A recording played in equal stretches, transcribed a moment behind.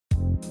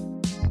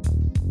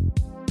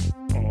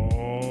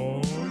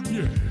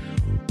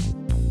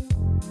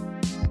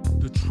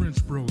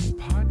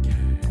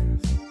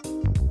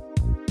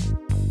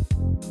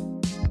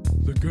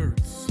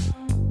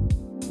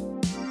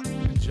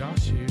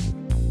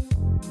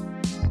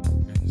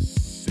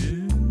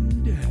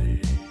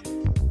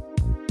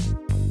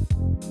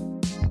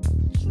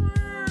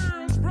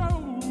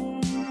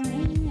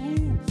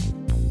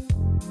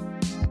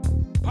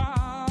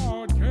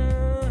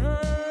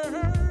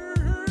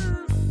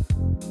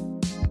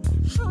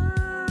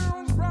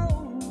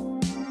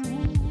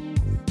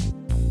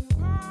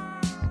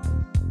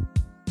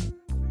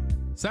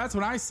So that's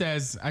what I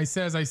says. I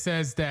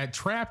says that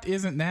Trapped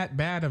isn't that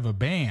bad of a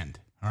band.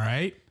 All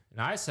right. And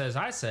I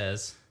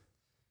says.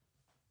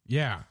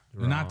 Yeah,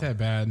 they're not that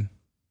bad.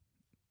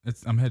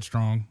 I'm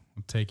headstrong.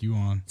 I'll take you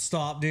on.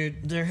 Stop,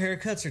 dude. Their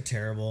haircuts are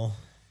terrible.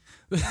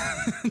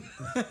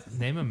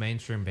 Name a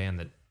mainstream band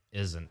that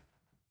isn't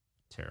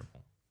terrible.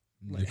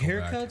 Like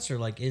haircuts or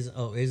like isn't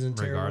terrible.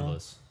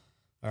 Regardless.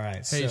 All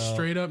right. Hey, so,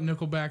 straight up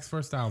Nickelback's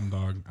first album,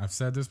 dog. I've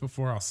said this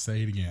before. I'll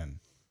say it again.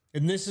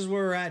 and this is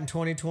where we're at in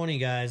 2020,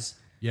 guys.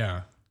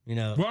 Yeah. You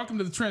know, Welcome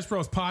to the Trench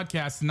Bros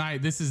podcast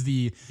tonight. This is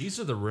These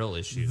are the real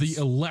issues.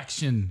 the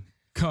election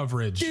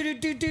coverage.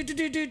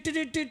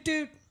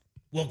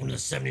 welcome to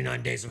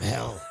 79 Days of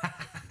Hell.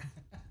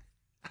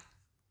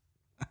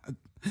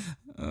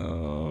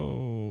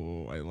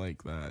 Oh, I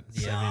like that.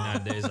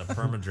 79 days of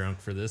permadrunk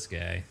for this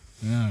guy.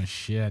 Oh,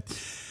 shit.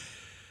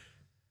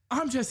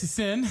 I'm Jesse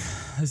Sin.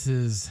 This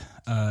is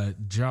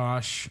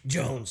Josh.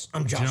 Jones.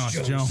 I'm Josh Josh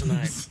Jones Jones.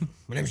 tonight.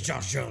 My name's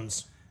Josh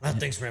Jones.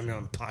 Thanks for having me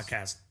on the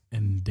podcast.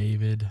 And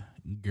David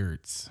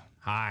Gertz.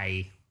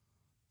 Hi.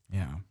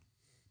 Yeah.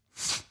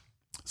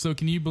 So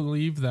can you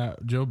believe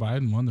that Joe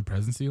Biden won the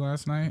presidency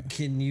last night?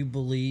 Can you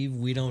believe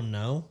we don't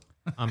know?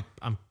 I'm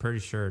pretty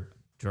sure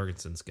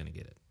Jorgensen's gonna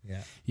get it.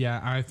 Yeah. Yeah,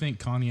 I think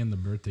Kanye and the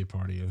birthday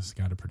party has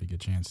got a pretty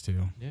good chance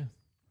too. Yeah.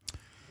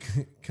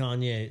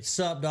 Kanye.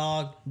 Sup,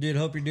 dog? Dude,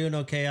 hope you're doing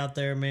okay out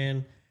there,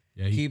 man.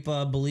 Yeah, Keep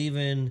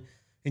believing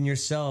in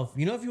yourself.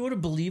 You know, if you would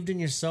have believed in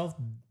yourself,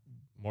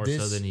 More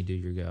so than you do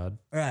your God.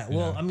 all right.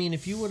 Well, I mean,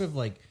 if you would have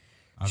like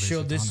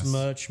showed this honest.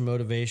 much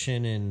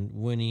motivation in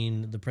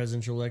winning the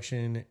presidential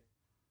election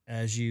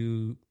as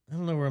you, I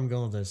don't know where I'm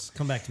going with this.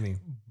 Come back to me.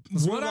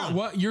 Let's move on.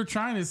 What you're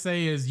trying to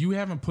say is you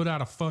haven't put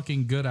out a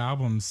fucking good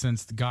album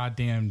since the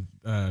goddamn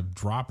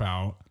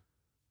Dropout.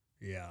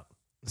 Yeah.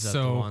 Is that the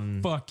So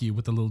one? fuck you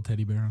with the little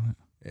teddy bear on it.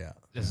 Yeah.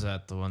 Is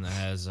that the one that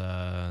has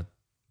that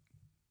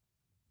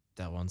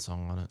one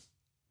song on it?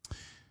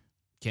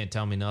 Can't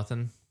Tell Me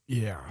Nothing.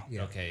 Yeah.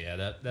 Yeah. Okay,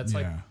 yeah, that's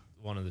like Yeah.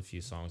 one of the few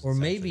songs. Or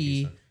that's actually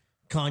maybe decent.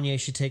 Kanye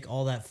should take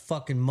all that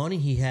fucking money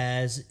he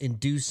has and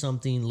do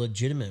something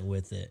legitimate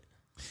with it.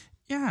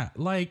 Yeah,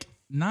 like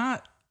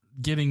not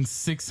getting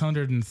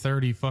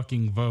 630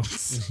 fucking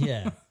votes.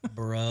 Yeah,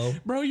 bro.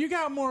 Bro, you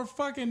got more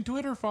fucking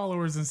Twitter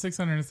followers than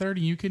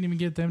 630. You couldn't even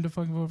get them to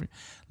fucking vote for you.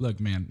 Look,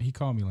 man, he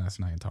called me last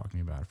night and talked to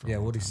me about it for a Yeah,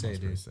 long what'd he time. say, I was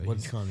dude? very sad. What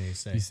did Kanye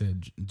say? He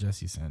said,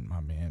 Jesse sent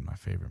my man, my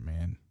favorite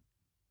man.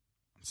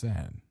 I'm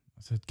sad.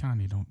 I said,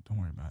 Kanye, don't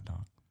worry about it,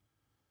 dog.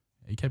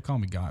 He kept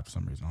calling me God for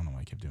some reason. I don't know why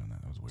he kept doing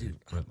that. That was weird.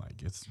 But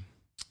like it's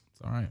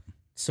all right.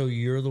 So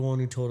you're the one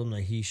who told him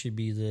that he should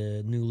be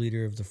the new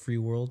leader of the free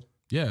world?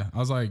 Yeah. I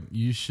was like,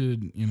 you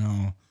should,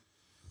 run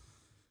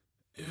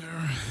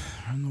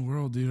the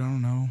world, dude. I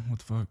don't know. What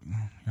the fuck?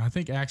 I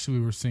think actually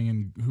we were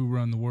singing Who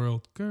Run the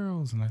World?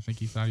 Girls. And I think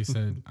he thought he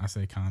said, I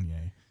say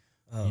Kanye.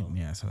 Oh.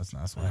 Yeah, so that's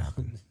what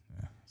happened.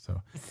 Yeah.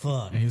 So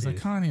Fuck. and he was dude.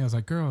 like, Kanye. I was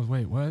like, girls,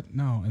 wait, what?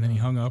 No. And then he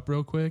hung up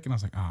real quick and I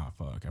was like, fuck,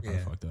 I probably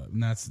Yeah. fucked up.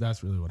 And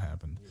that's really what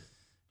happened.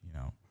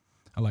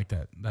 I like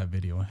that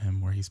video of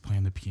him where he's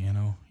playing the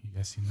piano. You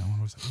guys seen that one?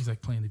 He's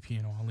like playing the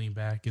piano, I'll lean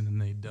back, and then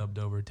they dubbed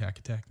over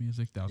Attack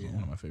music. That was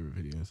one of my favorite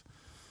videos.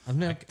 I've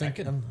never I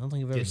could I don't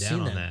think I've ever get down seen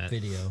on that that.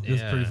 video. It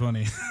was pretty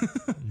funny.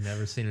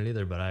 Never seen it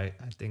either, but I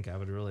think I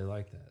would really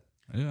like that.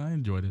 Yeah, I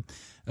enjoyed it.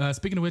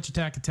 Speaking of which,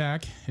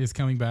 Attack is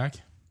coming back.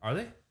 Are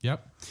they?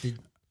 Yep. Did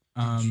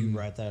you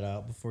write that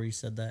out before you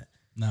said that?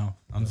 No,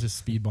 I'm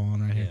just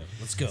speedballing right here.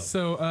 Let's go.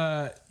 So,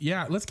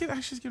 let's get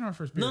on our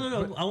first beer.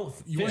 No. But I won't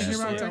you want to hear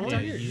about finish. Attack I wanna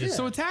Attack? hear it. Yeah.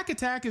 So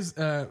Attack is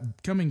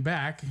coming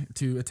back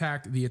to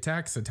attack the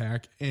Attacks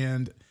Attack,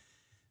 and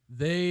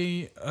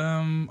they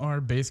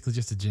are basically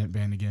just a gent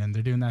band again.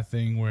 They're doing that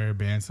thing where a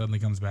band suddenly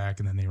comes back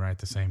and then they write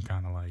the same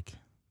kind of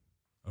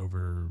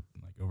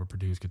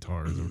overproduced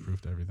guitars,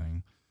 overproofed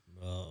everything.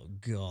 Oh,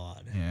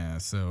 God. Yeah,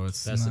 so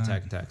it's That's the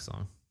not Attack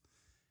song.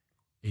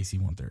 AC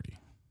 130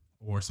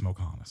 or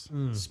Smokeahonis.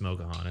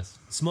 Smokeahonis.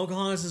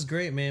 Smokeahonis is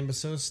great, man, but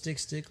so is Stick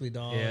Stickly,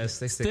 dog. Yeah,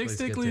 Stick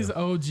Stickly's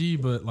OG,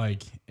 but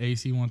like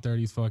AC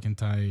 130 is fucking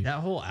tight. That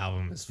whole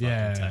album is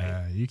fucking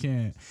tight. You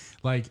can't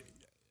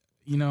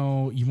you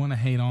want to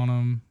hate on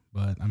them,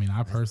 but I mean,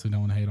 I personally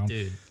don't want to hate on them.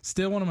 Dude.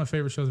 Still, one of my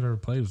favorite shows I've ever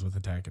played was with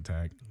Attack at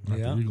Yeah?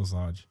 the Eagles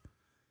Lodge.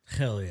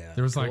 Hell yeah.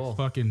 There was Cool. like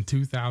fucking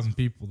 2,000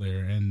 people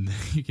there, and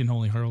you can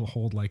only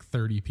hold like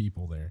 30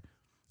 people there.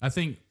 I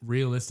think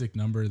realistic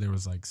number there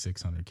was like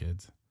 600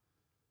 kids.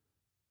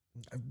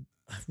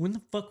 When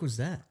the fuck was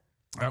that?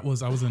 I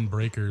was in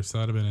Breakers, so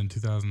that'd have been in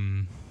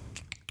 2000.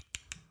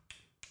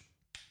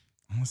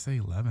 I want to say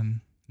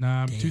 11.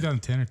 Nah,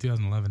 2010 or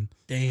 2011.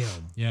 Damn.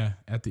 Yeah,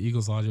 at the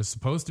Eagles Lodge. It was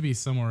supposed to be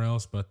somewhere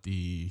else, but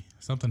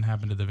something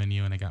happened to the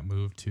venue and it got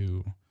moved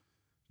to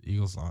the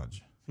Eagles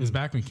Lodge. It was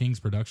back when King's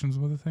Productions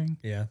was a thing.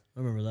 Yeah, I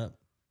remember that.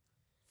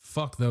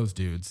 Fuck those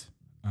dudes.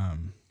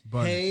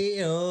 But Hey,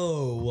 I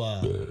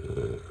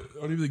don't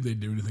even think they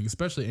do anything,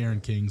 especially Aaron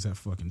King's that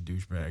fucking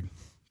douchebag.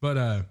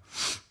 But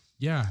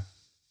yeah,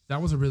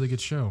 that was a really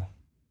good show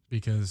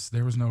because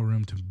there was no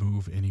room to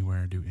move anywhere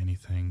and do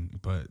anything.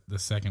 But the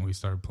second we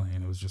started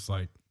playing, it was just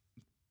like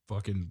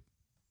fucking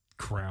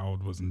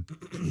crowd wasn't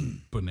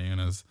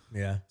bananas.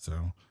 Yeah. So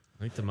I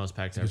think the most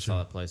packed I ever saw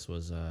that place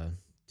was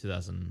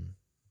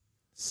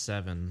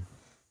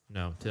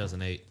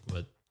 2008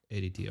 with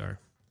ADTR.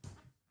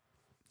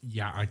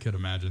 yeah, I could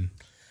imagine.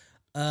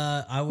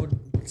 I would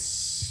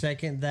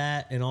second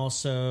that, and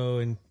also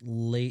in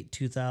late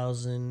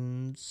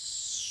 2000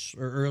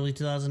 or early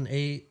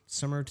 2008,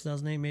 summer of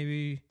 2008,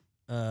 maybe.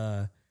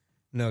 No,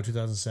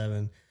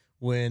 2007,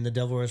 when the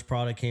Devil Wears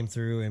Prada came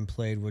through and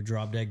played with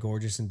Drop Dead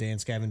Gorgeous and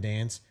Dance Gavin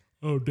Dance.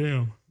 Oh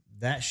damn,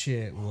 That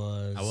shit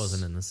was. I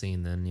wasn't in the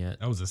scene then yet.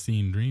 that was a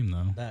scene dream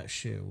though. That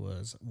shit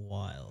was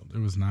wild.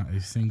 There was not a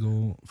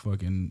single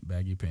fucking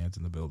baggy pants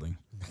in the building.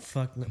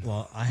 Fuck.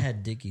 Well, I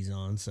had Dickies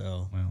on,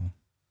 so Well,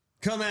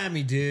 come at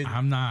me, dude.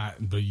 I'm not,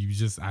 but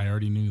I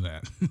already knew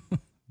that.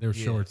 They were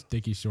shorts,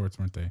 Dickie shorts,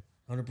 weren't they?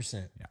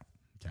 100%. Yeah.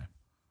 Okay.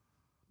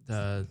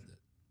 The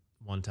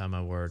one time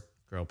I wore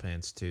girl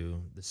pants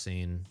to the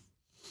scene,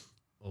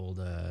 old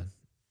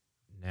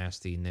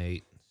nasty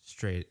Nate,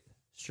 straight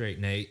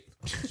Nate,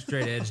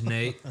 straight edge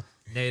Nate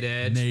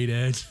Edge, Nate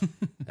Edge.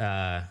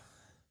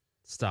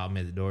 stopped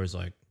me at the door. He's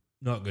like,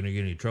 "Not gonna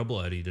get any trouble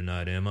out of you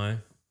tonight, am I?"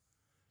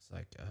 It's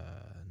like, no.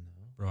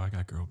 Bro, I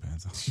got girl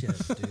pants on. Shit,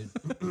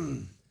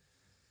 dude.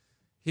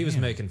 He was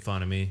making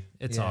fun of me.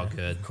 It's all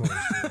good. Of course,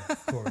 dude.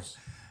 Of course.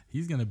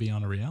 He's gonna be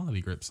on a Reality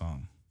Grip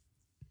song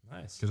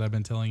Nice. because I've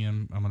been telling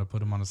him I'm gonna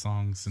put him on a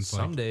song since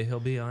Someday he'll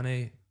be on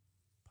a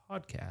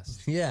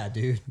podcast. Yeah,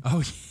 dude.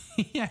 Oh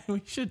yeah,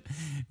 we should.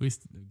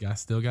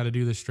 Still got to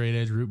do the straight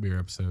edge root beer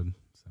episode.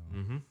 So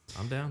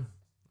I'm down.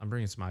 I'm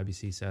bringing some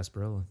IBC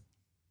sarsaparilla.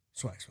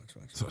 Swag.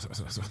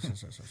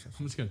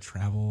 I'm just gonna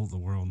travel the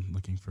world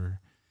looking for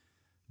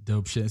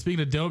dope shit.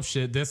 Speaking of dope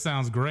shit, this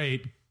sounds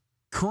great.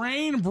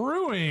 Crane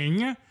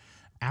Brewing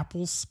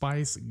Apple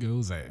Spice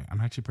Goze.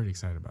 I'm actually pretty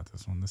excited about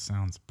this one. This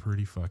sounds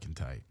pretty fucking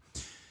tight.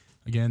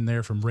 Again,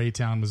 they're from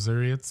Raytown,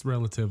 Missouri. It's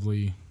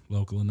relatively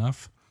local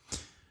enough.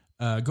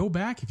 Go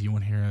back if you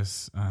want to hear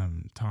us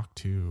talk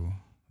to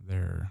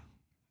their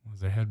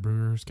head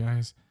brewers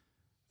guys.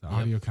 The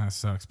audio kind of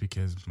sucks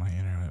because my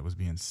internet was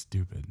being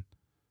stupid,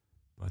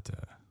 but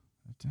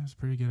it was a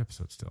pretty good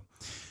episode still.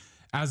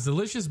 As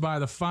delicious by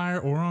the fire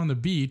or on the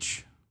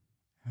beach.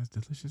 As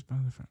delicious by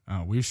the fire.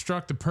 Oh, we've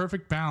struck the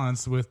perfect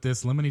balance with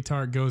this lemony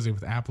tart gozy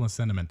with apple and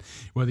cinnamon.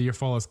 Whether your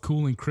fall is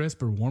cool and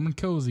crisp or warm and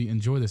cozy,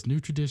 enjoy this new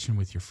tradition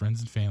with your friends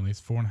and families.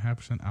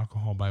 4.5%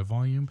 alcohol by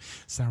volume.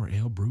 Sour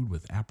ale brewed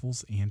with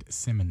apples and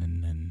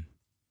cinnamon.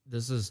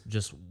 This is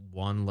just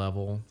one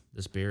level.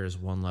 This beer is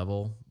one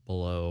level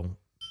below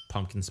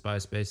pumpkin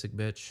spice basic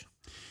bitch.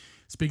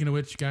 Speaking of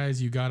which,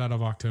 guys, you got out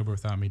of October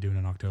without me doing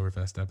an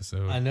Oktoberfest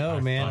episode. I know,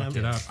 man. Fucked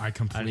it up. I I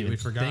completely didn't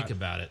even forgot. think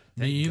about it.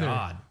 Me Thank either.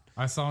 God.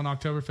 I saw an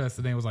Oktoberfest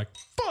today and was like,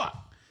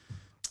 fuck.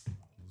 Those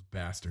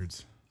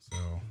bastards. So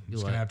I'm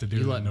just going to have to do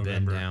you it in let Ben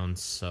November. down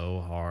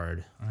so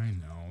hard. I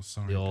know.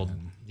 Sorry. The old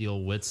Ben.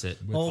 Witsit.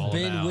 Oh,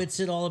 Ben about. Wits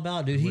it all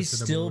about, dude. He's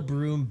Wits it still about.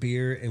 brewing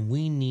beer, and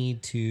we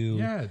need to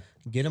Yeah.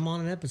 get him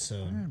on an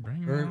episode. Yeah,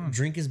 bring him or on.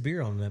 drink his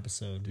beer on an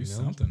episode. Do you know?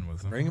 something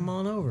with them. Bring him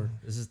on over.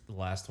 This is the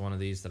last one of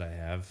these that I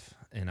have,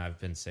 and I've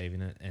been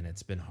saving it, and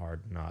it's been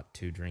hard not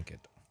to drink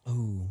it.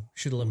 Oh,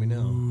 should have let me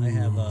know. I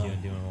have You want to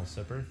do a little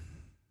sipper?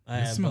 I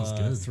It have smells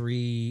good.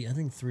 3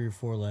 or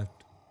 4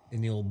 left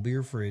in the old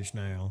beer fridge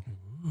now.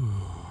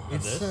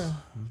 It's This?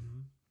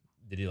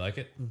 Did you like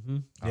it? Mm-hmm.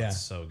 Oh, Yeah.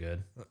 It's so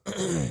good.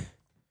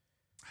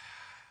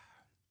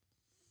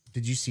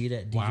 Did you see it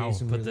at DJ's? Wow. when we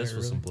Put were this there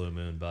with some earlier?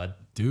 Blue Moon, bud.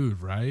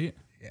 Dude, right?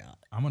 Yeah.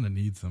 I'm going to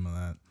need some of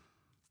that.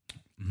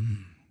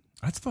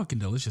 That's fucking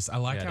delicious. I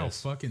like Yeah, it how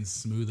is. fucking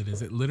smooth it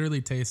is. It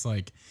literally tastes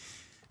like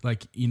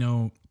you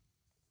know,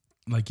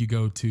 like you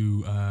go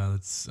to,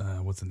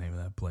 what's the name of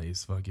that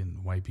place?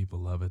 Fucking white people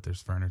love it.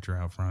 There's furniture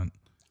out front.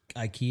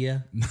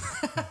 IKEA.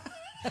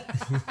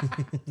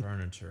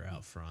 Furniture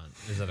out front.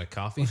 Is it a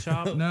coffee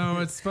shop?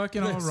 No, it's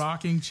fucking all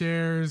rocking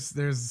chairs.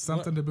 There's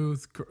something to do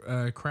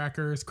with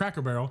crackers.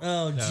 Cracker Barrel.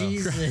 Oh,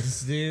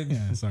 Jesus, dude.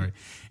 Yeah, sorry.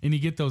 And you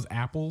get those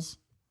apples.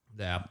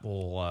 The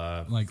apple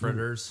Like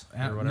fritters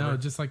or whatever. No,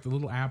 just like the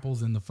little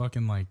apples in the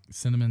fucking like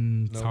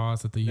cinnamon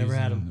sauce that they Never use.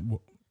 had in-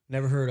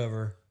 Never heard of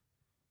her.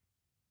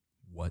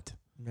 What?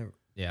 Never.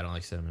 Yeah, I don't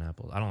like cinnamon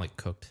apples. I don't like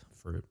cooked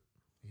fruit.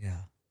 Yeah.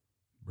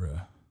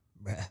 Bruh.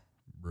 Bruh.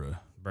 Bruh.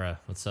 Bruh,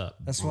 what's up?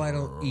 That's why I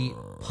don't eat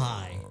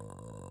pie.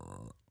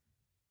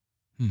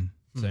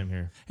 Same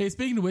here. Hey,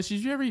 speaking of which,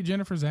 did you ever eat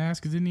Jennifer's ass?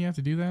 Because didn't you have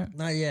to do that?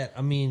 Not yet.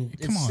 I mean, Come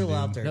it's on, still dude.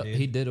 out there, No, dude.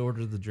 he did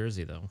order the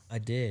jersey though. I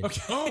did.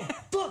 Okay. Oh,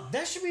 fuck.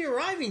 That should be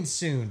arriving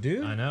soon,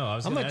 dude. I know. I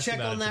was I'm gonna going to ask you check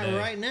about on it that today.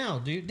 right now,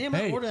 dude. Damn,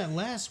 Hey, I ordered that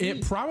last week.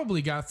 It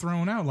probably got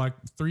thrown out like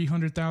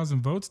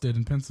 300,000 votes did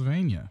in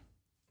Pennsylvania.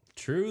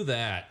 True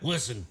that.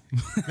 Listen,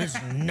 that's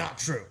not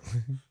true.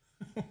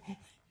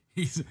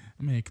 I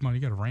mean, come on,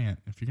 you got to rant.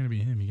 If you're going to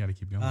be him, you got to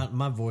keep going.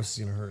 My voice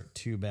is going to hurt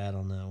too bad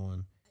on that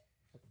one.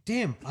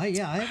 Damn. I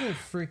have a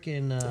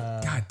freaking...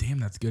 God damn,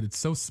 that's good. It's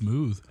so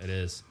smooth. It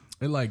is.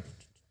 It like,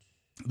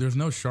 there's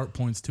no sharp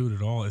points to it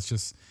at all. It's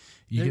just,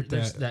 you get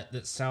There's that.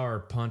 that sour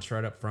punch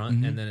right up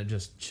front, and then it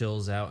just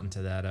chills out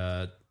into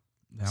that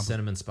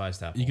cinnamon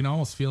spiced apple. You can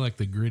almost feel like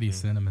the gritty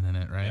cinnamon in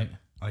it, right? Yep.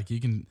 Like you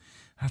can.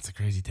 That's a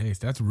crazy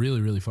taste. That's really,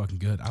 really fucking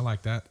good. I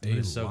like that a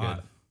It's so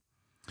lot.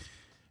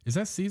 Is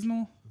that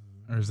seasonal,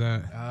 or is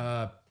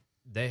that?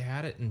 They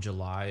had it in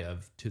July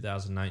of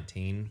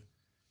 2019,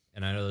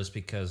 and I know this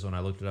because when I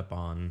looked it up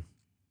on,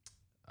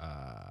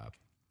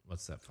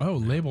 what's that? Oh,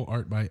 fucking app? label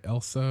art by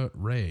Elsa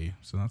Ray.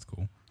 So that's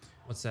cool.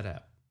 What's that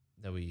app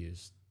that we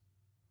use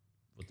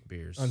with the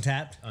beers?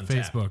 Untapped?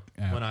 Facebook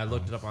app. When I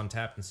looked it up on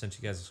Tap and sent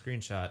you guys a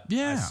screenshot,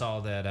 Yeah. I saw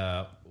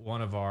that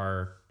one of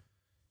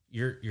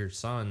your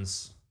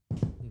son's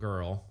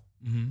girl,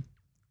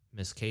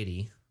 Miss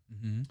Katie,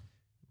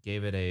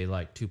 gave it a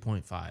like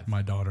 2.5.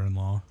 My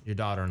daughter-in-law. Your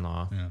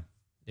daughter-in-law,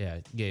 Yeah.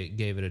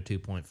 gave it a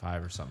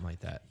 2.5 or something like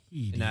that.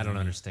 Katie. And I don't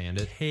understand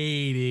it.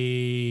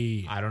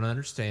 Katie. I don't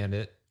understand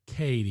it.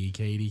 Katie.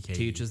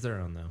 Teaches their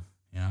own though.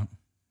 Yep.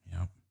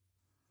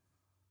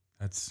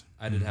 That's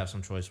I did have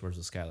some choice words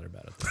with Skylar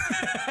about it.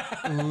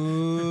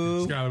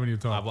 Skylar when you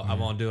talk. I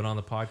won't do it on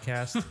the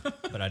podcast,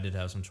 but I did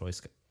have some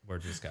choice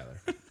words with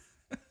Skylar.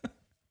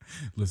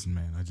 Listen,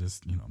 man. I'm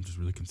just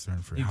really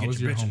concerned for how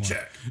was your homework.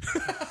 check.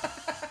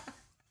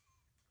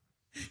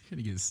 You're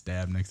gonna get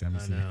stabbed next time you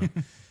I see know. me.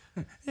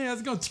 Hey, how's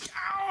it going?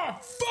 Oh,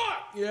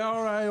 fuck. Yeah,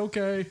 all right,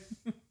 okay.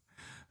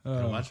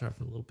 Gotta watch out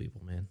for the little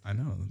people, man. I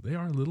know they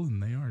are little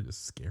and they are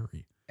just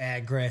scary.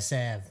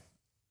 Aggressive.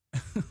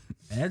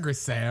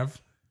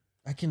 Aggressive.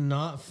 I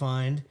cannot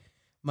find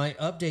my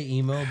update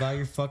email about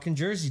your fucking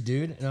jersey,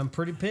 dude, and I'm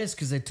pretty pissed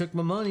because they took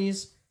my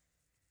monies.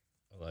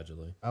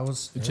 Allegedly. I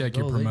was You check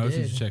your oh, they promotions.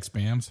 did. You check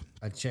spams.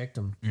 I checked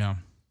them. Yeah.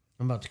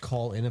 I'm about to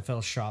call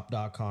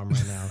NFLshop.com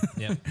right now.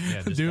 Yep.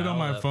 Yeah, just Do it on dial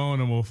my up.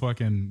 phone and we'll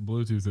fucking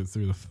Bluetooth it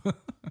through the phone.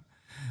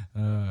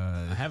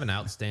 I have an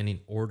outstanding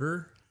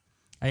order.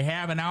 I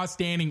have an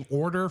outstanding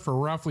order for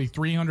roughly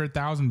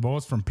 300,000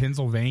 volts from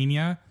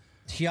Pennsylvania.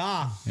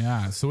 Yeah.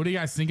 Yeah. So what do you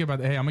guys think about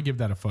that? Hey, I'm going to give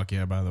that a fuck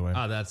yeah, by the way.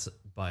 Oh, that's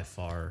by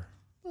far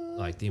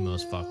like the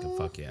most fucking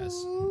fuck yes.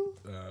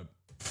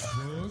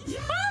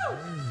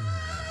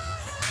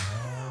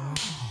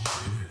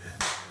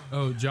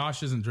 Oh,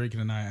 Josh isn't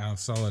drinking tonight out of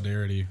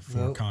solidarity for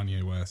Nope.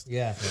 Kanye West.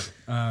 Yeah.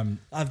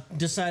 I've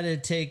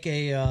decided to take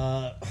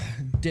a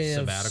day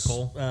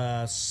Sabbatical?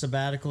 of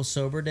sabbatical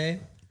sober day.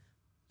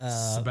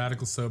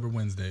 Sabbatical Sober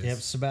Wednesdays. Yep,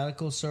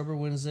 sabbatical sober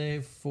Wednesday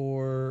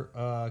for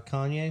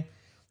Kanye.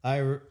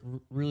 I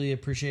really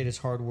appreciate his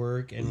hard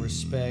work and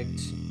respect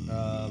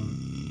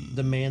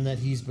the man that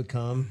he's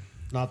become,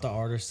 not the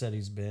artist that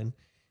he's been.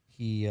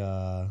 He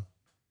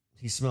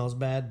smells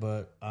bad,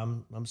 but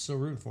I'm still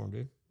rooting for him,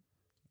 dude.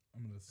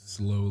 I'm going to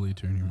slowly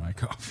turn your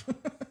mic off.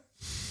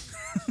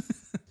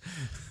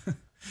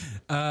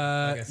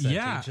 Like I said,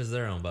 yeah. teach is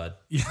their own, bud.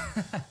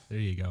 There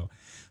you go.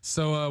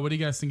 So, what do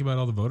you guys think about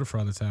all the voter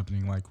fraud that's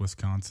happening? Like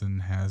Wisconsin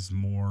has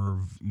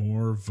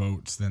more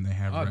votes than they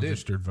have Oh, dude.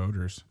 registered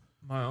voters.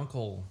 My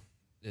uncle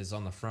is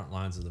on the front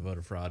lines of the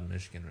voter fraud in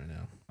Michigan right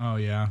now, Oh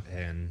yeah,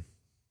 and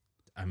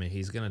I mean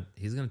he's gonna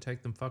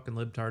take them fucking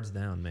libtards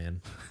down,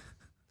 man.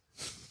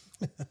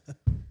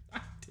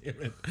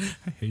 damn it!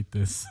 I hate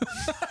this.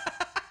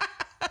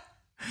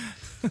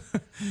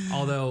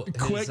 Although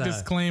Quick his,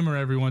 disclaimer: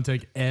 everyone,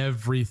 take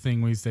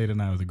everything we say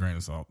tonight with a grain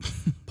of salt.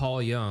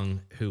 Paul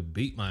Young, who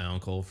beat my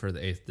uncle for the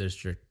 8th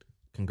District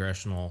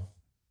Congressional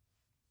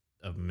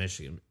of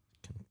Michigan,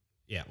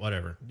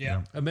 whatever,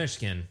 Yeah. of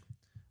Michigan,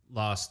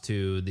 lost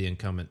to the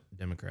incumbent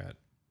Democrat,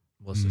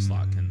 Melissa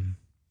Slotkin,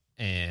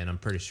 and I'm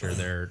pretty sure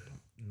they're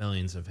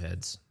millions of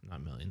heads,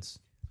 not millions,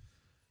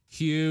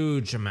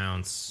 huge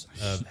amounts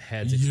of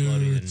heads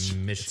exploding Huge. in It's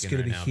Michigan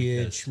gonna right be now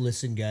huge. because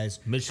Listen, guys,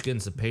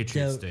 Michigan's a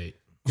patriot Don't- state.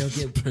 don't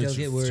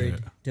get worried.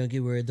 Shit. Don't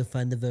get worried. They'll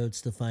find the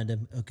votes. They'll find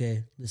them.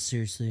 Okay,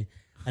 seriously.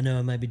 I know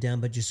I might be down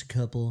by just a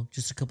couple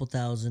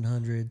thousand,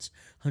 hundreds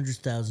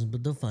thousand,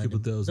 but they'll find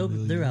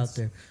them. They're out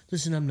there.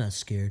 Listen, I'm not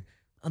scared.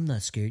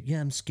 Yeah,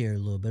 I'm scared a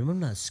little bit, but I'm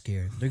not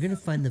scared. They're gonna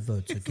find the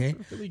votes, okay?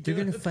 They're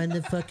gonna find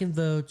the fucking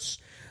votes.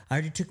 I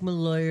already took my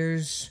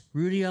lawyers.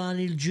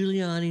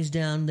 Giuliani's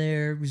down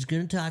there. He's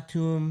gonna talk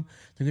to them.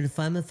 They're gonna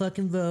find my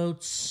fucking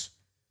votes.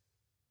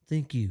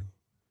 Thank you.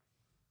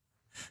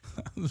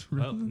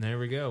 Well, there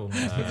we go.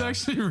 It's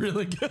actually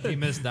really He good.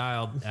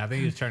 misdialed. I think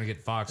he was trying to get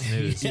Fox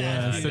News.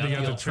 Yeah, He sitting got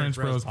at the old Trench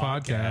Bros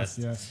podcast.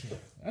 Yeah,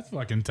 that's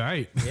fucking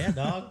tight. Yeah,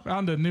 dog.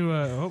 Found a new.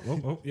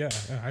 Yeah,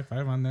 high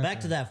five on that. Back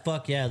to that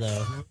fuck yeah,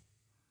 though.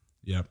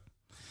 Yep.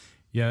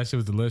 Yeah, that shit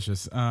was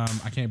delicious.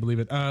 I can't believe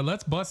it.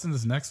 Let's bust in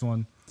this next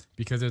one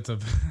because it's a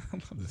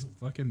this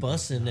fucking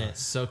Busting it.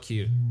 So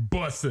cute.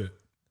 bust it.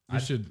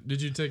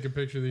 Did you take a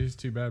picture of these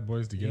two bad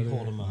boys together?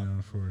 hold 'em up. You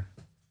know, for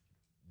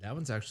That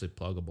one's actually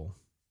pluggable.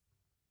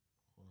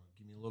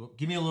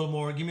 Give me a little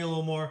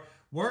more.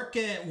 Work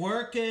it,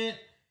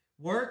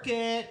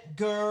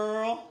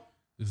 girl.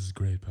 this is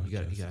great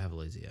podcast. You gotta have a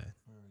lazy eye.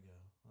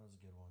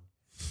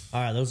 All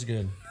right, those are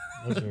good.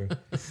 Those are.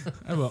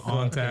 I have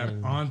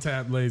an on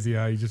tap lazy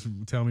eye. You just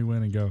tell me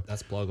when and go.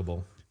 That's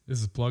pluggable.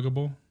 This is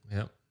pluggable.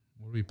 Yep.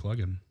 What are we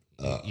plugging?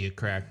 You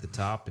crack the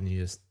top and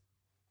you just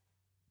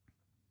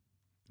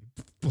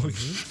Plug-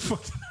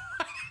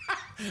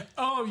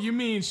 Oh, you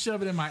mean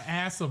shove it in my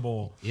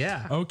assable?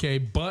 Yeah. Okay,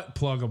 butt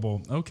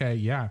pluggable. Okay,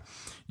 yeah.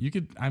 You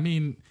could. I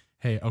mean,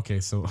 hey. Okay,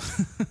 so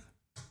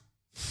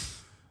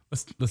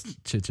let's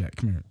chit chat.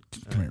 Come here,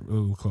 a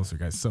little closer,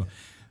 guys.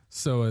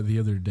 So the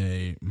other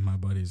day, my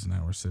buddies and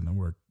I were sitting at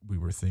work. We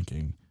were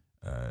thinking,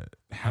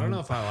 I don't know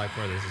if I like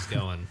where this is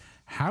going.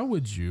 how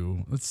would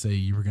you? Let's say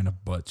you were gonna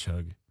butt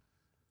chug.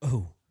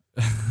 Oh.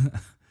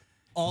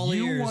 All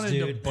You ears, wanted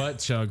dude. to butt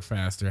chug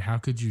faster. How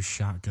could you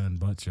shotgun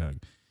butt chug?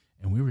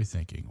 And we were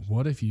thinking,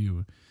 what if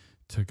you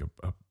took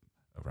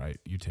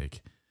you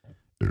take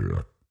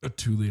a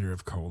 2 liter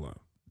of cola.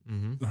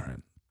 Mm-hmm. All right.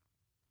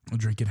 I'll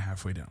drink it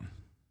halfway down.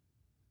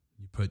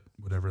 You put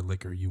whatever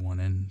liquor you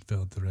want in,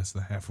 fill it the rest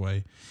of the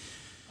halfway.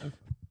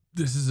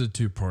 This is a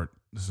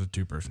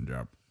two-person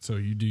job. So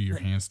you do your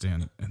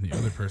handstand and the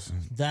other person.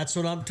 That's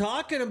what I'm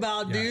talking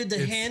about, Yeah, dude.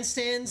 The it's-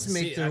 handstands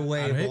make their I-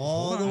 way I-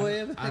 all hold the on.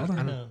 way up. I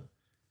don't know.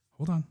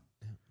 Hold on.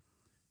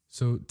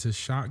 So to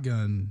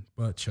shotgun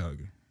butt chug,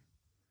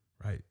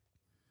 right?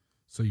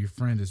 So your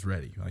friend is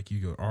ready. Like you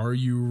go, are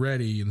you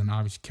ready? And then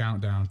obviously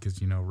countdown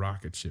because,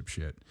 rocket ship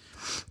shit.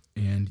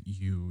 And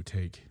you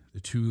take the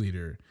 2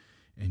 liter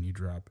and you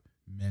drop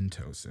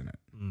Mentos in it.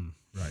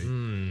 Right?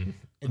 And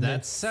That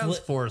then sounds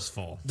flip-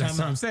 forceful. That's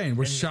what I'm saying.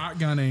 We're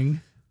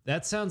shotgunning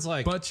That sounds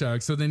like butt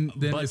chug. So then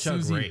butt as soon chug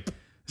as you, rape.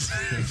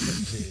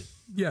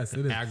 yes,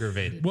 it is.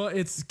 Aggravated. Well,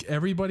 it's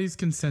everybody's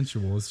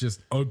consensual. It's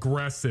just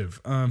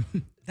aggressive.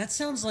 That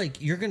sounds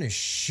like you're gonna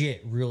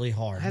shit really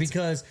hard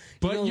because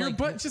But your like,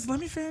 butt, just let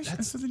me finish.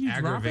 And so then you drop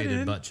it Aggravated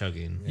in. butt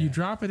chugging. You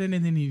drop it in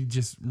and then he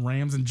just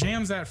rams and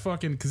jams that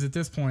fucking. Because at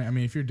this point, I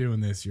mean, if you're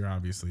doing this, you're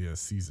obviously a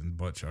seasoned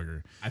butt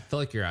chugger. I feel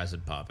like your eyes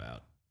would pop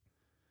out.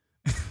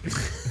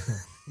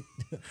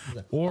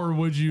 Or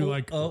would you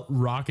oh.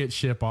 rocket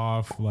ship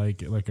off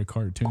like a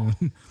cartoon?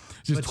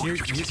 Just But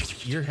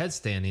you're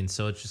headstanding,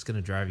 so it's just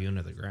gonna drive you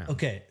into the ground.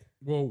 okay,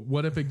 well,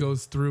 what if it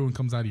goes through and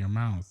comes out of your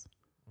mouth?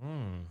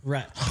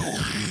 right?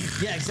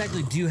 Yeah,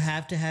 exactly. Do you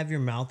have to have your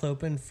mouth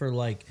open for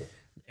like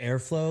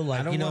airflow?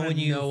 Like don't wanna when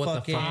you know what the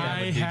fucking fuck that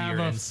I would do to have your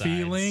a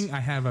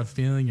insides.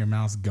 feeling your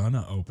mouth's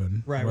gonna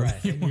open. right, Whether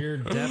right. you- You're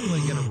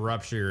definitely gonna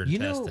rupture your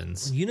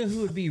intestines. You know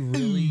who would be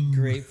really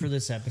great for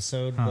this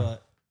episode,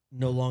 but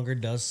no longer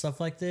does stuff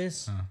like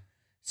this?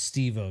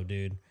 Steve-O,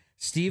 dude.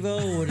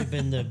 Steve-O would have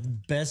been the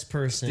best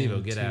person Steve-O,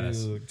 get to at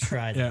us.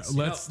 try Yeah, this.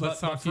 let's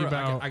talk to you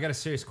about I got a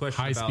serious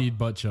question. high about, speed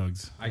butt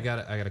chugs. I got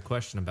a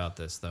question about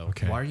this though.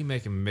 Okay. Why are you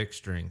making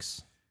mixed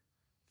drinks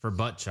for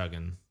butt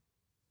chugging?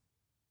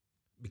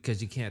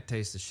 Because you can't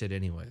taste the shit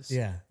anyways.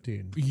 Yeah,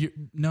 dude.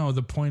 No,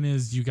 the point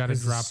is you got to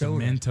 'Cause drop it's the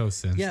soda.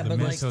 Mentos in. Yeah, so the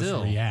but, like, Mentos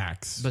still.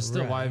 reacts. But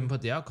still, why Right. even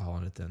put the alcohol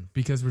in it then?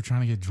 Because we're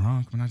trying to get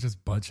drunk. We're not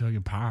just butt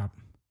chugging pop.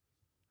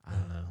 I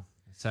don't know.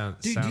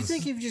 Dude, do you Sounds-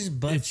 think if you just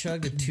butt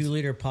chug a 2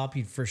 liter pop,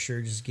 you'd for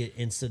sure just get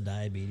instant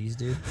diabetes,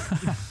 dude?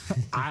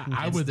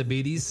 I would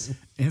diabetes?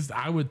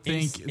 I would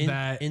think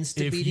that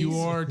if you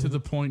Instabetes? are to the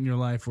point in your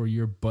life where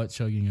you're butt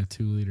chugging a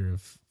 2 liter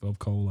of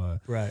cola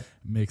Right.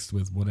 mixed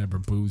with whatever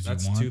booze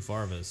That's you want, too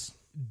far of us.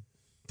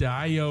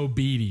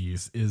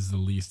 diabetes is the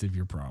least of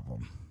your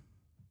problem.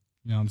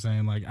 You know what I'm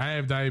saying? Like, I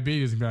have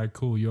diabetes and be like,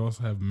 cool, you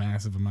also have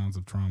massive amounts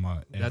of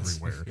trauma That's-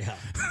 everywhere. Yeah.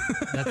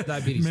 That's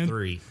diabetes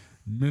 3.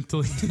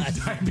 Mentally,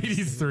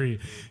 diabetes 3.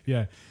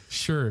 Yeah,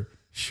 sure.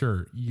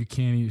 You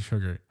can't eat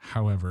sugar.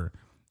 However,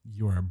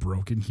 you are a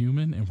broken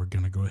human and we're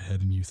going to go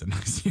ahead and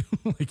euthanize you.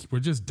 Like, we're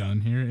just done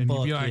here. And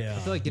you'd be Fuck like, yeah. I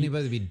feel like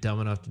anybody that'd be dumb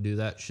enough to do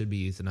that should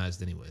be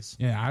euthanized anyways.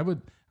 yeah, I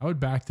would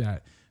back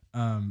that.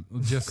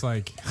 Just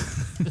like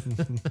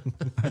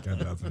I got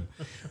nothing,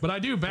 but I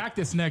do back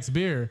this next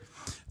beer.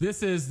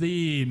 This is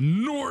the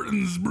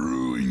Norton's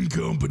Brewing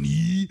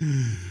Company,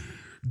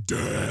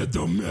 Dad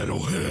the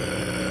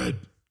Metalhead,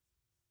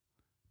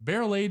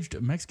 barrel aged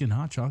Mexican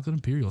hot chocolate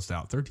imperial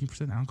stout,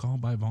 13% alcohol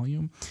by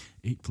volume,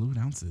 8 fluid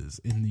ounces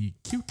in the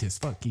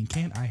cutest fucking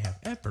can I have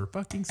ever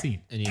fucking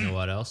seen. And you know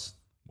what else?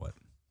 What?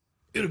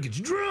 It'll get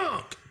you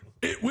drunk.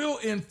 It will,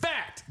 in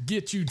fact,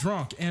 get you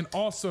drunk. And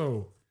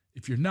also,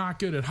 if you're not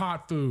good at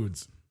hot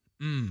foods,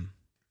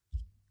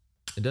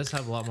 It does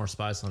have a lot more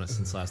spice on it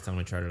since last time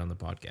we tried it on the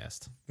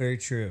podcast. Very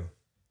true.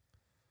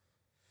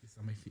 it's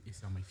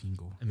on my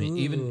finger. I mean,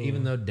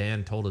 even though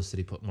Dan told us that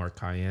he put more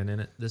cayenne in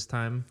it this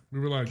time, We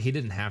were like, he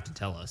didn't have to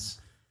tell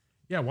us.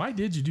 yeah, why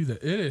did you do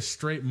that? It is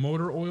straight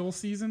motor oil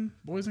season,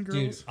 boys and Dude,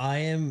 girls. I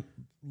am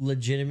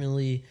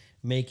legitimately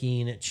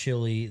making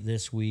chili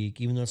this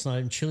week, even though it's not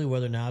in chilly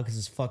weather now because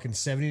it's fucking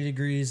 70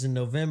 degrees in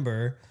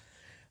November.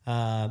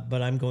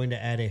 But I'm going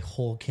to add a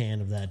whole can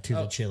of that to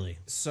the chili.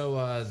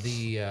 So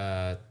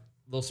the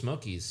Little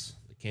Smokies,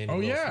 the candy. Oh,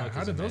 Little yeah. Smokies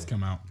How did I those made.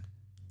 come out?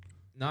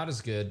 Not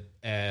as good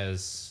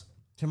as.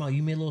 Tell me,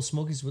 you made little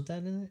smokies with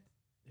that in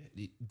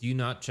it? Do you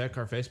not check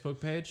our Facebook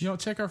page? You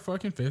don't check our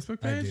fucking Facebook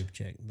I page? do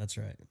check. That's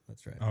right.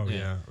 That's right. Oh, yeah.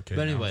 Yeah. Okay.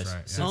 But now anyways, it's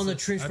right. so- Yeah. On the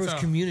Trench Bros That's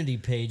a- community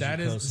page, That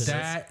you is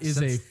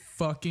posted it. a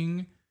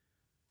fucking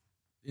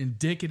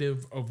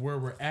indicative of where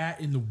we're at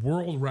in the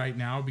world right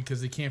now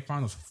because they can't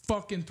find those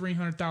fucking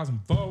 300,000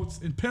 votes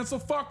in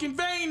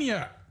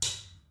Pennsylvania.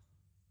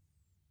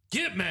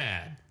 Get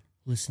mad.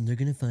 Listen, they're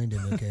gonna find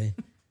him, okay?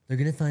 They're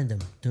gonna find them.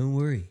 Don't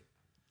worry.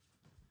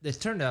 It's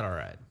turned out all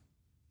right.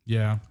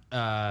 Yeah.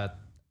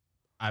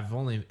 I've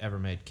only ever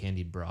made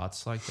candied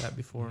brats like that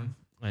before,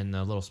 and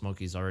the Little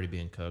Smoky's already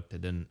being cooked.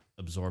 It didn't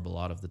absorb a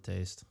lot of the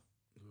taste,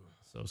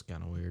 so it's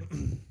kind of weird.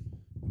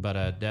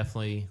 But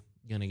definitely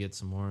gonna get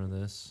some more of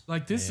this.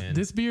 Like this And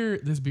this beer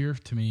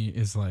to me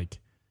is like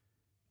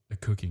a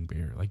cooking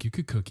beer. Like you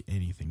could cook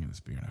anything in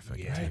this beer, and I feel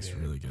like it tastes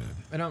really good.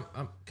 And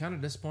I'm kind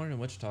of disappointed in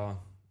Wichita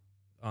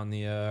on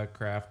the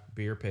craft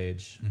beer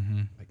page.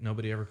 Like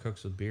nobody ever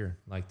cooks with beer.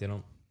 Like they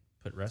don't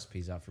put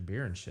recipes out for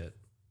beer and shit.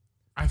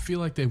 I feel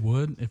like they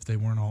would if they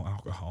weren't all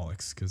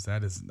alcoholics, because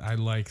I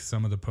like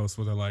some of the posts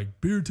where they're like,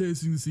 beer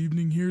tasting this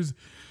evening, here's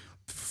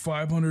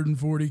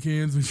 540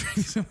 cans of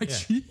drinks. I'm like,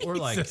 Jesus Or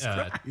like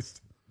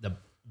Christ. the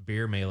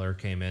beer mailer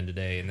came in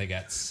today and they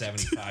got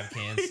 75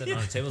 cans sitting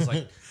on the table. It's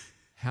like,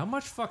 how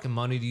much fucking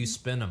money do you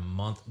spend a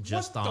month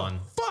just What the on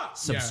fuck?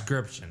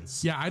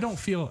 subscriptions? Yeah, I don't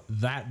feel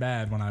that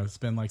bad when I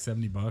spend like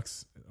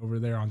 $70 over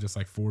there on just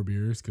like 4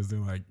 beers, because they're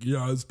like,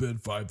 yeah, I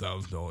spent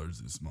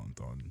 $5,000 this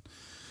month on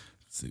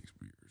 6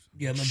 beers.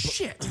 Yeah,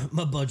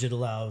 my budget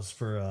allows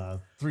for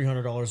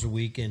 $300 a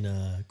week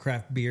in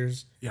craft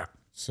beers. Yeah.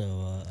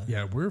 So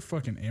Yeah, we're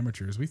fucking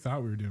amateurs. We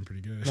thought we were doing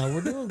pretty good. no,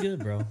 we're doing good,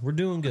 bro. We're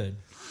doing good.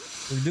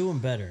 We're doing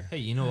better. Hey,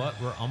 you know what?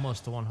 We're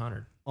almost to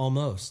 100.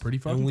 Almost. Pretty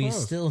fucking And we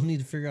close. still need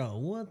to figure out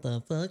what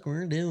the fuck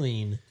we're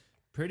doing.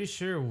 Pretty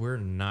sure we're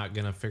not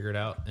going to figure it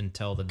out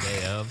until the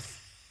day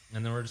of,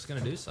 and then we're just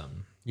going to do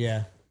something.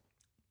 Yeah.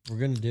 We're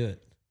going to do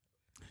it.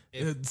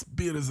 It's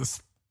beer is a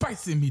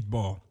spicy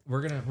meatball.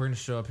 We're gonna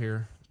show up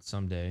here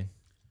someday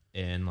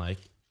in like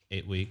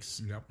 8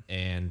 weeks. Yep.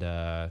 And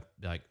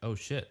be like, oh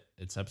shit,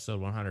 it's episode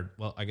 100.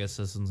 Well, I guess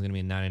this one's gonna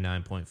be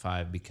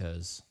 99.5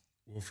 because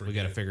we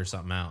got to figure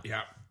something out.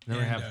 Yeah. Then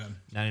we have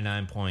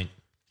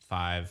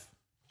 99.5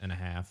 and a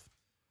half.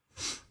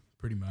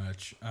 Pretty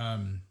much.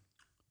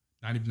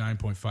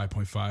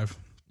 99.5.5.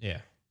 Yeah.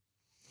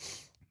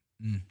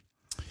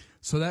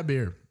 So that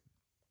beer,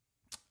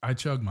 I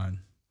chugged mine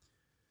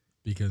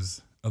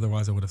because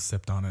otherwise I would have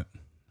sipped on it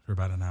for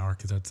about an hour,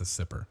 because that's a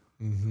sipper.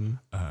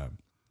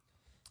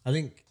 I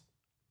think,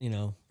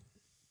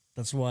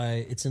 that's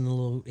why it's in the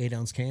little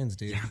 8-ounce cans,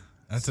 dude.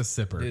 That's a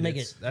sipper. Dude, Make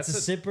It's- it. that's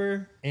It's a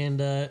sipper,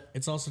 and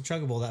it's also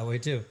chuggable that way,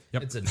 too.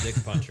 It's a dick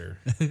puncher.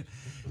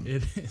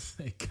 It is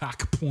a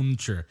cock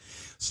puncher.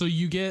 So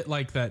you get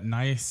like that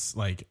nice,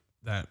 like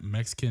that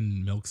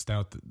Mexican milk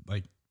stout,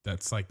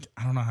 that's like,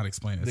 I don't know how to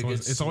explain it.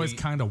 It's always sweet.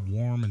 kind of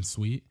warm and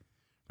sweet,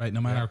 right? No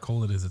matter how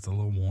cold it is, it's a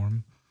little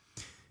warm.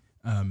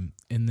 And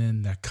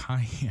then that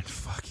cayenne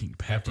fucking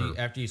pepper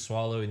after you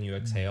swallow and you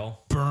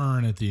exhale,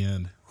 burn at the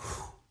end.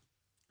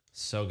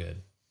 so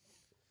good.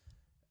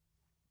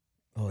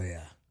 Oh,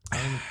 yeah.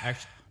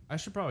 Actually, I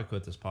should probably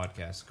quit this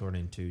podcast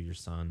according to your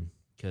son,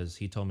 because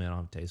he told me I don't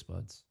have taste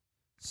buds.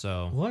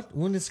 So What?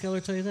 When did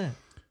Skeller tell you that?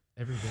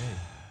 every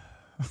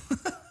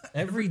day.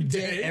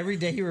 Every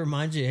day he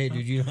reminds you, hey,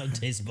 dude, you don't have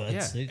taste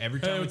buds. Yeah. Every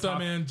time what's up,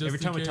 man? Just every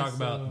in time we talk case,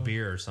 about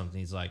beer or something,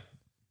 he's like,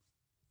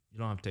 "You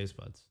don't have taste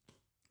buds,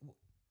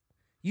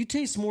 You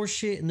taste more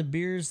shit in the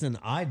beers than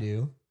I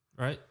do.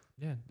 right?"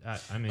 Yeah.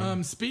 I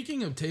mean,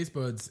 Speaking of taste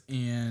buds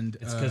and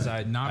it's because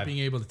I not I being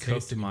able to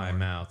taste cooked my anymore.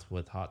 mouth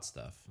with hot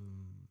stuff.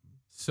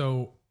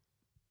 So,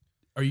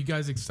 are you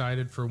guys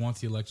excited for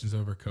once the election's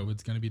over,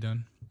 COVID's going to be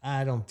done?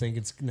 I don't think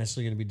it's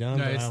necessarily going to be done.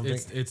 No, but I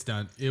don't it's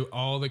done.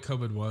 All that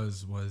COVID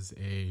was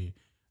a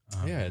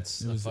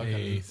It's it was a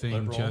fucking thing.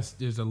 liberal.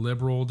 Just it was a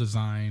liberal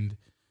designed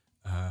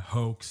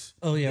hoax.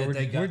 Oh yeah,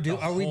 They got the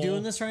are we whole-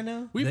 doing this right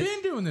now? We've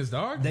been doing this,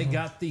 dog. They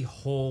got the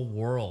whole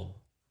world.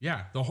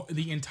 Yeah,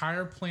 the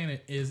entire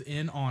planet is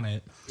in on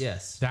it.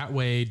 Yes. That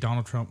way,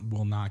 Donald Trump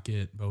will not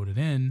get voted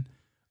in,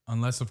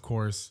 unless, of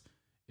course,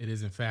 it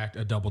is in fact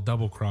a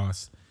double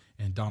cross,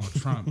 and Donald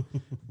Trump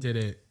did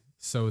it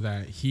so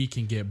that he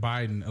can get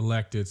Biden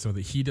elected, so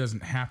that he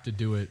doesn't have to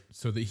do it,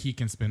 so that he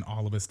can spend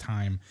all of his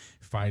time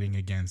fighting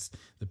against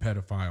the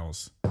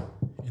pedophiles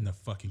in the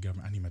fucking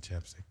government. I need my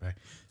chapstick back.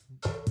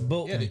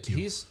 But Yeah,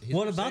 he's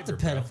what our about the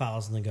savior, bro.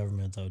 pedophiles in the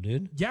government, though,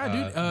 dude? Yeah,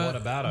 dude. What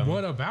about him?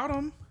 What about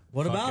him?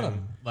 What about Fucking-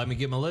 them? Let me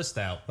get my list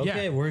out.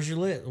 Okay, Yeah. where's your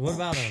list? What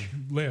about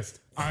them? List.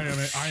 I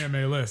am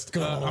a list.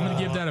 I'm gonna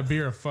give that a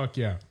beer. A fuck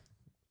yeah.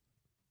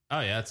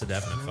 Oh yeah, it's a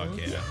definite fuck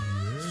yeah.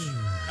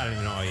 I don't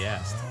even know why you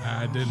asked.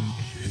 I didn't.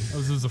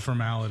 This was a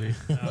formality.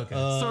 Okay.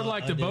 Sort of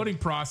like the voting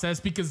process,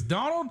 because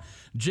Donald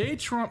J.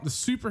 Trump, the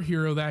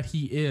superhero that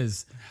he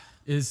is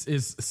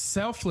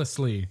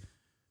selflessly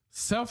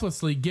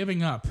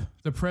giving up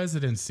the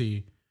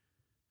presidency.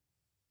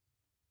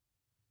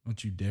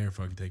 Don't you dare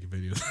fucking take a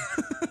video.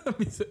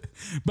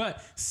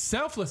 But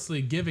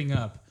selflessly giving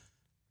up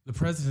the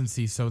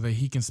presidency so that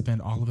he can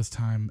spend all of his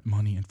time,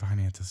 money, and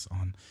finances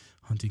on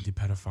hunting the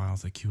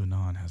pedophiles that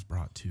QAnon has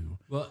brought to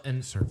Well,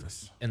 and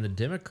surface. the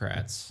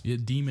Democrats Yeah,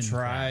 demon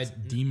tried.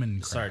 crats.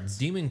 Demon Sorry, crats.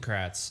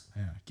 Democrats.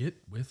 Yeah, get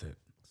with it.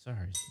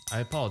 Sorry, I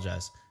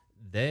apologize.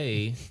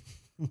 They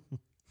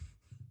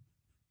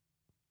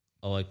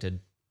elected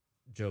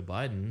Joe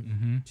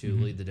Biden to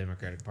lead the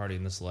Democratic Party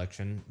in this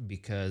election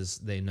because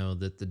they know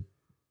that the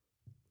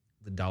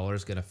the dollar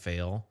is going to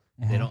fail.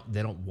 Uh-huh.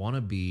 They don't want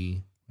to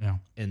be Yeah.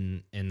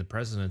 in the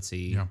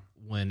presidency Yeah.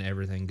 when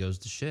everything goes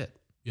to shit.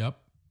 Yep.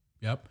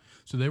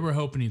 So they were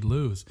hoping he'd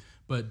lose,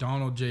 but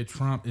Donald J.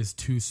 Trump is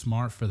too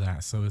smart for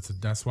that. So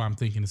that's why I'm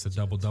thinking it's a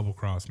double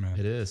cross, man.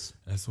 It is.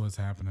 That's what's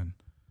happening.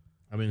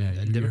 I mean, Yeah,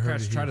 you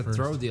Democrats heard it try here to first.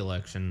 throw the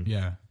election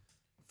Yeah.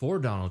 for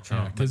Donald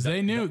Trump Because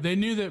they knew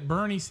that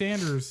Bernie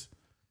Sanders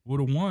would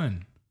have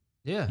won,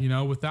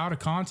 Yeah, without a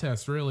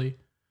contest, really.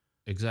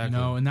 exactly.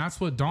 And that's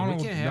what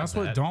Donald. can't have That's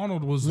what that.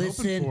 Donald was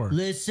hoping for.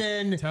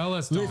 Listen. Tell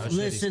us, Donald.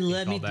 Listen.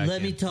 Let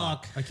me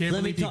talk. I can't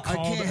let me believe he talk. I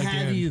called can't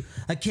have again. you.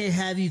 I can't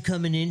have you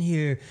coming in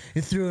here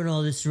and throwing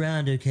all this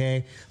around.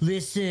 Okay.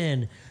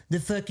 Listen. The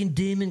fucking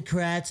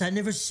Democrats. I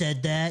never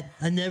said that.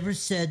 I never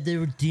said they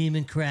were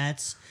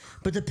Democrats.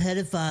 But the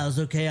pedophiles.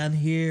 Okay. I'm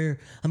here.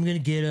 I'm gonna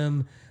get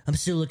them. I'm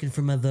still looking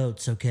for my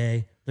votes.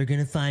 Okay. They're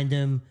gonna find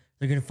them.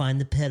 They're gonna find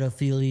the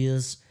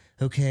pedophilias.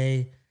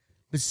 Okay.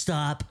 But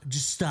stop.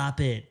 Just stop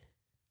it.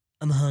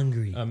 I'm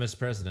hungry. Mr.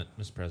 President.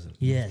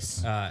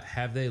 Yes.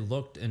 Have they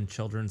looked in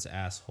children's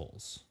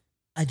assholes?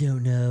 I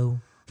don't know.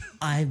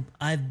 I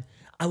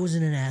was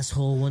in an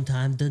asshole one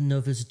time. Doesn't know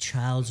if it's a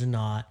child's or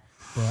not,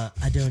 but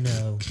I don't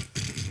know.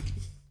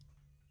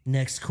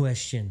 Next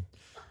question.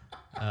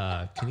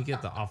 Can you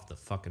get off the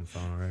fucking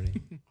phone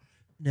already?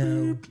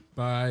 No.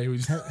 Bye.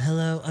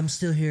 Hello, I'm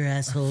still here,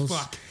 assholes.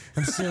 Fuck.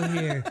 I'm still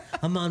here.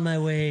 I'm on my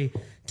way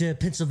to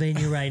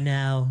Pennsylvania right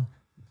now.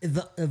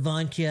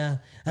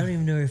 Ivanka, I don't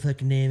even know her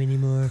fucking name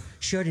anymore.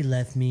 She already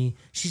left me.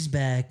 She's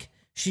back.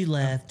 She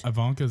left.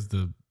 Ivanka's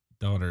the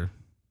daughter.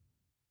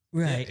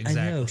 Right, Yeah, I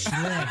know. She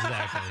exactly. left.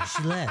 Exactly.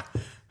 She left.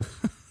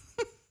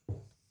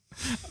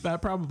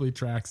 That probably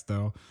tracks,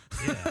 though.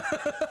 Yeah,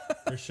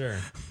 for sure.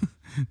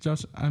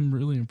 Josh, I'm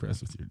really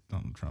impressed with your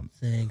Donald Trump.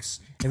 Thanks.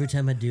 Every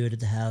time I do it at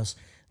the house,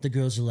 the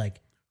girls are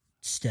like,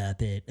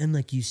 stop it. I'm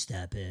like, you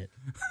stop it.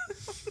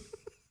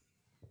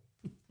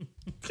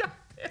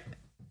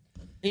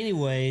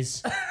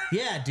 Anyways,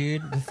 yeah,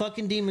 dude, the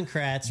fucking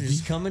Democrats are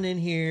just coming in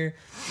here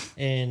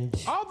and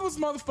All those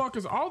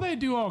motherfuckers, all they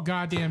do all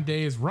goddamn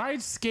day is ride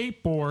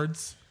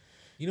skateboards,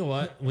 You know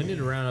what? We need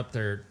to round up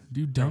their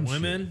dumb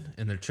women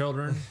and their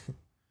children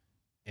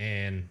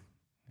and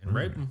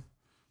rape them.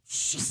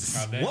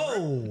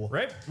 whoa,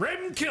 Rape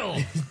and kill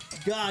 'em.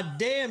 god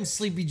damn,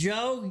 Sleepy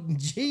Joe,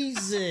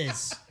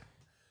 Jesus.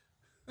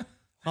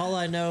 All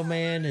I know,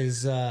 man,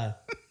 is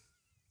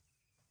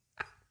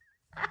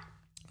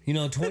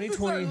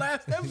 2020.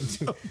 Last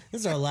episode.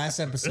 This is our last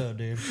episode,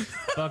 dude.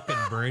 Fucking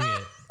bring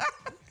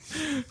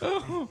it.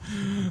 Oh,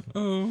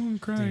 I'm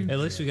crying. At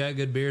least we got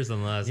good beers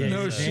on the last Yeah,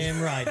 episode. you're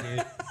damn right,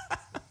 dude.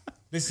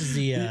 This is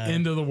the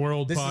End of the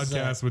world this is,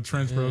 podcast with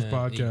Trench Bros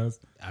podcast.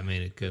 I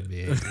mean, it could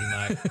be. He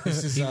might.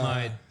 this is he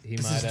might.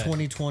 this is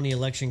 2020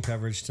 election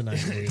coverage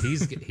tonight,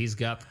 dude. He's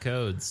got the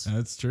codes.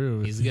 That's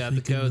true. He's got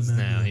the codes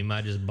now. He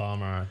might just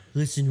bomb our.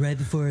 Listen, right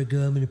before I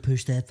go, I'm gonna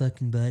push that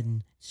fucking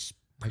button.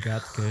 I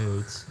got the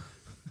codes.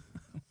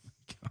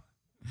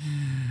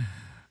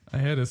 I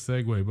had a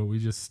segue, but we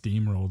just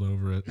steamrolled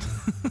over it.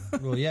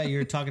 Well, yeah,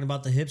 you're talking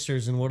about the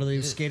hipsters and what do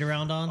they skate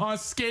around on? On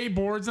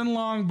skateboards and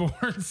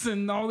longboards,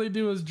 and all they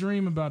do is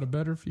dream about a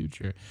better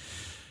future.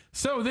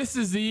 So this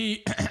is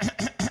the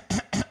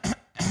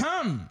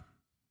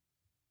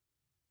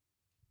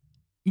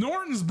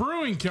Norton's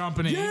Brewing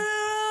Company.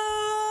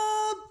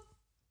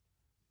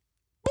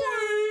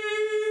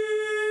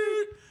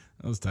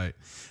 That was tight.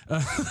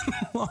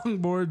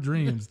 Longboard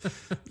Dreams.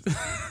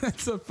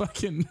 That's a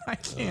fucking. I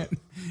can't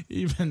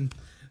even.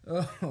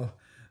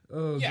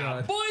 Oh Yeah,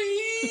 god.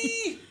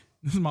 boy.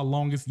 This is my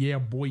longest yeah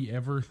boy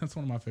ever. That's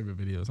one of my favorite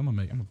videos. I'm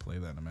gonna play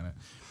that in a minute.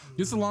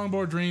 This is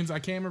Longboard Dreams. I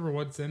can't remember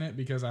what's in it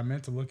because I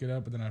meant to look it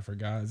up, but then I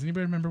forgot. Does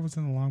anybody remember what's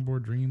in the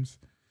Longboard Dreams?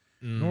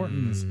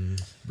 Norton's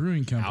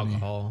Brewing Company.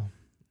 Alcohol.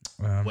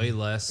 Way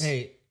less.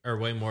 Hey, or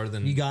way more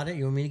than. you got it?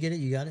 You want me to get it?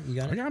 You got it? You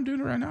got it? I'm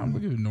doing it right now. I'm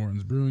looking at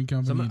Norton's Brewing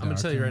Company. So I'm gonna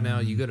tell you right now.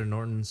 You go to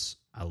Norton's.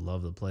 I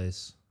love the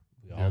place.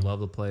 We all love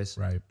the place.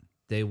 Right.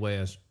 They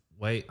way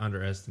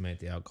underestimate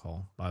the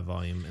alcohol by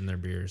volume in their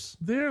beers.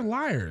 They're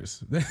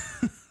liars.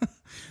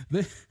 They,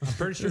 I'm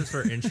pretty sure it's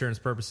for insurance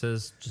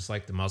purposes, just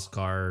like the muscle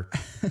car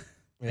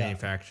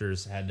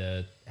manufacturers had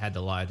to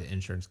lie to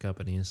insurance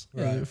companies.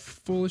 they're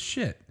full of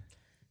shit.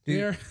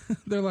 They're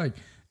like,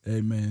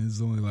 hey man,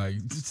 it's only like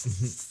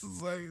it's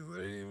like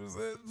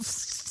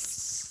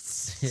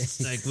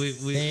 30%. Like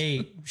we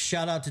Hey,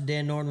 shout out to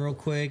Dan Norton real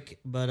quick,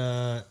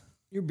 but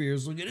your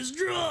beers will get us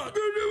drunk.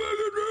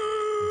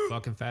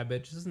 fucking fat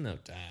bitches, no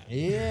time.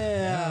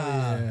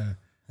 Yeah. Yeah.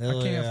 Hell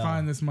I can't yeah.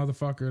 find this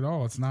motherfucker at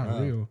all. It's not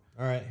real.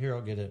 All right, here,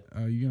 I'll get it.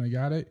 You gonna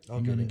got it?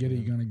 You gonna get it?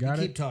 You gonna got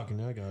Keep it? talking.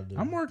 I got it.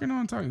 I'm working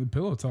on talking. The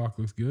Pillow Talk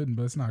looks good,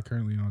 but it's not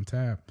currently on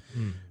tap.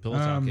 Pillow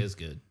talk is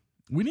good.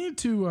 We need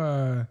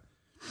to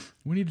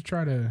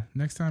try to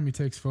next time he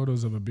takes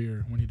photos of a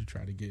beer, we need to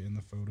try to get in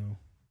the photo.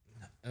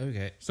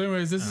 Okay. So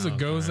anyways, this is a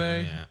Goze.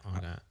 Yeah.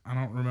 Okay. I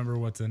don't remember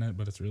what's in it,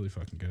 but it's really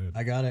fucking good.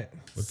 I got it.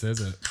 What says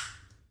it?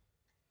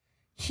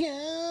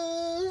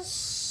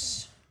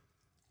 Yes.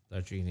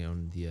 Thought you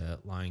owned the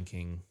Lion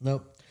King.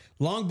 Nope.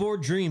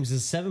 Longboard Dreams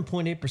is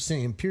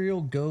 7.8%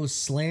 Imperial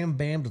Ghost Slam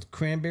Bammed with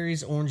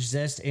cranberries, orange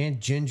zest, and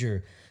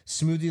ginger.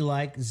 Smoothie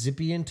like,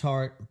 zippy and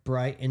tart,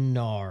 bright and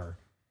gnar.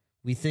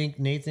 We think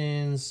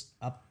Nathan's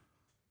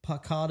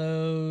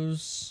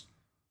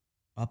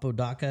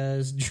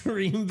Apodaka's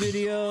dream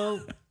video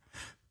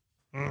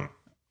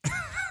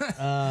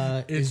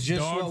is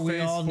just what we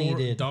all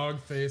needed. Dog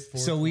face.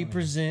 So we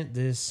present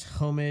this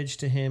homage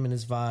to him and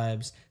his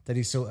vibes that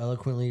he so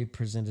eloquently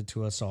presented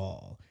to us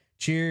all.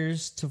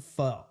 Cheers to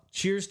fall.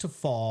 Cheers to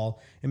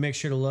fall, and make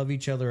sure to love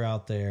each other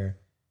out there.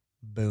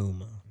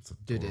 Boom.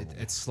 Dude,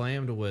 it's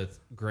slammed with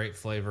great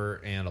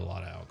flavor and a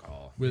lot of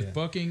alcohol. with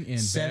fucking and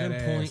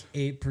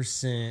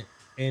 7.8%,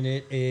 and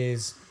it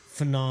is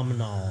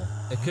phenomenal.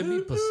 It could be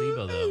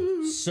placebo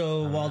though.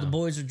 So while the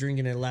boys were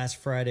drinking it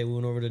last Friday, we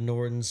went over to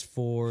Norton's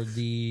for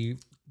the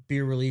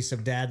beer release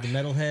of Dad the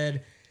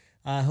Metalhead.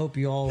 I hope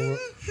you all were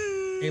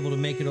able to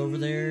make it over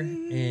there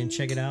and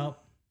check it out.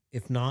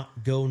 If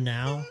not, go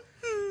now.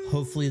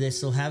 Hopefully they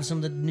still have some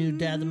of the new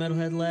Dad the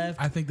Metalhead left.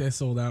 I think they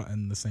sold out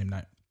in the same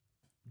night.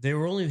 They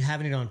were only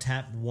having it on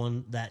tap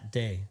that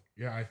day.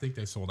 Yeah, I think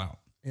they sold out.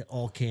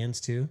 All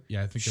cans too.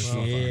 Yeah, I think they sold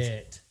out.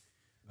 Shit.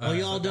 Well,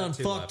 y'all done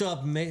two fucked left.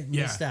 up and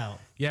missed out.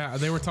 Yeah,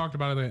 they were talking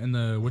about it in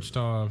the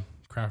Wichita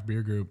craft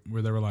beer group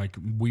where they were like,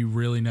 we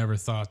really never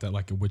thought that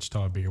like a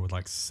Wichita beer would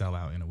like sell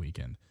out in a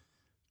weekend.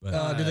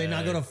 But Do they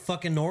not go to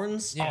fucking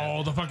Norton's?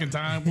 all the fucking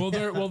time. Well,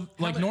 they're like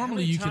many- normally how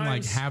many you can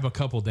like times- have a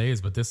couple days,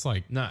 but this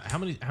like No, how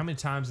many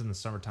times in the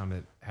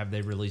summertime have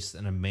they released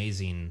an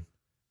amazing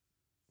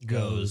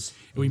goes?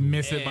 we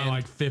miss it by And-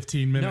 like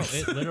 15 No, minutes.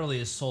 it literally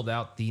is sold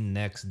out the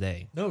next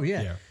day. Oh,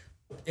 yeah. Yeah.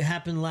 It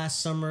happened last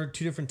summer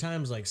 2 different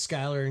times. Like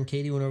Skylar and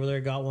Katie went over there,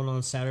 got one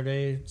on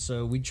Saturday.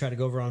 So we tried to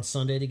go over on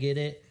Sunday to get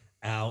it.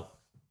 Out.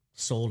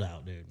 Sold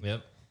out, dude.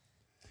 Yep.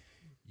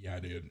 Yeah,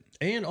 dude.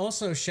 And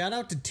also, shout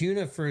out to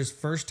Tuna for his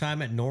first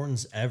time at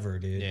Norton's ever,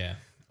 dude. Yeah.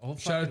 Oh,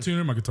 Shout out fucking-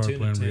 Tuner, my guitar Tuna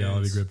player, Reality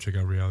Tunes. Grip. Check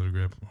out Reality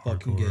Grip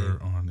Fucking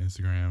Hardcore on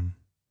Instagram.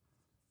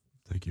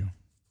 Thank you.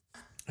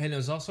 And it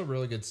was also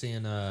really good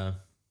seeing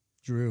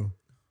Drew.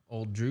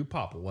 old Drew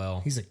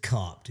Popplewell. He's a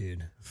cop,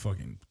 dude.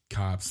 Fucking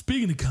cops.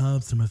 Speaking of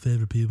cops, they're my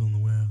favorite people in the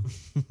world.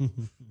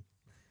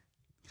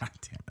 God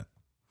damn it.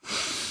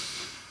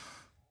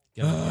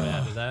 Got any more to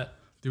add to that?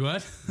 Do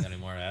what? Got any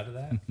more to add to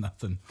that?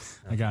 Nothing.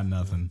 I got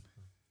nothing.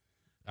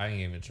 I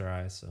didn't even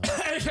try. So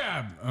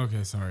ACAB.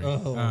 Okay, sorry.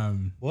 Oh.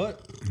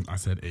 What? I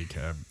said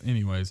ACAB.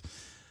 Anyways,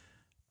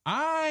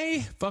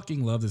 I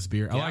fucking love this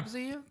beer. I like.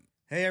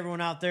 Hey,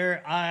 everyone out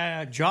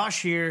there.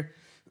 Josh here.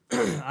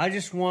 I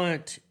just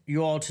want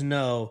you all to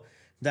know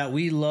that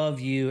we love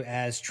you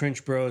as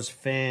Trench Bros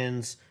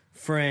fans,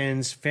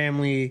 friends,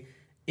 family,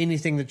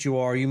 anything that you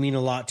are. You mean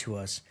a lot to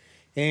us.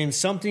 And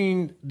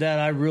something that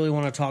I really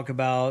want to talk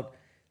about,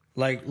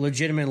 like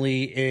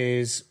legitimately,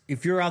 is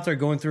if you're out there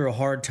going through a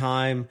hard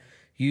time,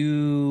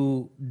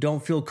 you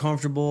don't feel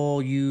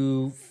comfortable,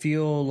 you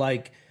feel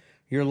like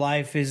your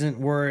life isn't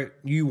where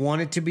you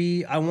want it to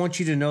be, I want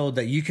you to know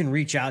that you can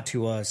reach out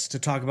to us to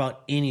talk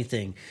about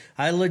anything.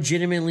 I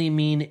legitimately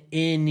mean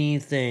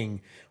anything,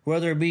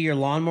 whether it be your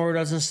lawnmower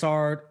doesn't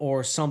start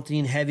or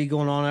something heavy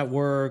going on at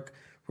work,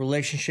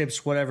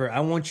 relationships, whatever. I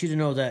want you to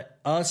know that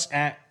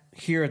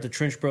here at the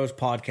Trench Bros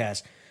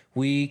podcast,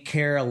 we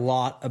care a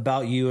lot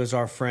about you as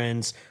our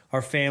friends,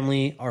 our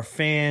family, our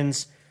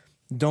fans.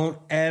 Don't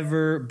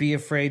ever be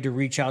afraid to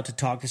reach out to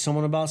talk to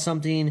someone about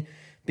something,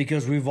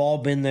 because we've all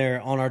been there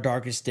on our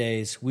darkest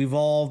days. We've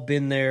all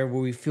been there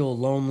where we feel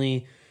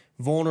lonely,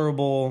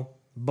 vulnerable,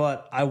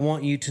 but I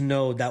want you to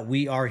know that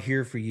we are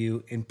here for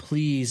you. And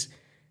please,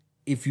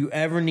 if you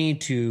ever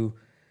need to,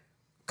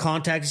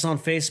 contact us on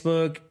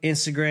Facebook,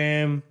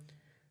 Instagram,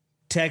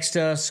 text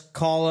us,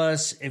 call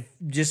us.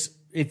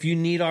 If you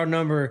need our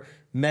number,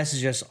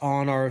 message us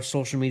on our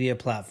social media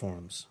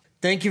platforms.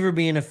 Thank you for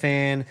being a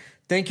fan.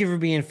 Thank you for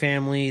being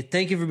family.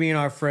 Thank you for being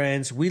our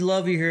friends. We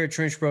love you here at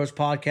Trench Bros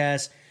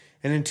Podcast.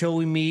 And until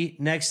we meet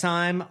next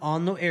time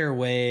on the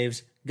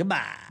airwaves,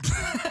 goodbye.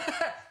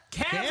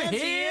 Cavs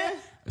here.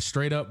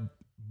 Straight up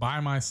by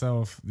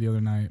myself the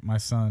other night. My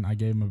son, I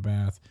gave him a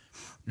bath,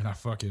 and I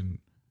fucking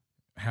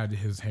had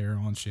his hair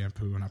on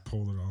shampoo, and I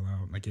pulled it all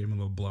out, and I gave him a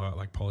little blowout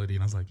like Pauly D,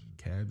 and I was like,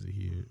 "Cabs are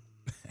here."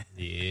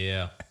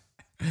 Yeah.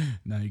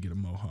 Now you get a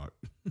mohawk.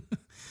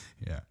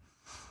 Yeah,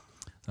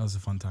 that was a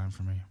fun time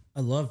for me. I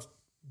love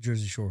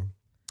Jersey Shore.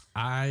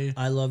 I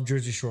love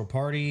Jersey Shore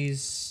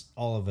parties,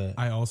 all of it.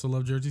 I also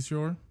love Jersey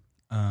Shore.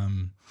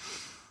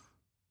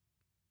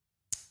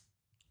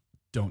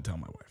 Don't tell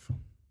my wife,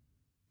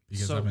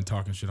 because So- I've been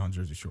talking shit on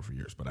Jersey Shore for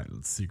years, but I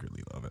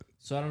secretly love it.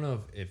 So I don't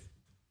know if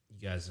you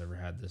guys ever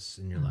had this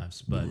in your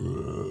lives, but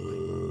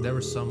there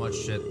was so much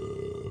shit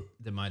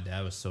that my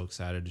dad was so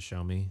excited to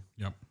show me.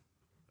 Yep.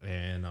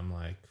 And I'm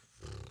like,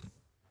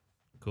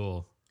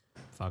 cool.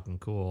 Fucking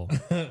cool.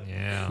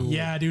 Yeah.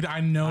 Yeah, dude,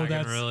 I know I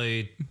that's can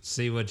really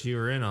see what you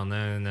were in on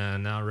that,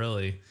 and not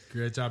really.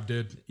 great job,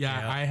 dude. Yeah,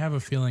 Yeah. I have a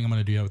feeling I'm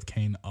gonna do that with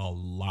Kane a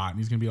lot, and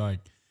he's gonna be like,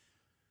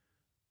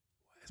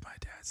 "Why is my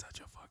dad such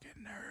a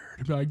fucking nerd?"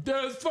 I'd be like,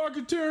 that's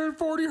fucking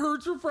 240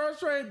 hertz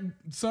refresh rate,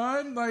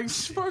 son. Like,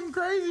 it's fucking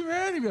crazy,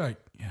 man. He'd be like,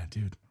 yeah,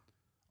 dude,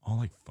 all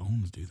like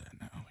phones do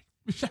that now.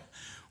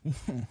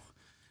 Like,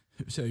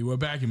 tell you what,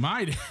 back in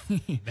my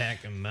day,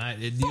 Back in my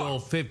the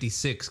old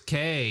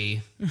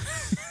 56K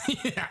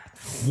yeah,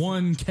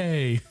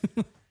 1K.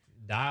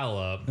 dial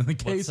up. And the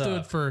K What's stood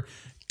up? for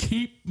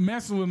keep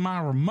messing with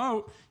my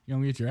remote, you're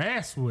gonna get your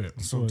ass whipped.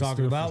 That's what I'm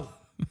talking about.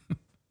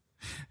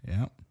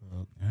 Yeah.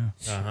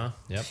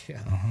 Yep.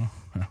 Yeah.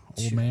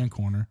 Old man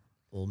corner.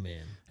 Old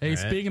man. Hey, All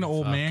right, speaking of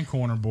old fuck. man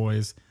corner,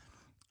 boys,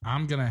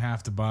 I'm gonna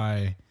have to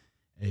buy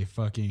a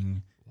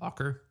fucking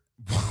Locker.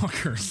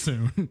 walker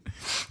soon.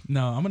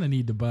 No, I'm gonna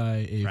need to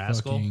buy a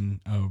Rascal? fucking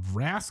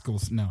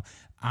rascals. No,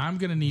 I'm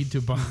gonna need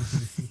to buy.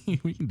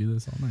 We can do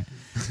this all night.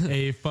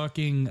 A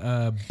fucking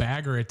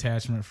bagger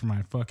attachment for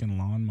my fucking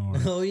lawnmower.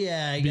 Oh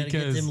yeah, you gotta get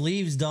Because- them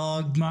leaves,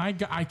 dog. My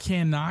God, I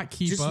cannot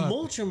keep Just up.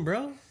 mulch them,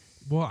 bro.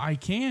 Well, I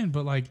can,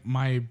 but like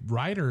my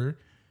rider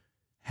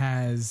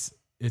has,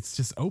 it's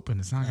just open.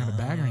 It's not got a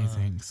bag or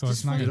anything, so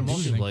it's not Get a gonna do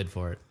mulching anything. blade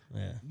for it.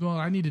 Yeah. Well,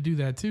 I need to do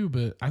that too,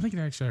 but I think it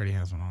actually already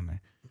has one on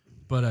there.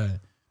 But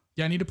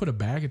yeah, I need to put a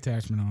bag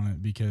attachment on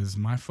it because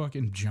my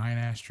fucking giant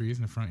ass trees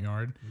in the front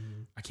yard,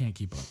 I can't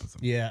keep up with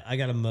them. Yeah, I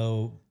gotta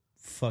mow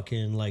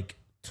fucking like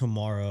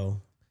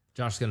tomorrow.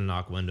 Josh's gonna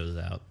knock windows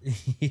out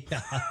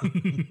Yeah.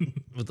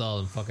 with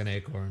all the fucking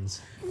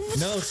acorns.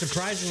 No,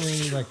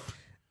 surprisingly, like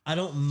I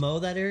don't mow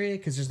that area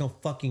because there's no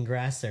fucking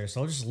grass there.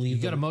 So I'll just leave.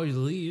 You gotta mow your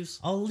leaves.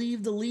 I'll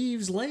leave the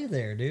leaves lay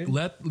there, dude.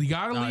 You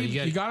gotta No, leave.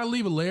 you You gotta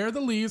leave a layer of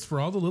the leaves for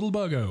all the little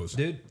buggos.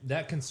 Dude,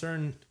 that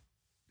concerned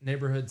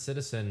neighborhood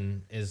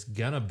citizen is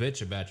gonna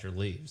bitch about your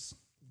leaves.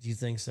 Do you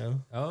think so?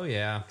 Oh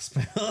yeah.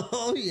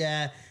 Oh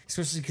yeah,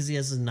 especially because he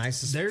has the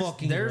nicest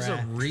fucking. There's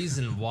grass. a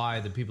reason why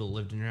the people that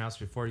lived in your house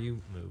before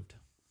you moved.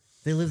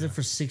 They lived there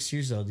for 6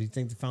 years though. Do you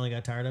think they finally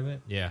got tired of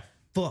it? Yeah.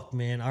 Fuck,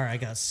 man. All right, I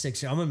got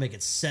 6 years. I'm gonna make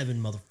it 7,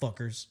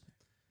 motherfuckers.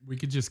 We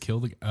could just kill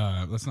the.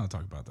 Let's not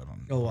talk about that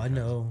on. Oh, I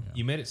know.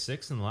 You made it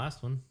 6 in the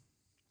last one.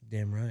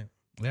 Damn right.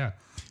 Yeah,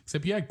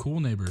 except you had cool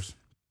neighbors.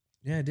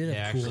 Yeah, I did have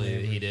Yeah, cool actually,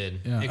 neighbors. he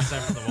did. Yeah.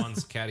 Except for the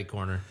ones catty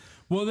corner.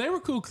 Well, they were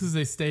cool because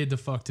they stayed the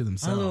fuck to I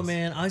themselves. don't know,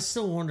 man. I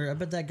still wonder. I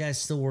bet that guy's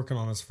still working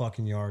on his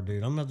fucking yard,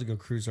 dude. I'm gonna have to go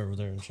cruise over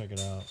there and check it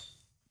out.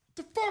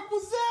 The fuck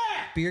was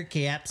that? Beer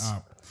caps.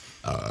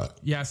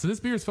 Yeah, so this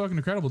beer is fucking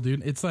incredible,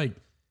 dude. It's like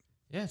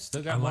Yeah,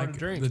 still I got more like to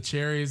drink. the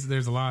cherries.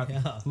 There's a lot,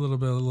 Yeah. a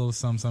little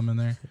some in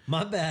there.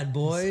 My bad, Splish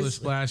boys.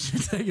 splash.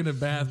 You're taking a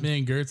bath. Me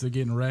and Gertz are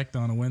getting wrecked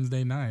on a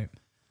Wednesday night.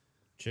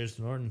 Cheers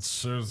to Norton.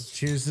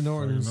 Cheers to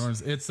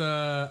Norton's. It's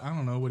I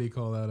don't know, what do you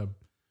call that? A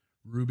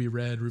ruby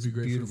red, ruby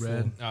grapefruit beautiful.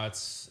 red. No,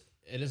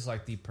 it is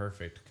like the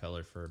perfect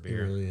color for a It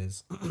beer. really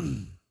is.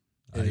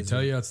 I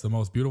tell you, it's the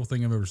most beautiful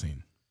thing I've ever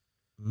seen.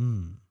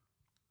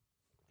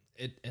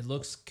 It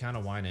looks kind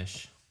of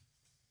wine-ish.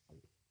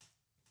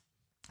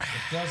 It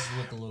does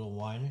look a little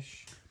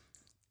winish.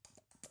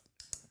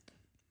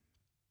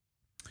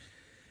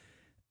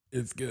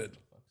 It's good.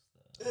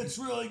 It's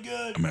really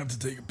good. I'm gonna have to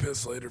take a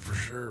piss later for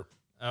sure.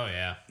 Oh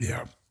yeah,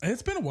 Yeah,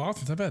 it's been a while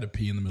since I've had to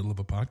pee in the middle of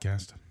a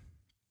podcast. it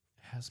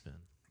has been.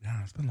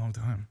 Yeah, it's been a long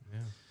time. Yeah.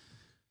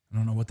 I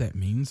don't know what that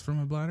means for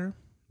my bladder,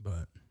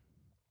 but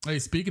hey,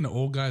 speaking of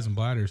old guys and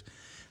bladders,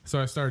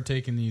 so I started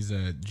taking these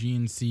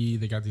GNC.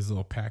 They got these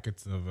little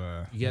packets of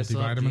You guys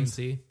still have multivitamins.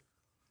 GNC?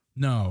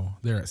 No,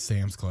 they're at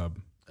Sam's Club.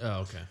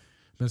 Oh okay.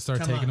 But start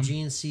Come taking on, them.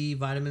 GNC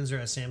vitamins are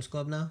at Sam's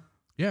Club now.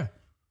 Yeah,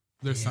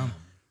 there's some.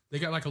 They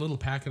got like a little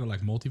packet of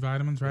like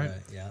multivitamins, right?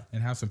 Yeah.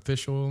 And have some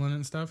fish oil in it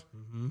and stuff.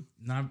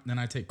 Mm-hmm. Then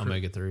I take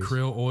Omega 3s.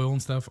 krill oil and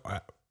stuff.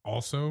 I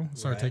also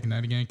started Right. taking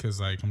that again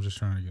because like I'm just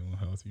trying to get a little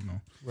healthy, you know.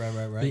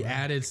 Right. The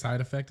added side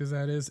effect is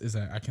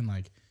that I can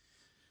like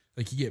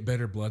you get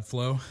better blood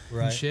flow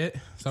Right. and shit.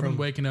 So I've been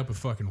waking up with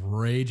fucking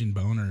raging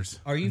boners.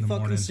 Are you in the fucking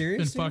morning.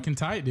 serious, It's been dude? fucking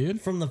tight, dude.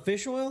 From the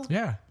fish oil?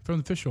 Yeah, from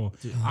the fish oil.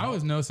 I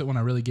always notice that when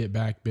I really get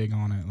back big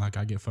on it, like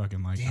I get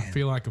fucking like I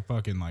feel like a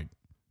fucking like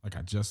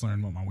I just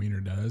learned what my wiener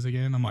does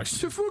again. I'm like,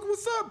 shit, fuck,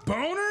 what's up,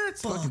 boner?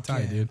 It's fucking Fuck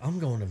tight, yeah. dude. I'm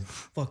going to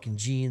fucking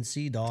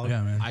GNC, dog.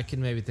 Yeah, man. I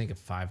can maybe think of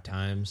 5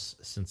 times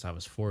since I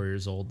was 4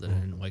 years old that I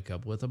didn't wake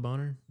up with a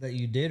boner. That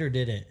you did or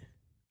didn't?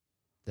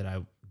 That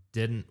I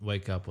didn't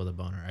wake up with a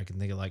boner. I can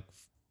think of like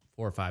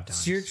 4 or 5 times.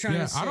 So you're trying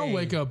Yeah, to say I don't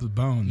wake up with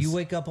bones. You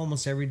wake up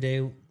almost every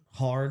day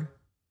hard.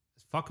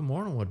 It's fucking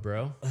morning wood,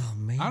 bro. Oh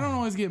man. I don't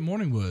always get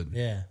morning wood,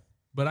 Yeah.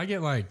 but I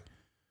get like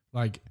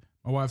my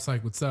wife's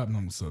like, "What's up?" And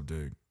I'm, "What's up,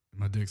 dick?"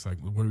 My dick's like,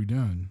 "What are we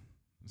doing?"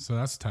 So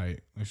that's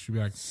tight. Like she'd be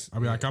like,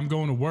 "I'll be like, I'm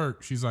going to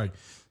work." She's like,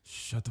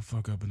 "Shut the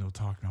fuck up and don't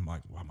talk." And I'm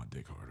like, "Why my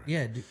dick hard?" Right?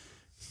 Yeah, dude.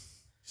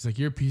 She's like,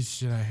 "You're a piece of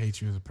shit. I hate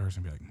you as a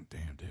person." Be like,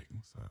 "Damn, dick."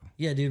 So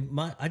Yeah, dude.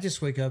 I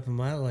just wake up and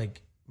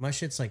my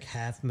shit's like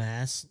half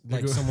mass,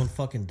 like someone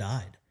fucking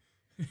died.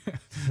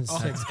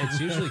 It's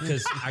usually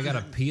because I got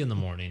to pee in the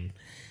morning.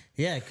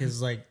 Yeah,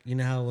 because like you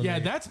know how when yeah,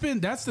 they-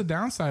 that's the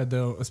downside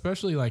though.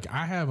 Especially like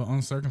I have an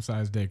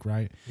uncircumcised dick,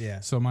 right? Yeah.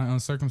 So my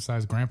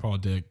uncircumcised grandpa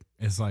dick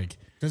is like,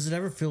 does it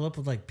ever fill up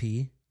with like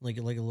pee, like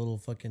a little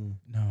fucking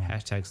no,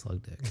 Hashtag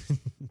slug dick.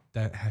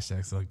 that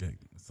hashtag slug dick.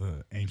 It's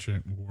an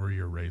ancient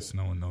warrior race.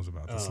 No one knows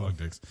about the slug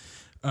dicks.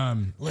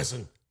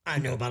 Listen, I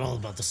know all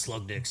about the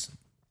slug dicks.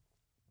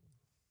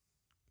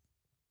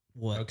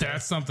 What?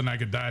 That's something I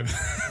could dive.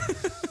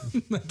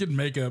 I could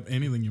make up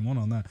anything you want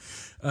on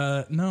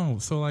that. No,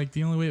 so like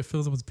the only way it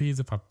fills up with pee is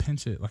if I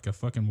pinch it like a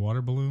fucking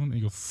water balloon and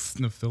you go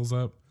and it fills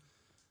up.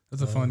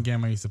 That's a fun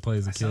game I used to play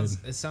as a kid.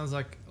 It sounds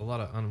like a lot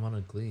of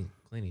unwanted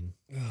cleaning.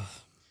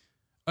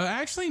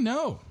 Actually,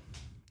 no.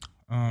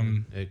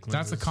 It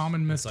That's a cleanses.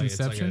 common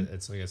misconception.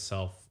 It's like a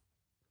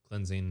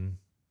self-cleansing.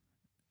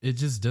 It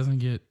just doesn't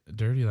get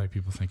dirty like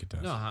people think it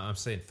does. No, I'm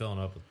saying filling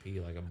up with pee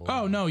like a balloon.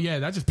 Oh no, yeah,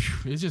 that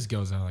it just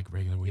goes out like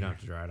regular You weed. don't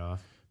have to dry it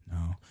off.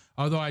 No,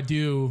 although I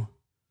do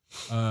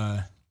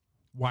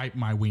wipe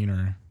my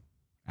wiener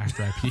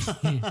after I pee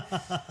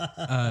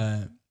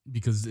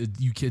because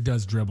it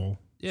does dribble.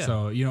 Yeah.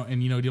 So you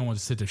don't want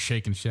to sit there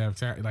shake and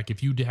shake. Like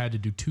if you had to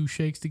do 2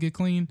 shakes to get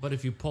clean. But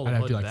if you pull I'd the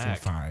have to hood do, like, back,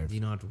 4 or 5. you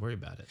don't have to worry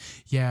about it.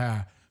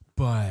 Yeah,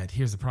 but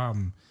here's the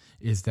problem: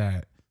 is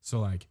that so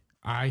like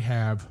I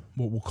have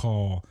what we'll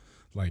call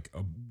like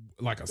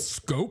a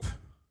scope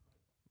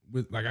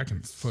with like I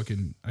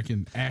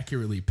can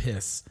accurately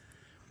piss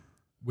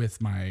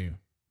with my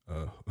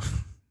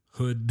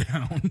hood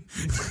down,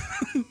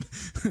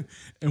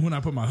 and when I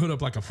put my hood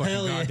up like a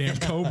fucking goddamn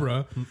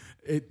cobra,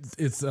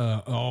 it's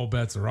all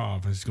bets are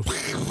off. I just go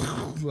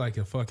like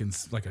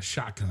a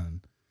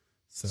shotgun.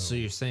 So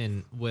you're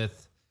saying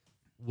with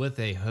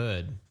a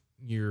hood,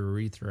 your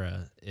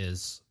urethra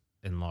is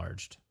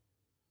enlarged.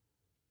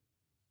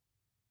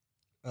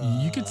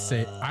 You could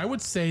say I would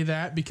say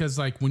that because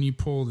like when you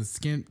pull the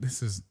skin,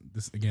 this is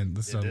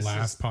our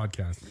last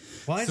podcast.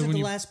 Why is So it when the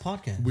you- last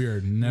podcast? We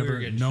are never.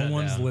 getting No shut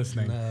one's down.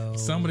 listening. No.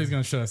 Somebody's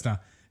gonna shut us down.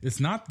 It's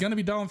not gonna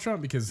be Donald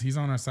Trump because he's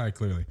on our side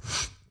clearly.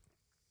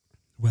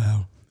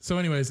 Wow. So,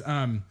 anyways,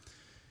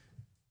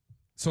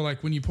 so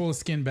like when you pull the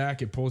skin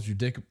back, it pulls your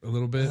dick a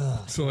little bit.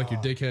 So like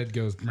your dick head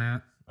goes, meh,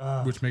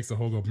 which makes the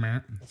hole go.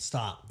 Meh.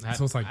 Stop.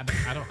 So it's like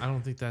I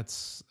don't think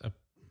that's a.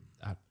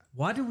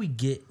 Why did we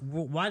get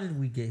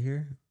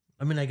here?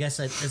 I mean, I guess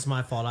it's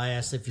my fault. I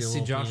asked if your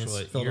See, little penis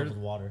Joshua, filled up you're- with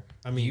water.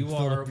 I mean, You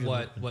filled are up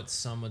your- what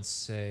some would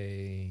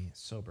say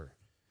sober,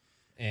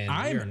 and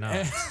you're I'm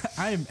not.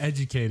 I am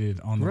educated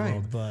on the Right,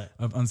 world but-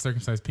 of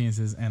uncircumcised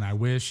penises, and I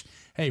wish.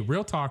 Hey,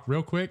 real talk,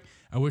 real quick.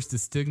 I wish the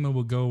stigma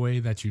would go away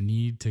that you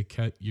need to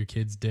cut your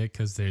kid's dick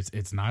because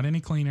it's not any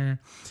cleaner,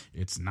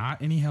 it's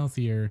not any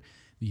healthier.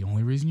 The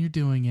only reason you're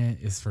doing it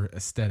is for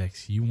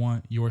aesthetics. You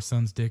want your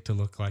son's dick to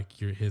look like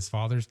his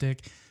father's dick.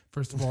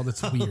 First of all,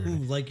 that's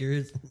weird. like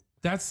your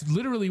That's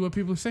literally what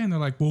people are saying. They're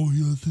like, well, he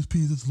has his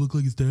penis doesn't look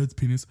like his dad's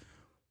penis.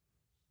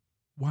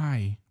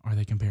 Why are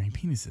they comparing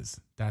penises?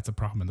 That's a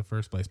problem in the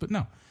first place. But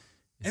no.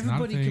 It's not a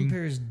everybody thing.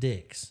 compares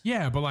dicks.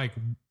 Yeah, but like,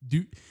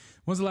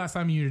 when's the last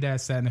time you and your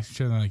dad sat next to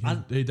each other like,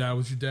 hey, dad,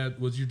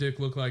 what's your dick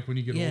look like when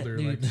you get Yeah, older?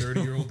 dude. Like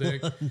 30-year-old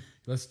dick?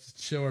 Let's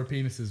show our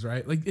penises,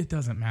 right? Like, it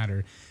doesn't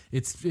matter.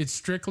 It's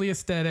strictly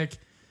aesthetic.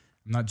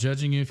 I'm not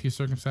judging you if you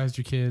circumcised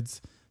your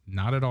kids.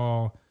 Not at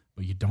all.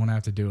 But you don't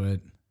have to do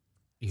it.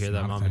 You hear It's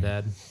that, not a mom and thing.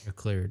 dad? You're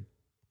cleared.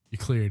 You're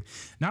cleared.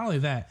 Not only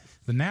that,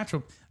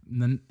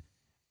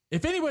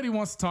 if anybody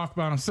wants to talk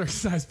about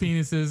uncircumcised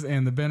penises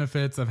and the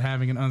benefits of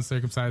having an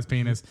uncircumcised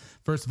penis,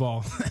 first of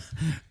all,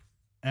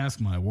 ask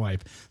my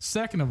wife.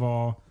 Second of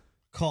all,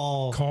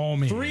 call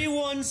me.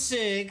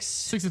 316.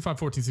 65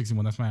 14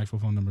 61. That's my actual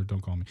phone number.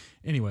 Don't call me.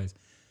 Anyways.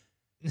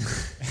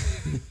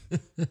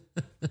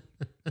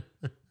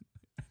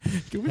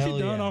 Can we Hell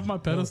get done yeah. off my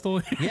pedestal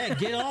here? Yeah,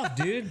 get off,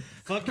 dude.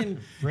 Fucking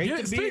rate the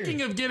beer.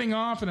 Speaking of getting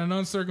off and an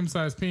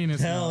uncircumcised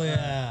penis. Hell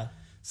yeah.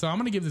 So I'm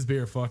gonna give this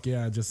beer a fuck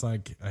yeah, just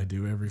like I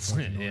do every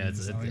fucking Yeah,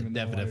 it's a I don't even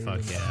know definite why I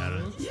fuck even- yeah. Out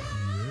of it.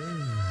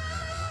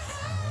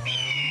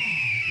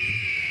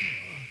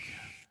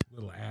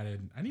 Little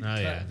added. I need to Oh,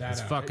 cut yeah. that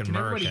It's out. fucking Can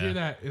everybody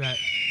America. hear that?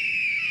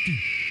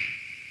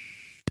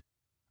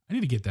 I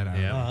need to get that out.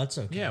 Yeah. Oh, that's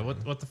okay. Yeah,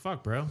 what the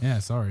fuck, bro? Yeah,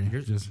 sorry.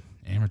 You're just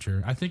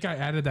amateur. I think I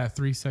added that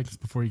 3 seconds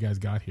before you guys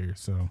got here.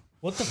 So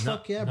What the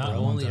fuck, yeah, Not bro?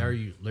 only are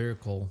you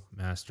lyrical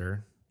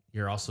master,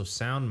 you're also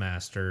sound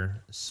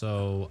master.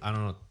 So I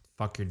don't know what the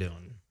fuck you're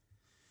doing.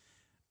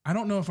 I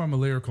don't know if I'm a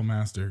lyrical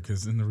master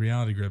because in the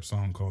Reality Grip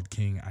song called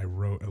King, I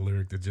wrote a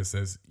lyric that just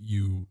says,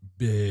 "You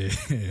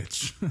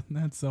bitch."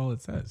 That's all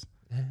it says.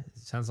 It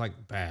sounds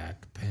like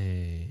back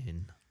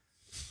pain.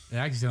 It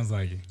actually sounds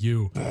like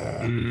you.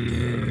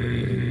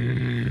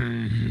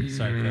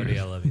 Sorry, Cody,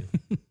 I love you.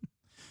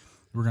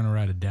 We're gonna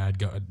write a dad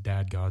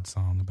god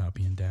song about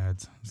being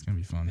dads. It's gonna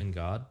be fun. And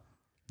God?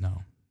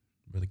 No,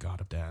 we're the god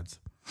of dads,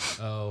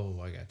 Oh,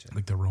 I got you.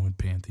 like the Roman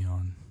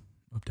pantheon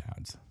of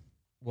dads.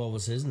 What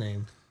was his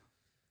name?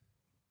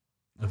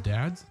 Of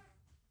dads?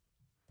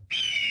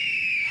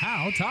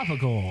 How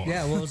topical?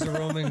 Yeah, what was the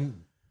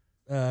Roman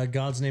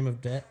god's name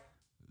of debt?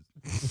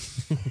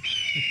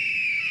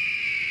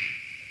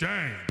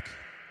 Dang.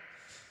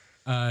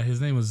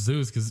 His name was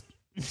Zeus because.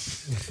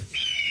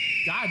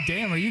 God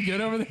damn, are you good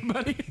over there,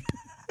 buddy?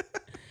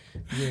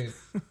 Dude,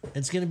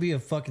 it's gonna be a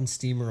fucking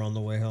steamer on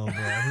the way home,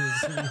 bro.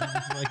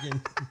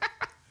 Fucking-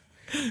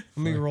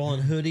 I'm be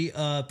rolling hoodie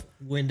up,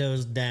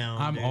 windows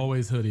down. I'm dude.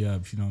 always hoodie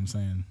up. You know what I'm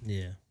saying?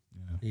 Yeah.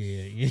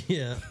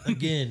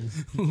 Again,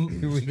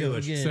 here we go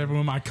again. Except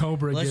when my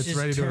Cobra Let's gets just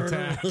ready to turn.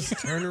 attack.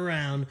 Let's turn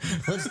around.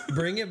 Let's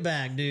bring it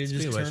back, dude.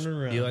 Just Speaking of which, turn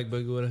around. Do you like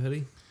Boogie with a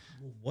hoodie?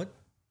 What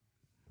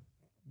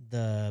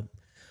the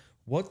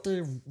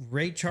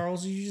Ray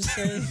Charles you just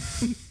say?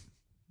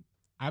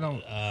 I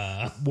don't.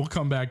 We'll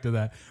come back to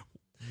that.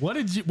 What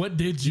did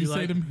you say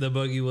like to me? the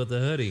Boogie with a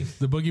hoodie?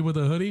 The Boogie with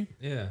a hoodie?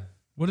 Yeah,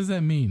 What does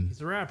that mean?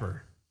 he's a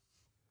rapper.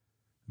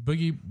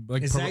 Boogie,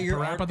 like Is that your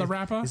Parappa the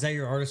Rapper? Is that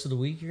your artist of the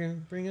week you're gonna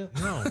bring up?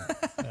 No,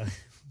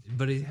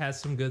 but he has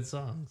some good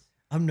songs.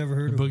 I've never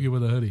heard of Boogie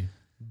with a hoodie.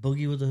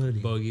 Boogie with a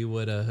hoodie. Boogie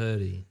with a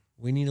hoodie.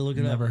 We need to look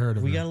it up. Never heard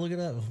of We him. gotta look it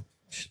up.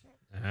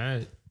 All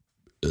right.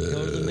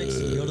 Go to the mix.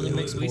 Go to the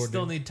mix We board.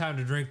 still dude. need time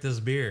to drink this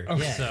beer.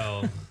 Yeah.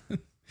 So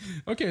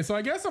Okay, so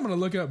I guess I'm gonna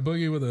look up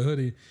Boogie with a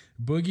hoodie.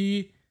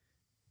 Boogie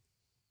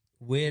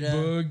with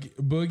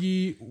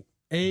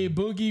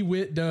Boogie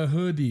with the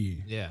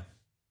hoodie. yeah.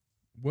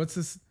 What's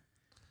this?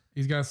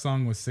 He's got a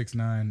song with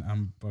 6ix9ine.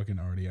 I'm fucking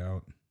already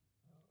out.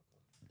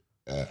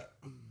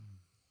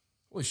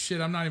 Holy shit!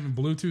 I'm not even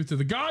Bluetooth to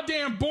the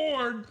goddamn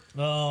board.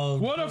 Oh,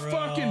 What a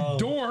fucking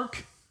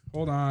dork!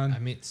 Hold on. I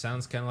mean, it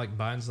sounds kind of like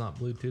Biden's not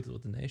Bluetooth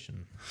with the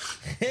nation.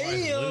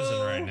 Hey, He's losing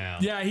right now.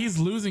 Yeah, he's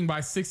losing by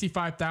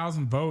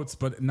 65,000 votes,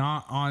 but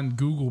not on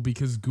Google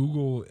because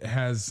Google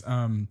has.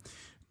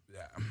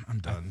 I'm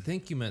done. I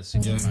think you meant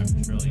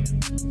 65 trillion.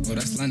 Oh,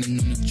 that's London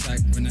on the track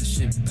when that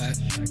shit back.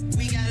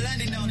 We got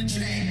London on the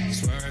track.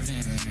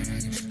 Swerving.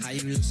 How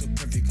you look so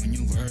perfect on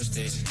your worst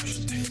day.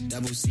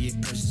 Double C it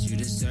purchase, you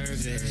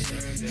deserve it.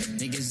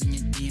 Niggas in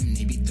your DM,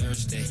 they be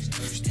thirsty.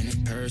 And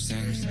in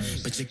person,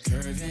 but you're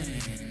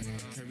curving.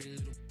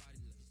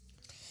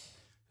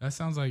 That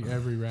sounds like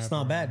every rapper. It's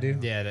not bad,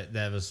 dude. Yeah,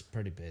 that was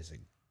pretty basic.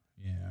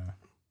 Yeah.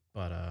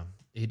 But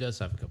he does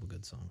have a couple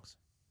good songs.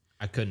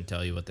 I couldn't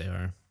tell you what they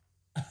are.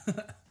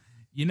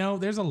 You know,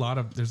 there's a lot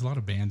of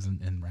bands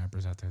and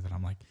rappers out there that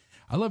I'm like,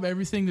 I love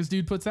everything this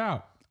dude puts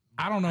out.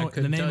 I don't know the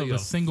couldn't name tell of you a a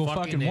single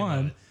fucking fucking name of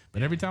one, it.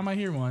 but every time I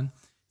hear one,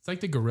 it's like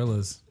the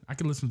Gorillas. I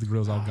can listen to the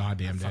Gorillas all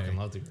goddamn I day. fucking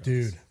love the girls.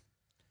 Dude.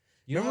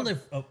 You know, Remember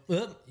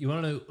they? you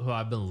want to know who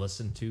I've been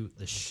listening to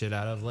the shit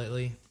out of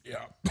lately?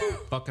 Yeah.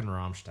 Fucking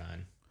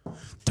Rammstein.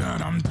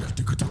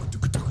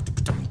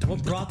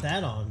 What brought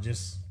that on?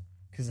 Just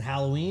because of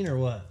Halloween or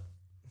what?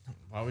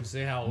 Why would you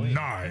say Halloween?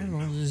 I don't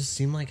know. It just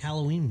seemed like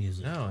Halloween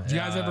music. No. Did you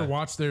guys ever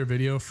watch their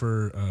video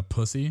for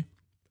Pussy?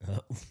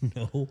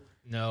 No.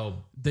 No.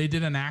 They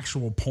did an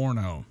actual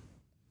porno.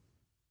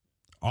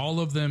 All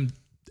of them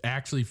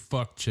actually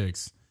fucked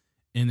chicks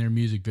in their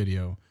music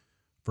video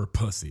for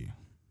Pussy.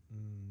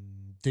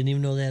 Didn't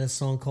even know they had a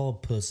song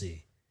called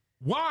Pussy.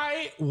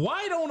 Why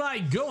don't I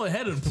go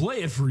ahead and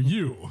play it for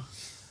you?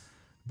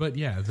 But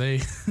yeah,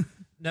 they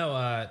No,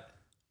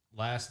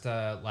 last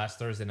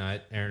Thursday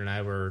night, Aaron and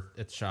I were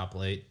at the shop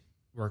late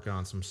working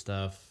on some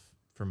stuff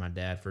for my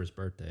dad for his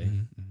birthday.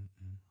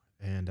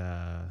 And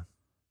I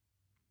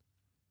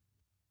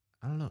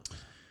don't know.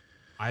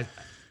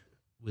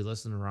 We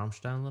listened to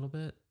Rammstein a little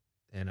bit,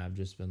 and I've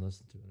just been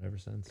listening to it ever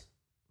since.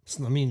 It's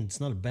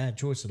not a bad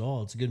choice at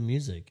all. It's good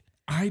music.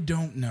 I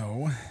don't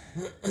know.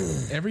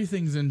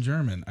 Everything's in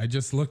German. I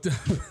just looked up.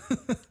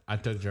 I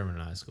took German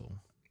in high school.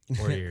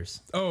 4 years.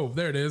 Oh,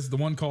 there it is. The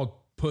one called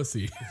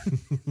Pussy.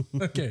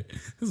 Okay.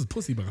 This is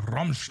Pussy by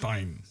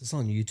Rammstein. Is this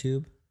on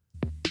YouTube?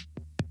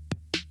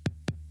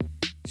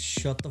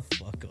 Shut the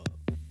fuck up.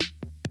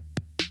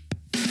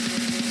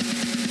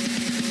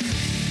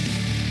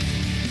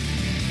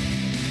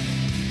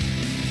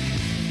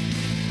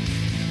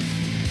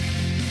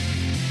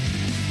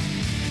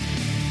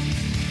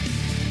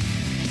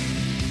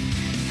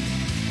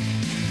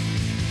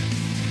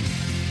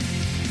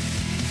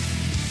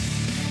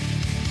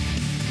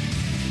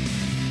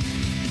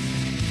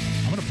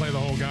 I'm going to play the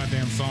whole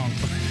goddamn song.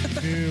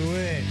 Do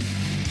it.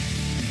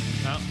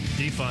 Oh,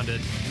 defunded.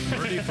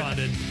 We're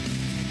defunded.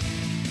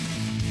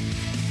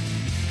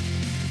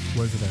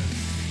 Where's it at?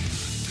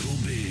 Too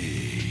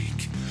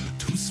big,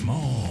 too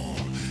small,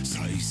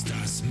 size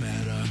does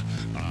matter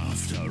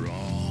after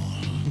all.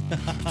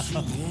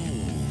 Zu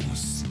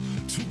groß,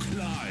 zu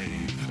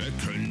klein,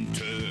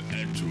 könnte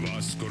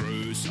etwas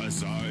größer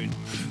sein.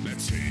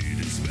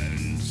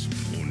 Mercedes-Benz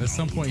und At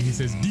some point he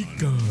says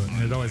Dika,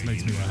 and it always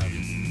makes me laugh.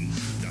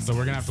 So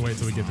we're going to have to wait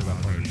till we get to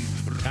that part.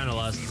 Kind of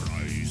Lust.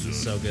 It's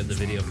so good, the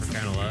video for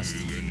Kind of Lust.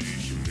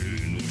 ich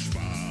will nur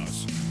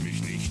Spaß,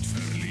 mich nicht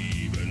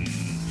verlieben.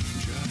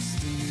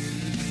 Just a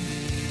little bit,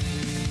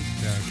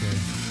 Yeah, okay.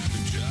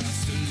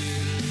 just a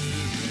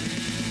little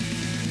bit.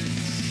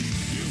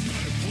 You've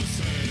got a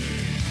pussy,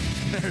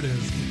 There it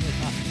is.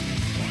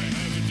 I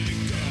have a dick.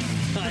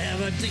 I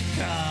have a dick.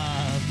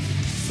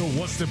 So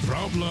what's the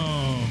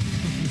problem?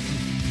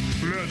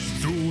 Let's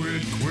do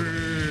it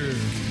quick.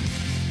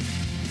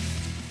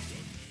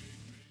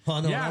 Oh,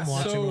 no, I'm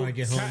watching when I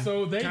get home.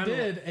 So they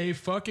did a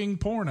fucking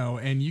porno,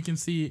 and you can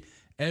see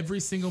every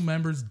single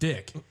member's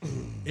dick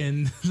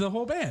in the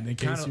whole band. In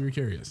case you were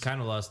curious,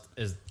 Kind of Lust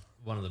is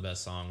one of the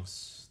best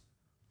songs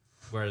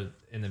where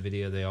in the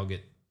video they all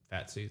get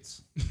fat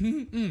suits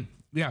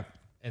Yeah.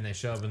 and they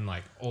show up in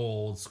like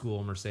old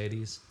school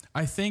Mercedes.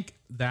 I think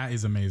that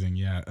is amazing.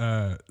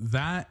 Yeah.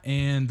 That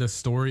and the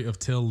story of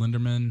Till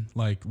Lindemann,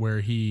 like where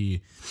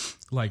he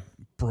like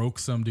broke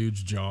some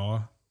dude's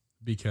jaw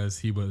because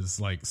he was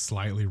like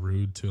slightly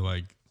rude to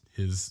like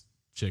his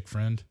chick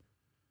friend.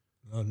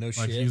 Oh, no Like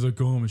shit. he was like,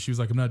 go home, and she was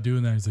like, I'm not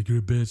doing that. He's like, you're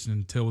a bitch.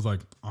 And Till was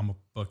like, I'm gonna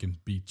fucking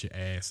beat your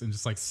ass, and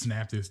just like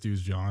snapped this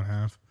dude's jaw in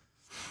half.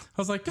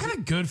 I was like, what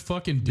a good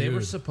fucking dude. They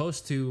were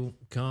supposed to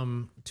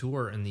come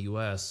tour in the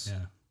U.S.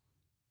 Yeah.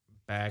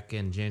 back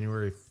in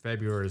January,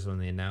 February is when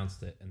they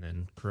announced it, and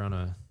then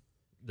Corona,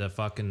 the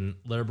fucking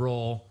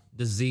liberal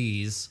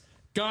disease.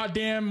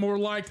 Goddamn, more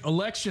like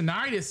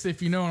electionitis,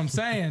 if you know what I'm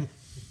saying.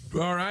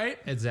 All right.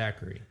 Ed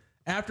Zachary.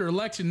 After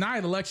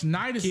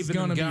electionitis is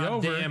going to be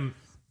over.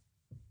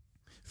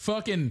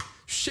 Fucking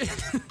shit.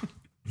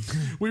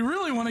 We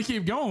really want to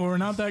keep going. We're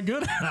not that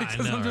good at it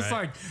because I'm just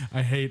like,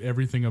 I hate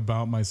everything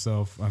about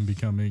myself. I'm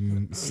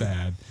becoming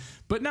sad.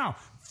 But no,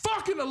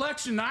 fucking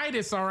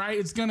electionitis, all right?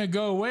 It's going to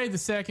go away the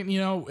second,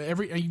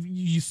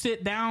 you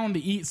sit down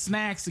to eat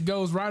snacks, it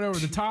goes right over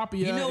the top of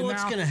you. You know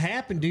what's going to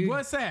happen, dude?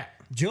 What's that?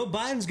 Joe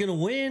Biden's going to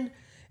win,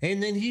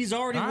 and then he's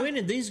already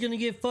winning. Then he's going to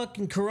get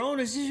fucking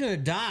coronas. He's going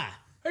to die.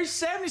 He's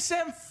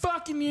 77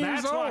 fucking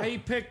years That's old. why he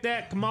picked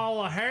that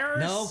Kamala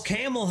Harris. No,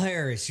 Camel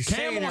Harris. You're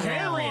saying Camel it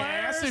wrong. hairy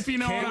ass, if you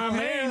know what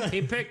I mean.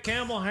 He picked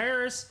Kamala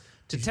Harris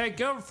to take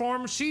over for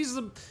him. She's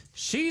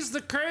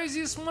the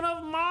craziest one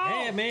of them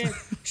all. Yeah, man.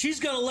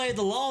 She's going to lay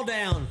the law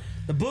down.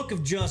 The Book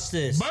of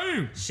Justice.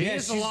 Boom.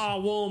 She's a law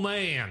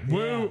woman.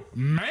 Well,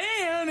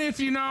 man, if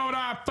you know what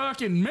I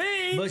fucking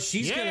mean. But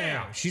she's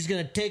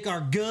gonna take our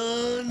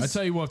guns. I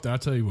tell you what.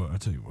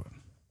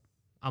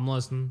 I'm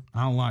listening.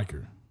 I don't like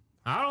her.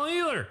 I don't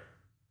either.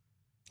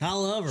 I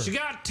love her. She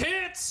got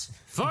tits.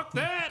 Fuck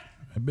that.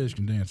 That bitch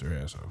can dance her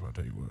ass off. I'll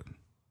tell you what.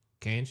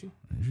 Can she?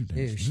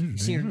 Dude, you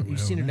seen her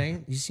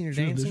dance? You seen her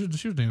dancing?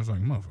 She was dancing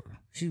like a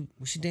motherfucker.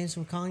 Was she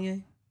dancing with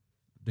Kanye?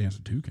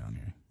 Dancing to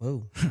Kanye.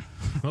 Whoa.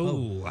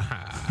 Oh.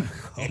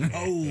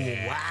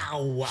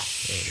 Wow.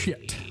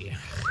 Shit.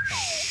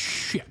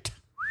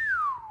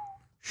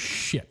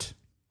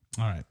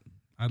 All right.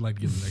 I'd like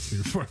to get the next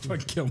beer before I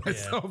fucking kill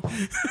myself.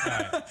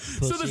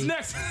 So this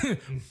next,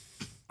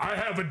 I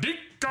have a dick.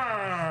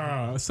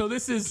 So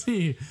this is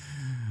the.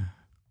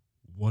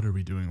 What are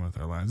we doing with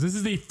our lives? This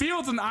is the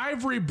Fields and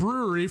Ivory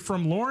Brewery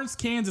from Lawrence,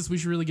 Kansas. We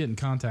should really get in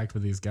contact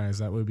with these guys.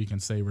 That way we can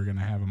say we're going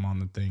to have them on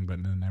the thing,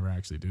 but then never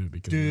actually do it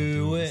because we don't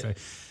do what we say.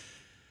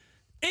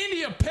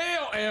 India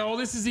Pale Ale.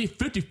 This is the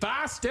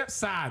 55 step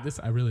side.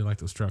 I really like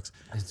those trucks.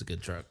 It's a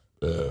good truck.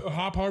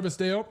 Hop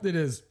Harvest Ale. It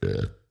is.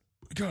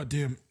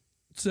 Goddamn.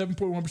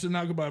 7.1%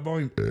 alcohol by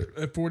volume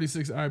at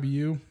 46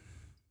 IBU.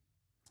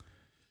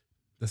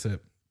 That's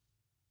it.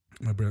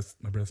 My breath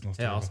smells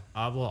terrible.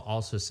 I will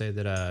also say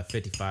that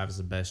 55 is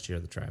the best year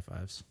of the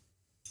Tri-5s.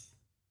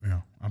 Yeah,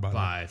 I buy that.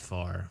 By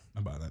far.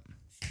 I buy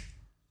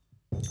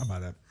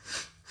that.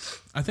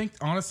 I think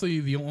honestly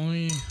the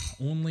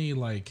only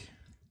like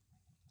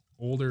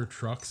older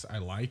trucks I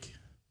like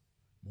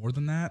more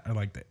than that are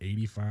like the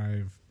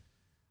 85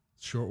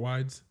 short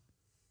wides.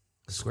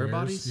 Square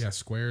bodies? Yeah,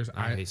 squares.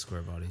 I hate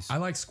square bodies. I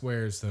like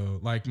squares though.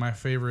 Like my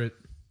favorite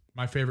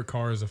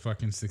car is a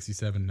fucking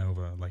 67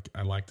 Nova. Like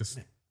I like this.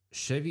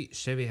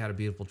 Chevy had a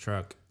beautiful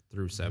truck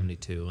through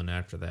 72, and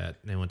after that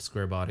they went to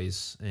square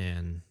bodies,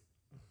 and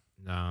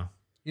nah.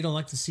 You don't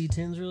like the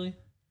C10s really?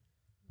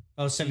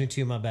 Oh,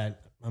 72, my bad.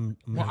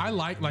 I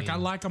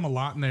like them a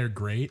lot and they're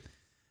great.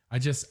 I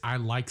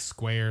like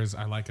squares.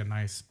 I like a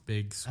nice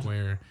big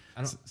square.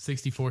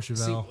 64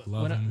 Chevelle.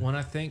 Love them. When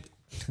I think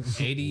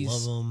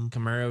 80s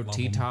Camaro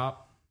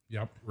T-top,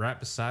 yep. Right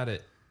beside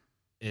it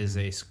is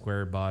a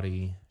square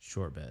body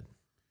short bed.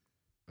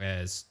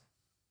 As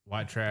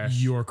white trash.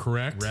 You're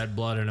correct.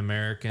 Red-blooded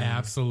American.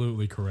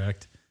 Absolutely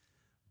correct.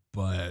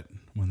 But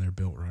when they're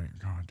built right,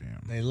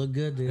 goddamn. They look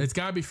good, dude. It's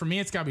gotta be, for me,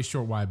 it's gotta be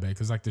short wide bed.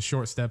 Cause like the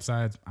short step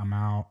sides, I'm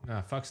out.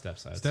 Fuck step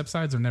sides. Step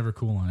sides are never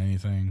cool on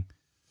anything.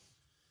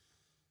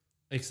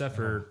 Except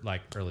for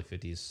like early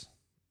 50s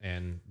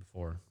and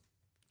before.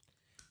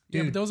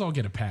 Yeah, but those all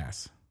get a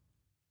pass.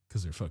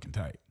 Cause they're fucking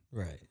tight.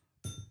 Right.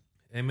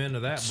 Amen to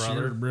that,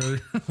 brother. Sure,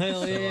 brother.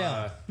 Hell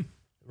yeah.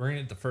 We're gonna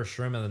get the first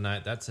shrimp of the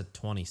night. That's a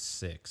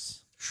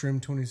 26.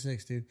 Shrimp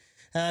 26, dude.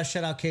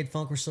 Shout out Cade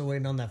Funk. We're still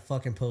waiting on that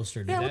fucking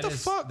poster, dude. Yeah, what the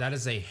fuck? That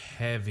is a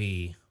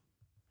heavy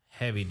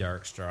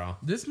dark straw.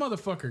 This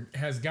motherfucker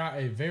has got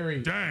a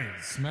very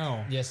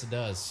smell. Yes, it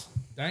does.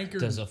 Danker.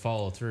 Does it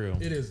follow through?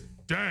 It is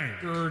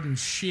dankered and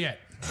shit.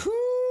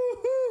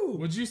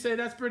 Would you say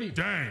that's pretty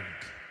dank?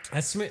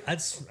 I'd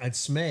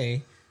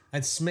smay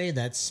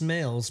that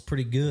smells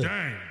pretty good.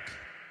 Dank.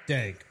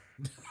 Dank.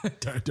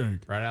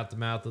 Right out the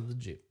mouth of the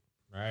Jeep.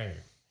 Right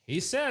here. He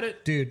said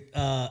it. Dude,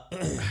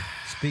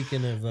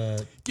 speaking of...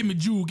 give me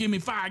jewel, give me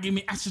fire, give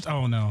me ashes.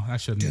 Oh, no, I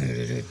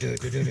shouldn't.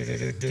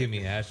 Give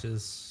me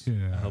ashes.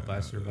 Yeah. I hope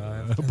I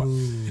survive.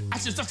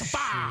 Ashes, that's a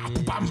fire.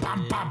 Bam,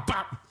 bam, bam,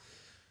 bam.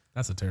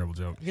 That's a terrible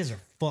joke. You guys are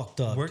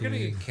fucked up, We're going to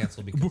dude. get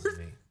canceled because of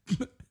me.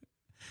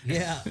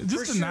 Yeah,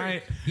 Just for a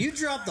night. You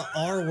dropped the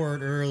R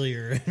word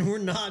earlier, and we're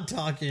not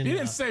talking. He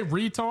didn't say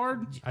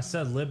retard. I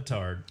said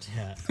libtard.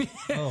 Yeah.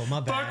 Oh, my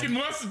bad. Fucking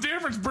what's the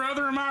difference,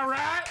 brother? Am I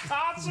right?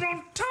 That's what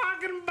I'm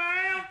talking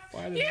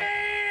about.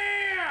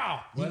 Yeah.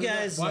 You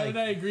guys, Why like, did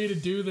I agree to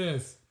do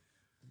this?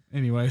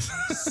 Anyways,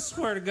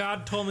 Swear to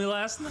God, told me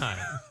last night.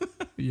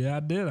 yeah, I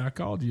did. I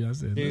called you. I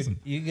said, dude, listen.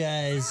 you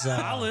guys,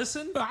 I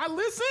listen. I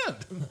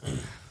listened.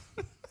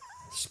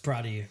 just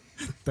proud of you.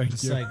 Thank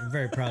It's you. like, I'm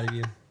very proud of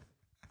you.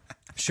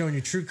 Showing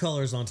your true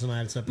colors on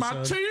tonight's episode.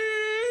 My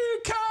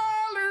two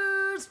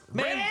colors,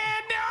 Man.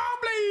 red,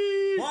 don't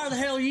bleed. Why the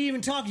hell are you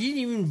even talking? You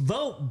didn't even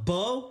vote,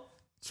 Bo.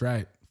 That's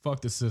right.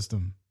 Fuck the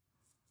system.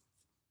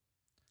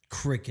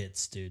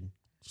 Crickets, dude.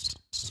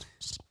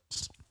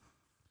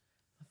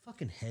 My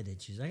fucking head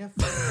itches. I got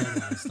fucking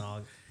head lice,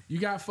 dog. You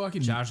got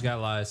fucking Josh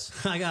got lice.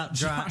 I got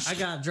dry. Josh. I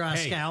got dry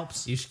Hey,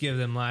 scalps. You should give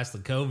them lice the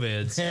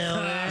COVIDs. Hell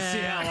yeah. See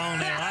how long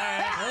they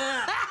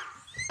last.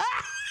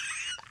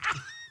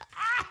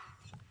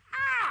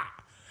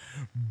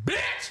 bitch.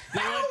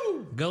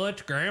 Go let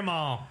your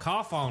grandma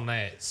cough on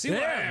that. See what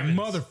Yeah, happens.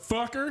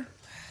 motherfucker.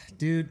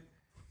 Dude.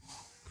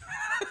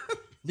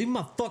 Leave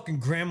my fucking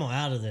grandma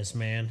out of this,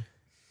 man.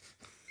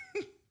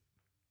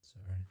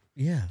 Sorry.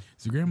 Yeah,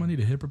 Does your grandma need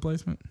a hip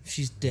replacement?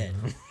 she's dead.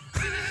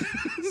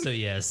 So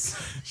yes,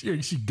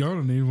 She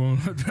gonna need one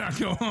after I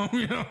go home.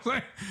 You know what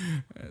I'm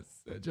saying?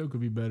 That joke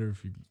would be better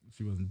if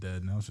she wasn't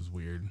dead. Now it's just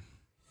weird.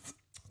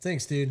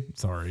 Thanks, dude.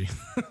 Sorry.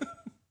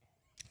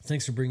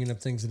 Thanks for bringing up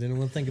things I didn't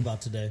want to think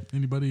about today.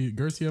 Anybody,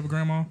 Gerst, you have a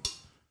grandma?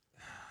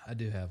 I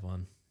do have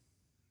one.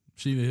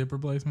 She need a hip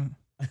replacement?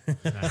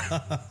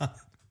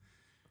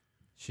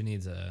 She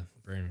needs a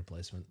brain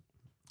replacement.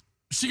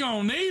 She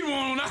gonna need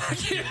one when I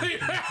get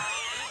here.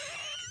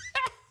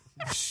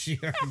 She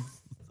already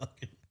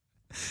fucking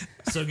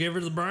So give her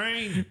the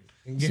brain.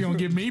 She gonna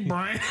give me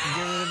brain.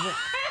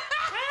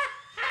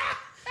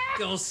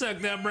 Gonna suck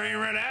that brain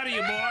right out of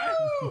you,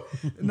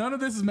 boy. None of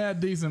this is mad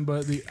decent,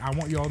 but I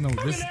want y'all to know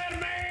this. That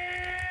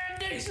man,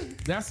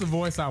 decent. That's the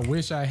voice I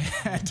wish I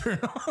had during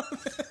all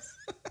this.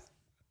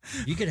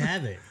 You could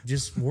have it.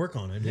 Just work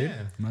on it, dude. Yeah.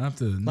 I'm gonna have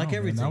to Like man,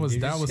 everything, That was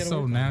dude. You that just was gotta so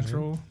work on it,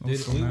 natural. That was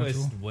Dude, so we natural.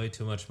 wasted way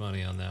too much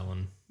money on that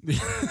one.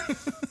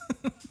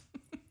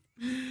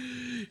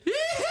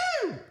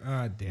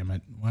 Ah, damn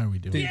it! Why are we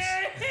doing this?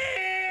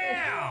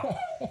 Yeah.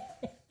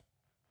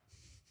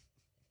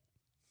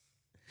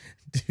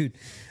 Dude,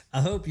 I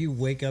hope you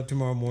wake up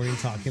tomorrow morning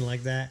talking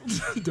like that.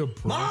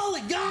 Depressed.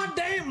 Molly,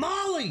 goddamn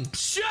Molly!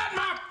 Shut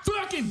my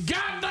fucking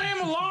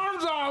goddamn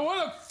alarms off!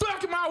 What the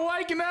fuck am I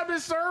waking up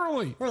this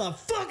early? Where the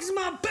fuck is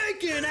my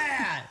bacon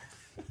at?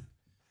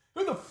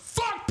 Who the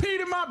fuck peed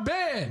in my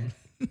bed?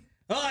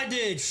 Oh, I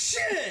did.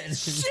 Shit!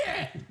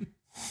 Shit!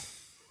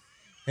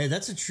 Hey,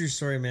 that's a true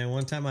story, man.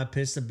 One time I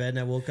pissed the bed and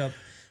I woke up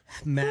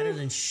madder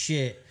than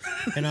shit.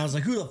 And I was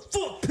like, who the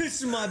fuck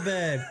pissed in my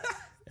bed?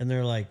 And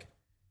they're like,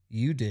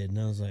 you did. And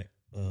I was like,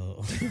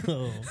 oh.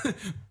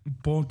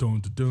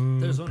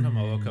 There's one time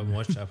I woke up and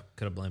wished I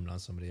could have blamed it on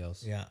somebody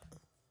else. Yeah.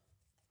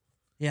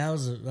 Yeah, I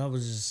was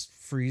just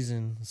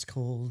freezing. It's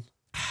cold.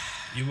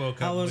 You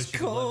woke up I and was wished you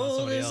could blame it on cold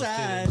somebody as else,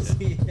 ice. too,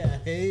 didn't you? Yeah,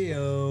 hey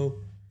yo.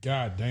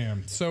 God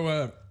damn.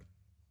 So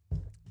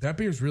that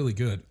beer's really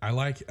good. I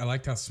liked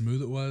how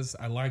smooth it was.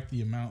 I liked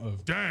the amount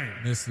of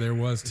damnness there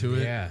was to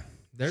it. Yeah.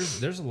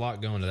 There's a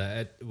lot going to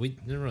that. We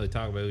didn't really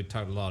talk about it. We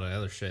talked a lot of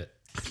other shit.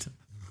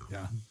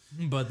 Yeah.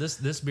 But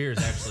this beer is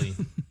actually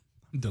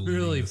I'm deleting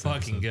really this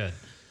fucking episode.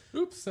 good.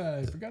 Oops,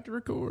 I forgot to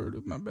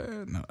record. My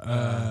bad.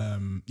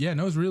 No. Yeah,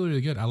 no, it's really, really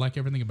good. I like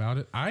everything about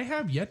it. I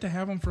have yet to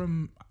have them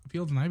from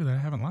Fields and Ivy that I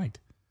haven't liked.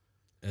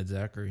 Ed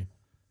Zachary.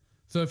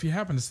 So if you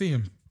happen to see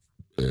him,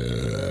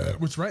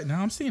 which right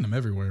now I'm seeing them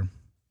everywhere.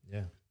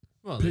 Yeah.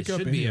 Well, Pick they up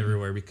should be any-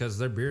 everywhere because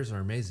their beers are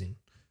amazing.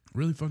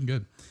 Really fucking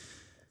good.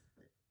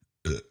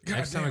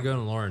 Next time I go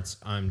to Lawrence,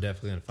 I'm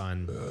definitely going to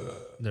find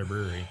their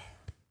brewery.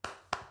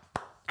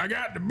 I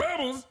got the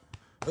bubbles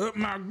up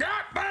my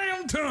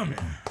goddamn tummy.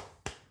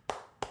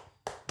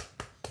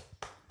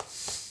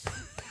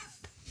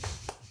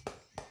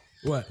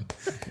 What?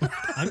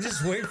 I'm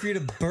just waiting for you to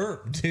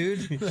burp,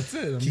 dude. That's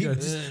it. I'm Keep,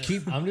 good. just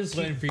keep. I'm just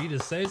waiting for you to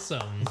say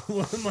something.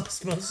 What am I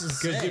supposed to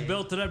Because say? you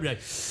built it up. You're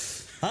like,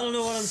 I don't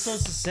know what I'm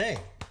supposed to say.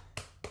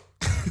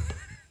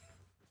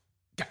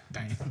 God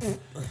damn.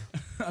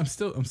 I'm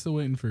still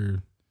waiting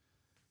for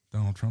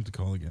Donald Trump to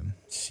call again.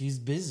 She's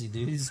busy,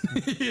 dude.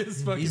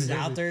 He's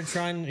Out there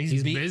trying.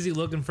 he's busy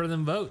looking for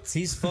them votes.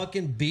 He's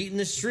fucking beating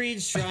the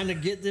streets trying to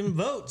get them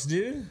votes,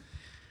 dude.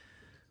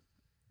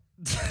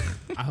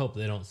 I hope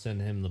they don't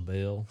send him the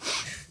bill.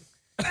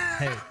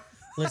 Hey,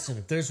 listen,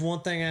 if there's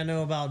one thing I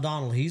know about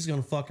Donald, he's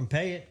gonna fucking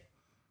pay it.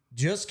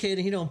 Just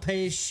kidding, he don't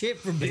pay his shit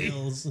for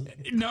bills.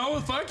 No,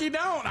 fuck you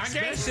don't. I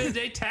can't. Especially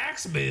they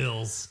tax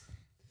bills.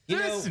 You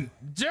know, Listen,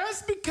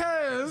 just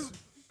because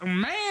a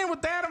man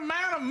with that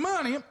amount of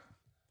money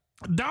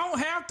don't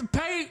have to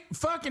pay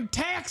fucking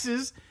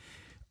taxes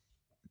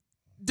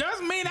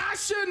Doesn't mean I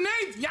shouldn't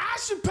either. Yeah, I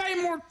should pay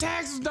more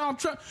taxes than Donald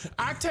Trump.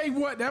 I tell you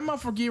what, that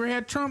motherfucker ever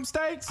had Trump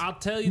steaks? I'll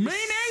tell you. Me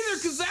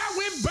neither, because that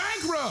went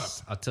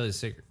bankrupt. I'll tell you a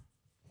secret.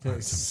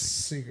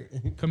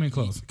 Secret. Come in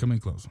close. Come in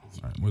close.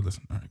 All right, we'll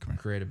listen. All right, come here.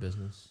 Create a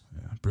business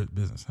Yeah,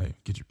 business. Hey,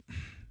 get your...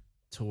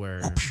 to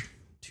where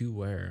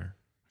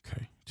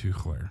Okay, to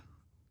Claire.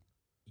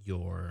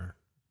 your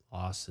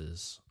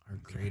losses are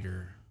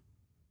greater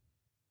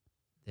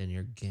than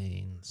your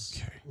gains.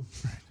 Okay,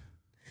 right.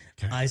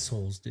 Okay. Ice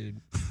holes, dude.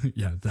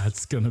 Yeah,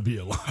 that's going to be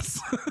a loss.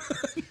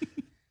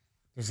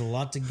 There's a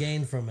lot to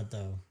gain from it,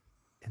 though.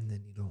 And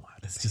then you don't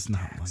have to It's pay just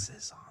not money.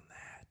 taxes on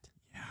that.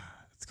 Yeah,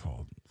 it's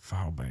called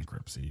file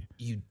bankruptcy.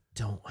 You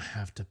don't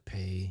have to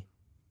pay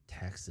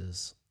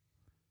taxes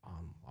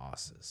on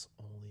losses,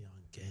 only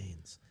on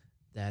gains.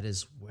 That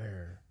is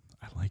where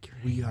I like your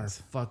we are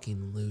hands.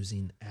 fucking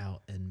losing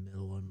out in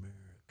middle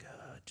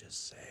America.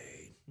 Just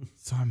saying.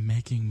 So I'm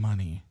making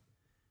money,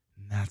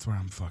 and that's where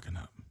I'm fucking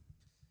up.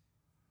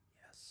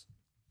 Yes.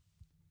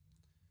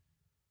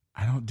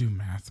 I don't do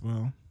math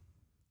well,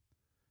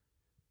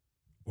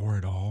 or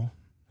at all,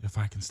 if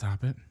I can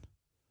stop it.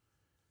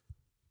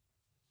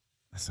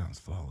 That sounds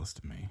flawless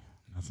to me.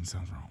 Nothing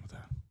sounds wrong with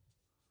that.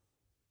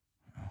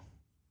 Oh.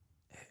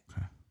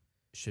 Okay.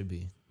 It should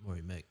be more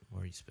you make,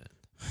 more you spend.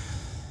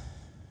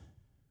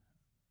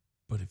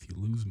 But if you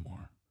lose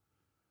more,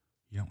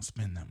 you don't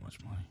spend that much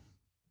money.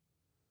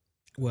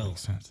 Well,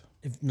 Makes sense.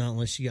 if not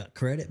unless you got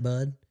credit,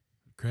 bud.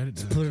 Credit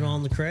doesn't Put it count.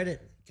 on the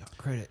credit. Got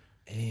credit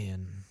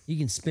and You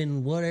can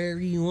spend whatever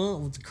you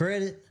want with the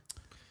credit.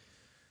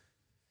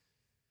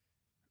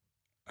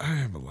 I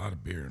have a lot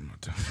of beer in my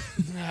tongue.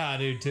 I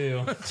do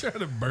too. I try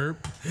to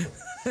burp.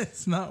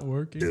 It's not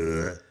working.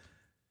 Go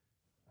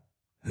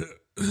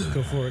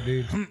for it,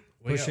 dude.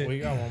 Push it. We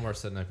got one more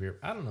sitting up here.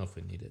 I don't know if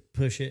we need it.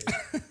 Push it.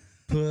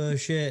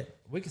 Push it.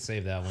 We can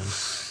save that one.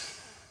 Is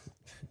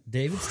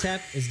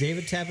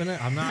David tapping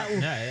out? I'm not.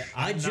 No,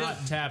 I'm just-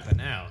 not tapping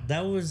out.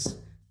 That was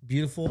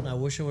beautiful, and I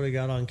wish I would have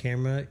got on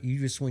camera. You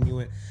just when you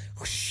went,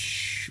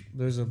 whoosh,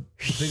 there's a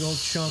big old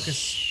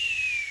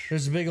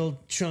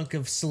chunk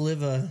of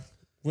saliva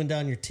went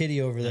down your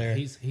titty over there.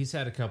 He's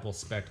had a couple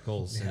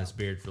spectacles in his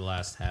beard for the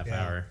last half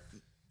hour.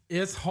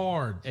 It's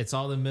hard. It's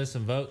all them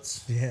missing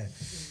votes. Yeah,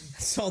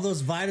 it's all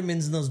those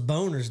vitamins and those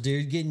boners,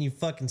 dude, getting you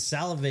fucking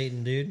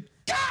salivating, dude.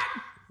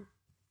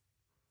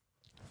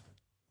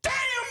 Damn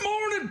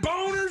morning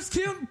boners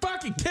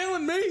fucking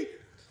killing me.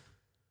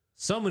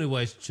 So many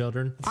ways,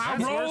 children. I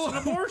That's roll- worse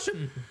than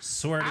abortion.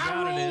 Swear to I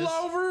God, it is. roll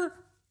over,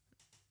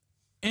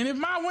 and if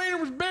my wiener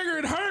was bigger,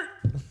 it hurt.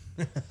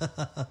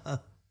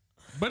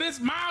 But it's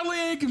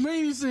mildly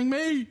inconveniencing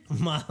me.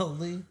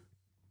 Mildly.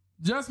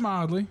 Just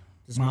mildly.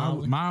 Just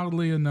mildly?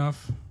 Mildly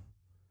enough to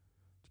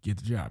get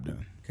the job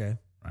done. Okay.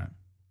 Right.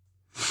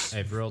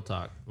 Hey, for real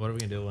talk, what are we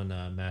gonna do when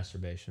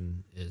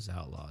masturbation is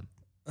outlawed?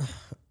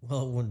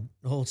 Well, when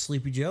old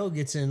Sleepy Joe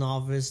gets in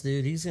office,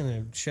 dude, he's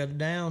gonna shut it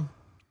down.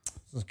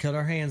 Let's cut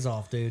our hands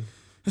off, dude.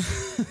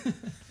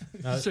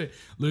 Shit.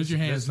 Lose your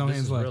hands, no this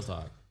hands is left. real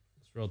talk.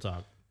 It's real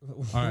talk.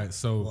 All right,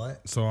 so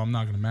What? so I'm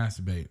not gonna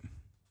masturbate.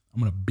 I'm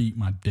gonna beat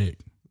my dick.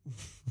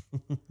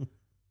 There's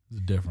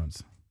a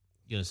difference.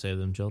 You gonna save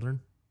them children?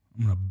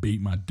 I'm gonna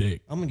beat my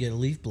dick. I'm gonna get a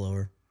leaf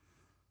blower.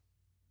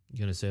 You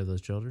gonna save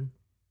those children?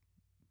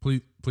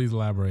 Please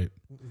elaborate.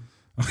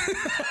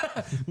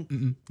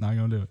 Mm-mm, not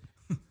gonna do it.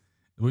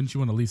 Wouldn't you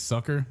want to at least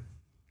suck her?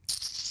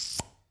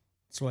 That's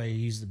why you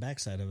use the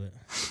backside of it.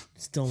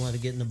 Just don't let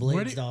it get in the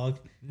blades, dog.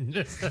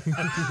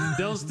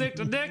 Don't stick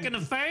the dick in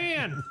the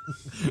fan.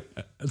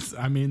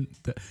 I mean,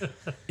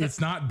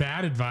 it's not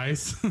bad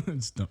advice.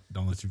 Just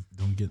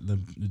don't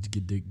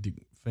get dick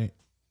faint.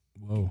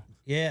 Whoa.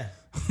 Yeah.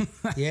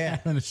 Yeah.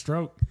 And a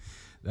stroke.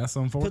 That's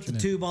unfortunate. Put the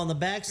tube on the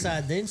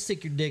backside, then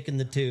stick your dick in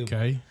the tube.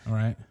 Okay. All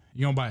right.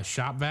 You gonna buy a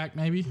shop vac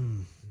maybe?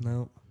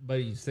 No.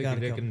 But you stick Gotta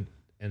your dick come.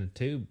 in a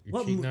tube, you're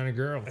What cheating mo- on a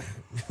girl.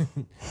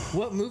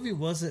 What movie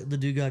was it the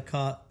dude got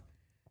caught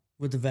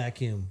with the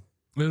vacuum?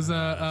 It was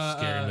a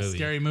Scary movie.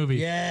 scary movie.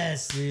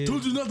 Yes, dude.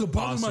 Told you not to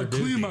bother my Officer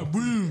clean Doofy. my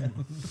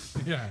room.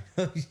 Yeah.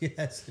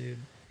 Yes, dude.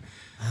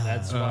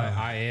 That's why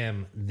I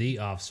am the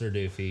Officer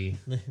Doofy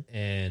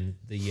and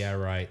the Yeah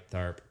Right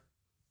Tharp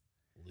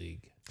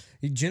League.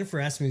 Jennifer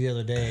asked me the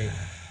other day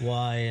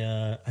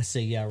why I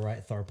say yeah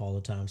right Tharp all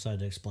the time, so I had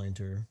to explain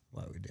to her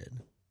why we did.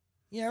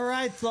 Yeah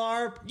right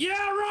Tharp. Yeah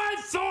Right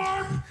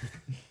Tharp.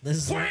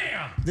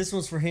 This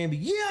one's for Hamby.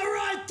 Yeah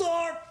right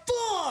Tharp.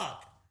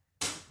 Fuck.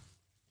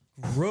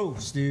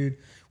 Gross, dude.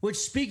 Which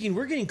speaking,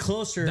 we're getting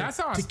closer That's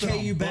how I to spit on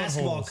KU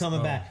basketball buttholes. coming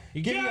Oh. back.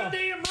 You Give me a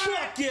goddamn right.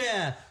 fuck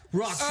yeah.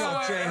 Rock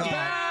Chalk Jayhawk.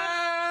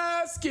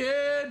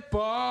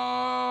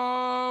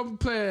 Basketball.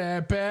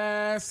 Play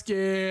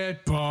basketball.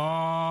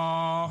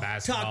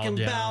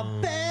 Talking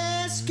about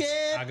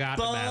basketball. I got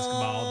the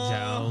basketball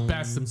Jones.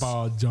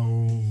 Basketball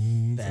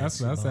Jones.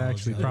 That's Basketball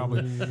actually probably.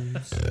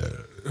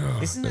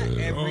 Isn't that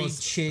every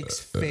chick's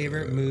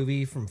favorite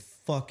movie from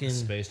fucking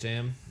Space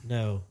Jam.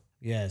 No.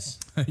 Yes.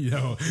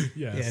 Yo, yes.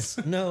 Yes.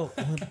 No.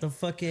 What the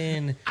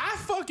fucking I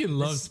fucking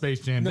love Space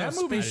Jam. No, That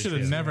movie Space should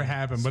have Jam. never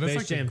happened, but Space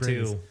it's like Jam the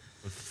greatest. 2.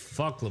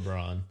 Fuck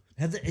LeBron.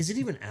 Is it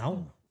even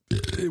out?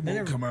 It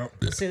won't come out.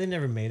 Let's say they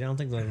never made it. I don't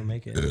think they'll ever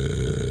make it.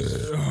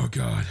 Oh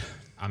God.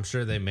 I'm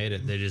sure they made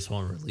it. They just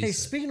won't release Hey, it.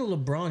 speaking of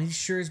LeBron, he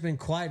sure has been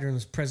quiet during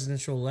this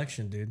presidential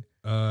election, dude.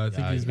 I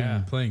think he's yeah.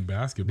 been playing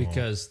basketball.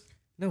 Because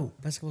No,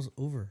 basketball's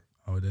over.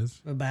 Oh, it is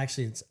But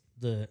actually, it's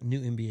the new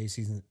NBA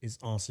season is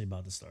honestly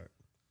about to start.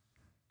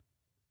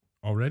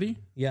 already.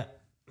 Yeah.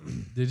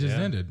 They just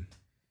Yeah. ended.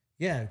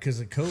 Yeah, because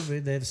of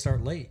COVID, they had to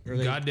start late. Or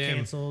they Goddamn.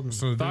 canceled. And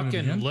So they're doing it fucking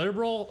again?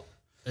 liberal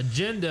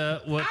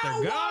agenda with I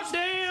their watched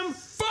goddamn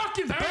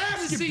fucking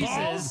Thursday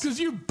basketballs seasons. because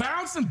you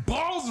bouncing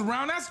balls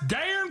around. That's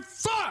gay and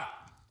fuck.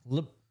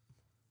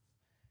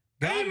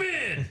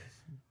 Amen.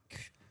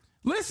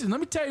 Listen, let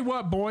me tell you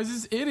what,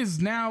 boys. It is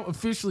now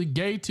officially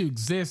gay to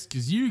exist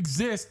because you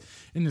exist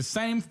in the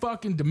same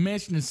fucking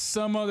dimension as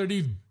some other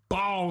these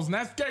balls, and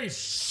that's gay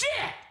shit.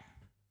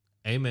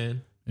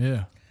 Amen.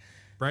 Yeah.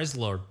 Praise the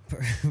Lord.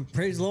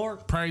 Praise the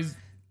Lord. Praise,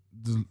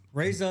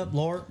 Raise up,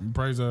 Lord.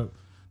 praise up.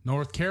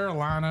 North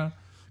Carolina.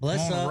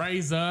 Bless Gonna up.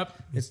 raise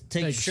up. It's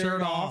take your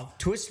shirt off.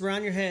 Twist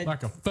around your head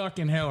like a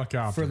fucking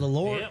helicopter. for the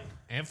Lord. Yep.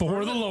 And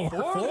For the Lord. For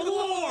the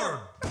Lord.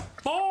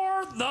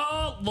 For the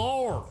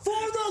Lord.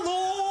 For the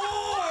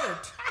Lord.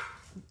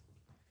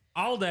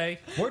 All day.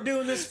 We're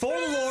doing this for the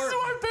This Lord. is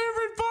my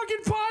favorite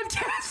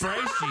fucking podcast.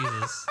 Praise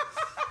Jesus.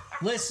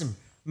 Listen,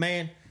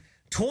 man,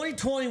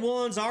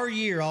 2021's our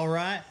year, all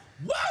right?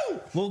 Woo!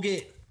 We'll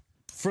get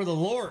for the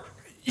Lord.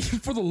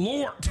 For the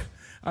Lord.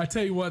 I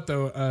tell you what,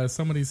 though,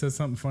 somebody said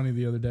something funny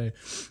the other day.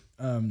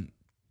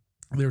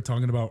 They were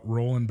talking about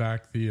rolling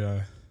back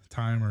the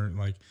time, or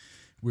like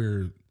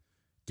we're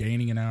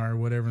gaining an hour or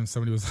whatever, and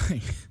somebody was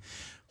like,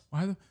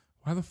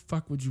 why the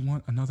fuck would you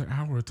want another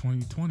hour of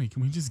 2020?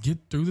 Can we just get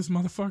through this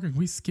motherfucker? Can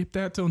we skip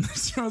that till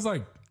next year? I was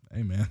like,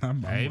 hey man,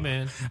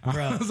 Amen.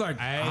 I was like,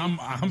 I'm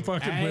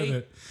fucking with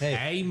it.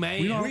 Hey,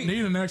 Amen. We don't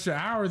need an extra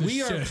hour of this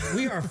we are shit.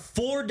 we are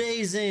 4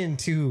 days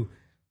into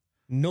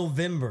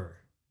November.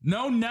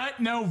 No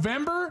nut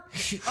November?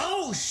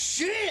 Oh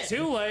shit!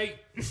 Too late.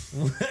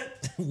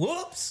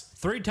 Whoops!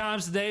 3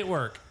 times a day at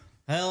work.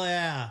 Hell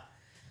yeah,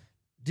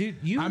 dude!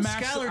 You and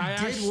Skylar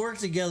did work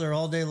together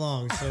all day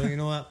long, so you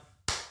know what?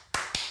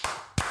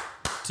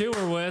 2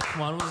 were with,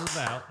 1 was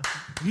without.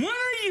 When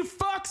are you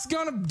fucks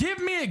gonna give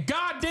me a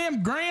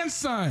goddamn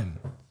grandson?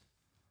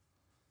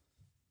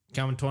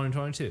 Coming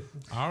 2022.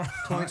 All right.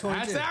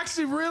 2022. That's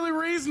actually really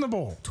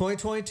reasonable.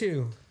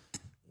 2022.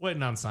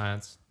 Waiting on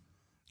science.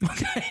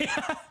 Okay.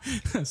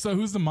 So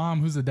who's the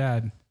mom? Who's the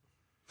dad?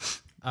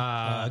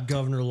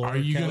 Governor Laura Are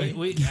you Kelly. gonna-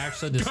 We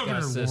actually Governor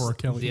discussed this Laura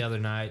Kelly. the other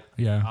night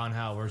Yeah. on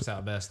how it works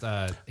out best.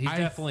 He's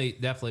definitely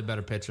a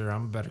better pitcher.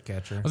 I'm a better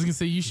catcher. I was gonna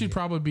say you should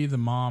probably be the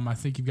mom. I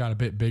think you've got a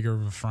bit bigger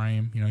of a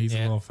frame. You know, he's a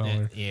little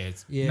feller. Yeah.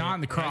 Not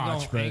in the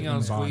crotch, but ain't in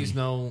gonna the body. squeeze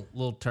no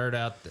little turd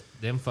out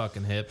them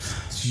fucking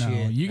hips. No,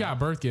 Shit. you got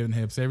birth giving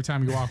hips. Every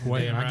time you walk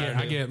away, Damn I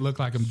right, get dude. look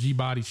like I'm G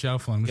body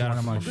shuffling. Got it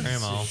I'm from like, my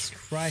grandma. Jesus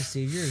Christ,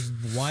 dude, you're as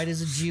white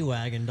as a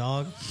G-Wagon,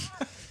 dog.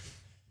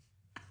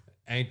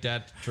 Ain't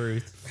that the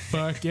truth?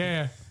 fuck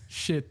yeah,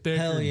 shit thicker.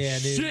 Hell yeah,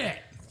 dude. Shit,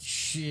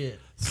 Shit.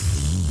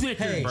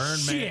 thicker. Hey, Birdman.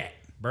 shit.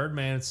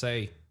 Birdman would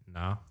say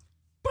no.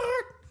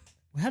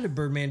 How did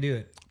Birdman do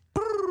it?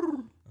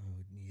 Oh,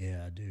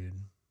 yeah, dude.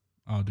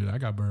 Oh, dude, I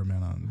got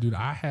Birdman on. Dude,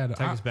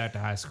 Take us back to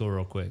high school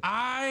real quick.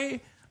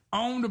 I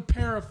owned a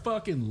pair of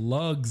fucking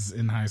lugs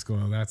in high school.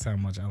 That's how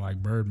much I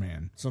like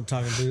Birdman. So I'm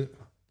talking dude.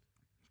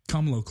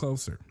 Come a little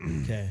closer.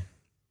 Okay.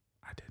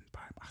 I didn't buy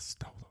them. I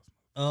stole those.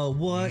 Oh,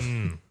 what?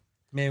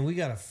 Man, we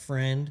got a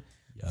friend.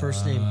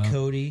 First name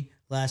Cody.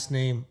 Last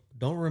name,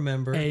 don't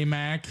remember. Hey,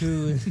 Mac.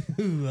 Who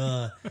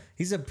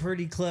he's a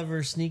pretty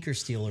clever sneaker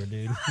stealer,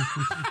 dude.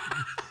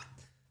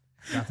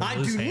 I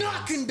do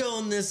not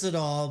condone this at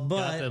all, Got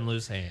but them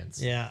loose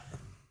hands. yeah,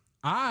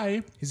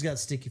 I he's got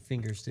sticky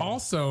fingers too.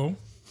 also,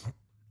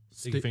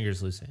 Sticky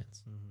fingers, loose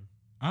hands.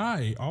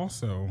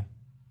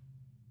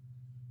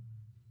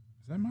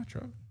 is that my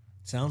truck?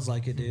 Sounds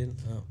like it, dude.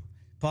 Oh.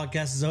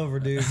 Podcast is over,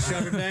 dude.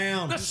 Shut her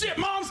down. Shit,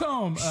 mom's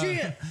home.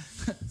 Shit.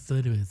 So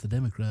anyways, the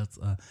Democrats.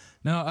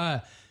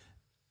 I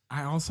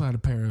also had a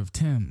pair of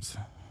Timbs,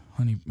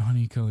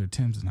 honey colored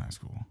Timbs in high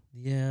school,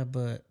 Yeah,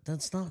 but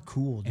that's not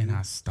cool, dude. and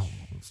I stole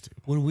those too.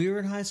 When we were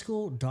in high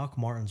school, Doc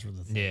Martens were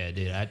the thing. Yeah,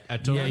 dude. I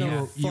totally,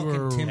 No, you fucking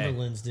were-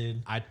 Timberlands,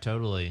 dude. I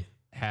totally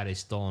had a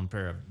stolen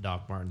pair of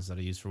Doc Martens that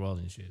I used for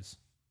welding shoes.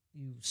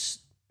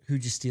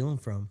 Who'd you steal them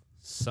from?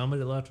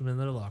 Somebody left them in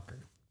their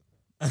locker.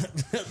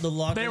 The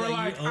locker. They were that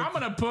like, you "I'm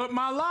gonna put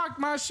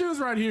my shoes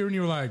right here," and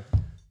you were like,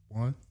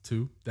 1,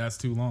 2, that's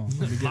too long.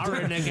 Let me My get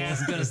redneck ass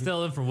is gonna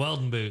steal them from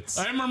welding boots.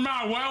 I remember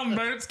my welding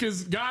boots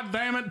because, god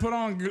damn it, put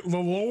on the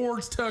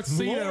Lord's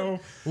tuxedo.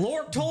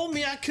 Lord told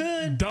me I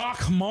could.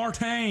 Doc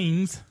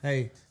Martens.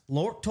 Hey,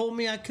 Lord told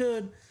me I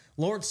could.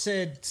 Lord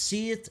said,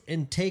 "Seeth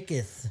and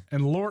taketh."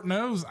 And Lord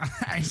knows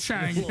I ain't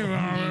trying to get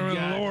on with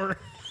the Lord.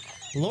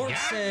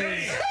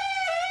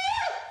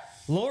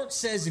 Lord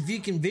says, if you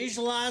can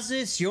visualize it,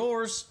 it's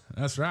yours.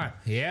 That's right.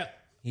 Yep.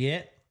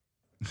 Yeah.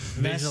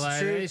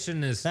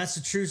 Visualization is That's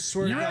the true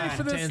swear You to ready God.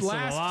 for this Tense of the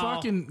last law.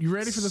 fucking? You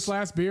ready for this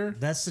last beer?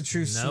 That's the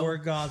true swear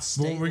to God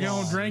state Well, we're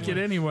law. gonna drink it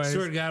anyway.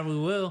 swear to God we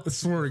will. I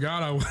swear to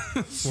God, I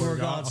will. Swear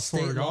to God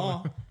state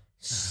law.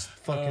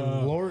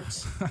 Fucking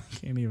lords. I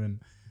can't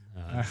even.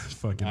 I'm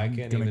can't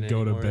gonna even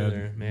go to anymore bed.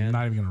 either, man. I'm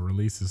not even gonna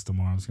release this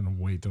tomorrow. I'm just gonna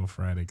wait till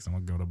Friday because I'm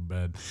gonna go to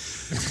bed.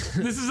 This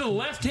is a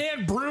Left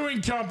Hand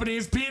Brewing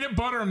Company's peanut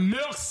butter and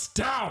milk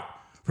stout.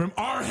 From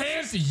our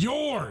hands to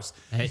yours.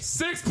 Hey.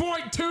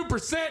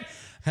 6.2%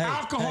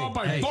 alcohol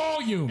by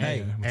volume.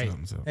 hey,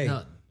 what's up? Hey,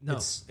 No,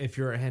 it's- if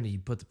you're right-handed, you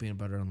put the peanut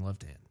butter on the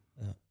left hand.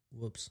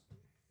 whoops.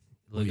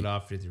 Lick it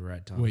off with your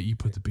right tongue. Wait, you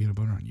put the peanut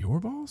butter on your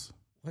balls?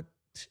 What?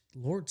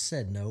 Lord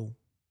said no.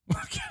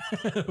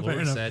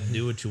 Lord said,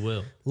 "Do what you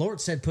will." Lord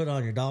said put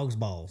on your dog's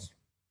balls.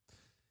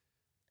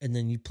 And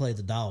then you play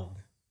the dog.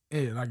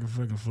 Yeah, like a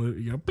fucking flute.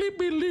 You go bleep,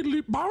 bleep, bleep,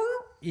 bleep, bar.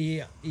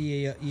 Yeah.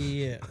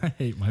 I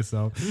hate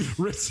myself.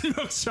 Rich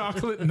milk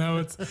chocolate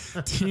notes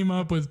team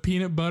up with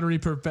peanut buttery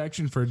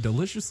perfection for a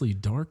deliciously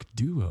dark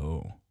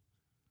duo.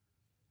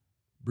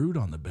 Brewed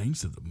on the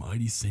banks of the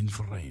mighty Saint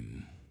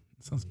Vrain.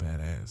 Sounds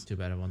badass. Too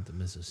bad I want the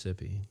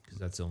Mississippi because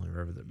that's the only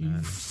river that You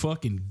matters.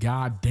 fucking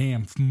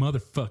goddamn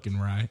motherfucking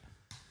right.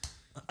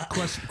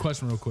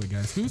 Question real quick,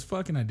 guys. Whose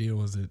fucking idea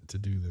was it to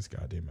do this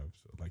goddamn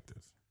episode like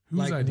this? Whose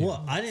Like idea?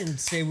 what? I didn't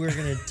say we were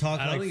going to talk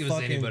I don't like think it was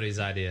fucking anybody's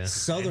idea.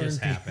 Southern It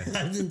just people. happened.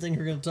 I didn't think we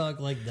were going to talk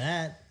like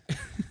that.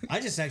 I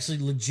just actually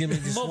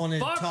legitimately just Well, wanted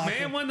fuck, to talk.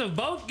 man, when the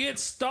vote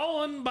gets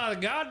stolen by the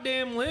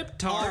goddamn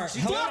libtards,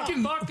 you Alright,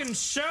 gotta fucking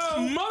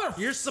show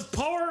your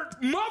support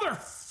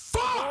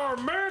for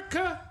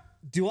America.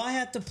 Do I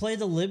have to play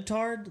the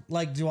libtard?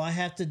 Like, do I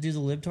have to do the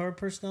libtard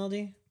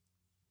personality?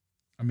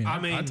 I mean,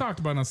 I talked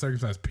about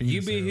uncircumcised penis.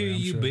 You be who earlier,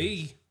 I'm you sure.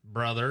 be,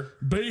 brother.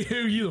 Be who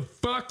you the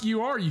fuck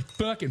you are, you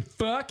fucking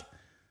fuck.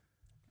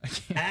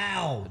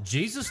 Ow!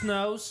 Jesus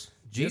knows.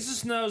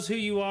 Jesus knows who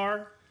you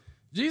are.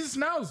 Jesus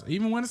knows,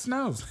 even when it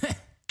snows.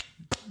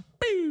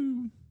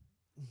 Boo.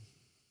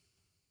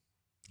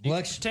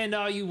 Election. Pretend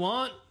all you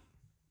want.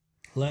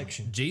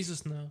 Election.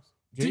 Jesus knows.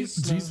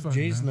 Jesus fucking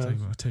Jesus knows.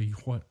 knows. I'll tell you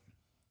what.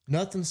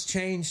 Nothing's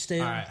changed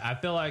still. All right, I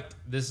feel like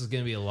this is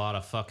gonna be a lot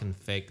of fucking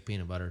fake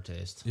peanut butter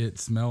taste. It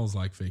smells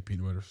like fake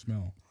peanut butter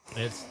smell.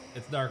 It's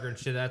darker and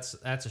shit. That's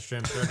a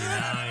shrimp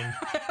 39.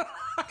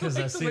 Because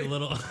I see a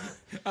little.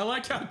 I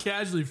like how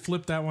casually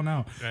flipped that one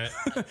out. Right.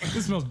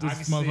 This smells. I This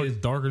can see motherfucker's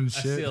it. darker than I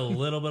shit. see a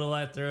little bit of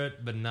light through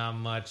it, but not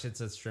much.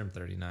 It's a shrimp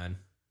 39.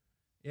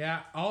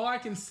 Yeah, all I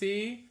can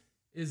see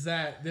is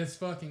that this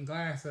fucking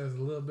glass has a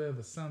little bit of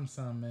a sum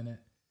in it,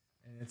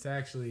 and it's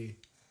actually,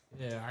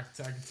 yeah,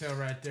 I can tell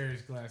right there.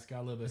 This glass got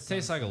a little bit. It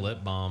tastes like a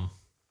lip balm.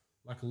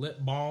 like a lip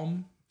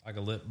balm. Like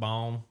a lip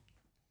balm.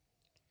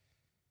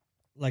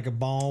 Like a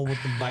ball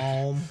with the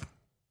balm.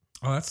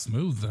 Oh, that's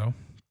smooth though.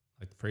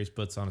 Like the priest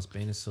puts on his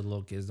penis so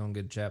little kids don't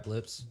get chapped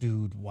lips.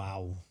 Dude,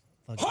 wow.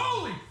 Fucking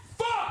Holy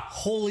fuck!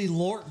 holy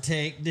Lord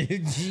take,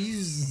 dude.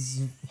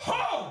 Jesus.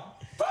 Oh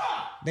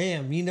fuck!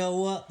 Damn, you know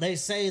what? They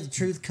say the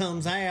truth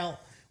comes out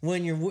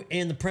when you're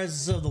in the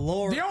presence of the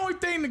Lord. The only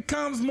thing that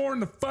comes more than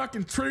the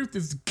fucking truth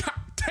is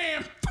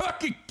goddamn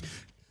fucking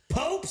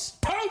Popes?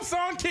 popes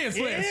on kiss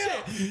list.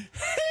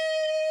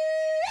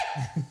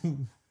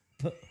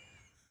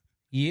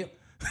 Yep.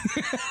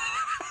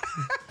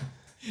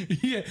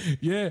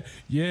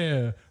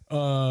 Yeah.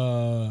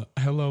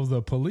 Hello,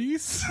 the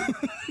police.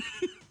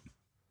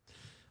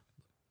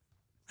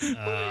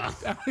 I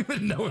don't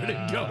even know where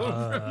to go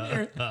from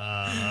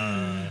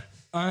here.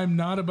 I'm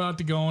not about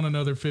to go on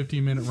another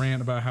 15-minute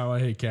rant about how I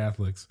hate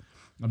Catholics.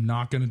 I'm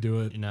not going to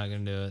do it. You're not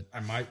going to do it.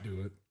 I might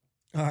do it.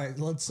 All right,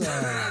 let's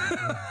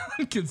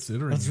I'm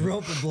considering let's it.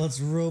 rope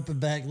it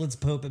back. Let's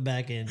pope it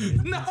back in,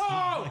 dude.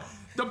 No!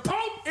 The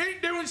Pope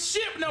ain't doing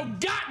shit with no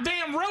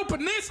goddamn rope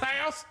in this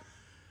house.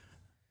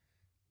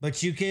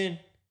 But you can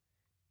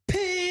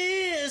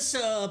piss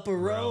up a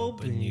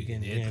rope and you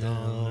can get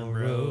on the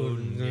road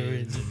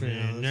and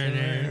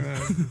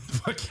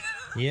Fuck.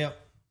 Yep.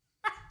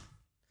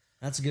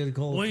 That's a good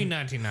cold. Wayne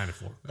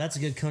 1994. That's a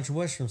good country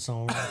western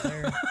song right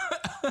there.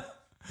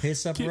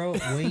 Piss up a rope,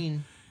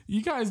 Wayne.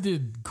 You guys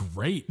did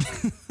great.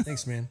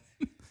 Thanks, man.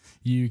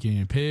 You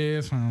can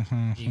piss. You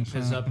can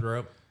piss up the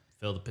rope.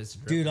 Fill the piss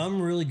of Dude, I'm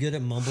really good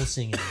at mumble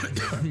singing.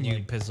 You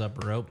can piss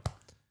up a rope.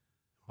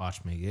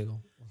 Watch me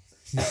giggle.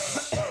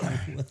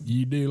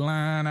 You do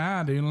line,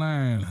 I do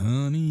line,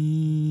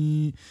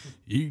 honey.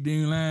 You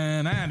do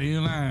line, I do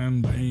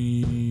line,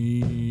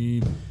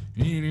 babe.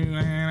 You do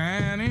line,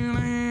 I do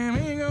line.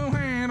 We go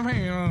hand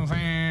to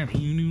hand.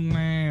 You do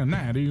line,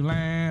 I do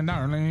line,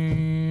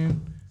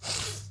 darling.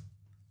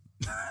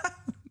 It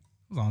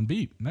was on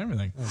beat and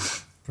everything.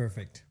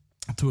 Perfect.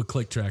 To a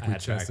click track, we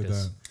had chested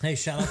practice. that. Hey,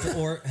 shout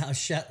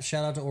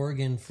out to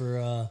Oregon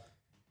for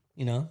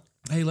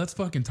Hey, let's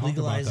fucking talk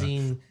about that.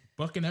 legalizing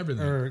Fucking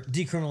everything. or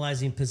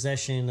decriminalizing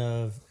possession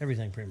of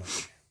everything, pretty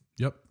much.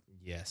 Yep.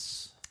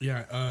 Yes.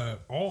 Yeah.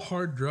 All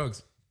hard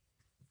drugs.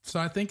 So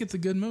I think it's a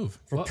good move.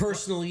 For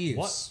personal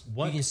use.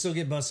 what- You can still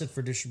get busted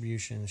for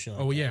distribution and shit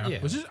like Oh that. yeah,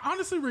 Yeah. which is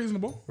honestly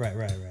reasonable. Right.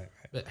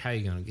 But how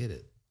you going to get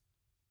it?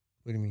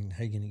 What do you mean?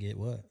 How you gonna get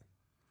what?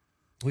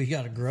 Well, you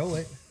got to grow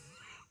it.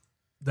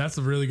 That's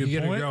a really good You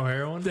point. gonna grow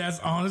heroin? That's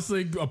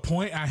honestly a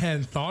point I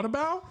hadn't thought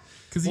about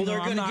because Well, they're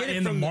I'm gonna not get it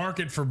in the from the-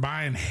 market for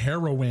buying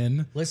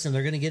heroin. Listen,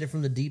 they're gonna get it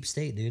from the deep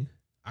state, dude.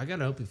 I got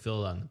an opie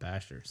field out in the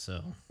pasture,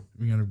 so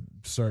We're gonna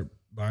start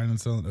buying and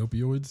selling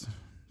opioids.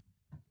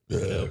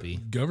 opie.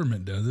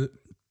 Government does it.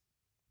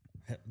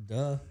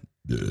 Duh.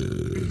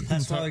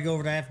 That's why we go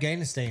over to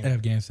Afghanistan.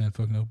 Afghanistan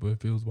fucking opioid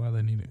fields. Why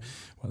they need it?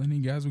 Why they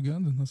need guys with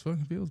guns in those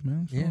fucking fields,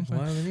 man? That's what Yeah, I'm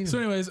saying. why do they need So,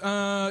 them? anyways,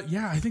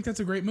 yeah, I think that's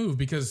a great move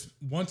because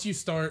once you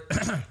start,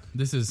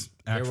 this is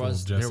actual.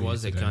 There Jesse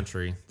was a today.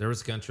 country. There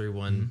was a country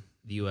when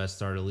the U.S.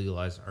 started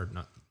legalizing, or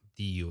not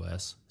the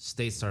U.S.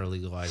 States started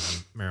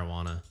legalizing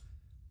marijuana.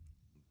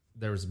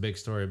 There was a big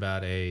story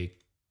about a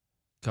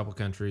couple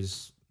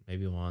countries,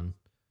 maybe one.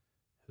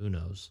 Who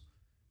knows?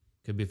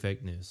 Could be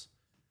fake news.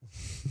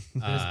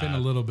 There's been a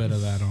little bit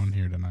of that on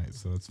here tonight,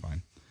 so it's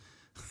fine.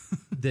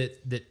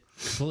 that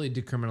fully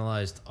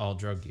decriminalized all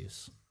drug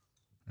use,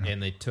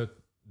 and they took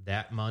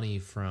that money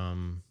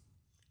from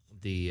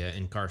the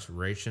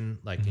incarceration,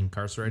 like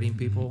incarcerating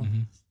people,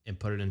 and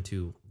put it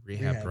into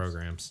rehab Rehabs.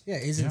 programs. Yeah,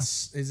 is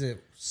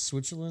it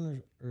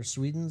Switzerland or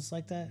Sweden's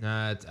like that?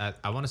 Nah,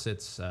 I want to say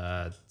it's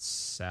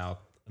South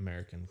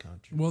American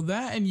country. Well,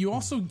 that and you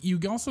also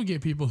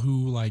get people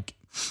who like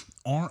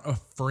aren't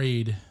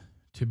afraid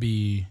to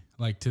be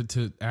like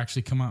to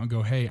actually come out and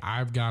go, hey,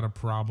 I've got a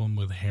problem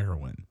with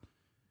heroin.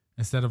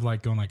 Instead of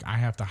like going like I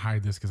have to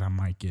hide this because I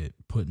might get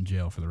put in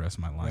jail for the rest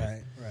of my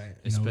life. Right.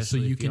 You know, so Especially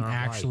you if you can aren't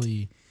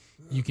actually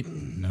you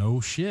can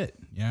no shit.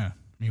 Yeah.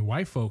 I mean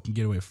white folk can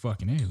get away with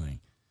fucking anything.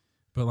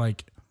 But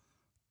like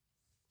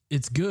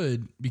it's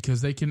good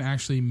because they can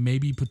actually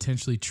maybe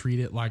potentially treat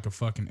it like a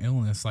fucking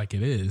illness like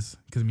it is.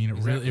 Because I mean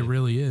it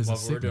really is.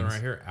 What a we're doing sickness.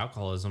 right here,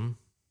 alcoholism.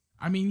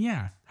 I mean,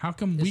 yeah. How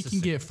come we It's a can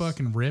get sickness.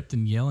 fucking ripped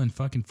and yelling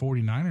fucking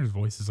 49ers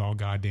voices all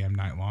goddamn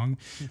night long,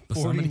 but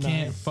somebody 49.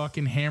 can't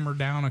fucking hammer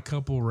down a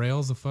couple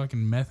rails of fucking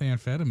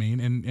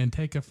methamphetamine and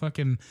take a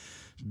fucking.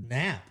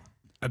 Nap.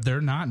 They're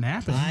not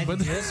napping, I'm but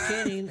just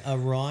kidding. A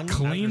run.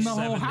 clean the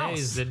After whole 7 house.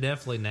 days, they're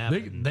definitely They,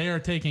 napping. they are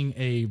taking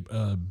a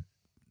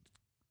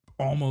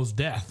almost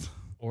death.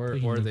 or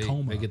taking a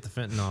coma. they get the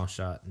fentanyl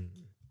shot and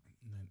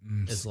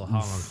it's a little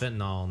hot on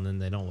fentanyl, and then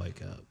they don't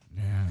wake up.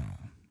 Yeah,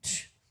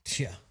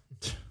 Yeah.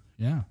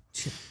 yeah.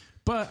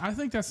 But I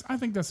think that's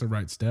the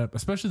right step,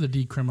 especially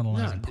the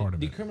decriminalizing part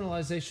of it.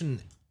 Decriminalization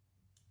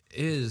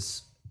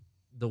is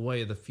the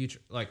way of the future.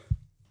 Like,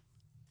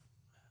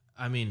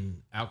 I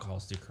mean,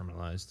 alcohol's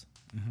decriminalized,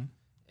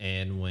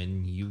 and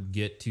when you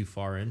get too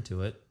far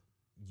into it,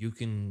 you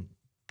can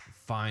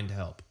find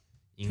help.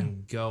 You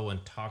can go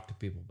and talk to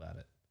people about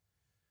it.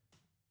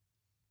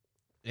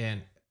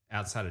 And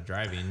outside of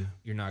driving,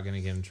 you're not going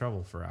to get in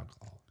trouble for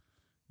alcohol.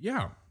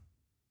 Yeah.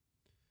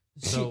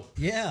 So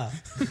Yeah.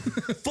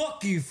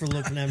 Fuck you for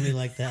looking at me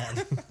like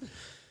that.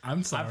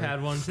 I'm sorry. I've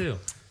had one too.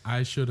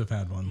 I should have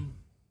had one.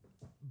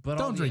 But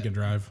all Don't the- drink and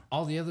drive.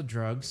 all the other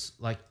drugs,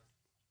 like,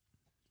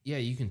 yeah,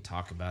 you can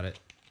talk about it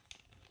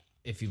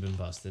if you've been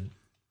busted,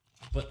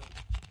 but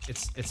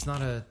it's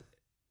not a.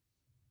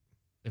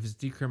 If it's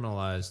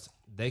decriminalized,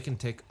 they can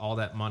take all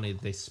that money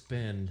they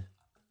spend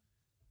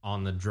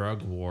on the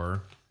drug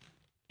war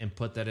and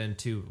put that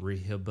into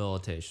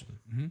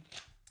rehabilitation.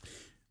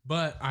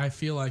 But I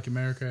feel like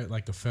America,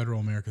 like the federal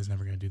America, is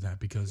never going to do that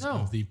because No,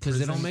 of the 'cause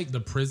they don't prison- make- the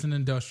prison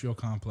industrial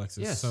complex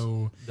is Yes,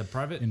 so the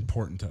private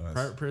important to us.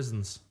 private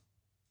prisons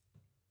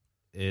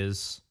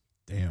is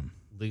Damn.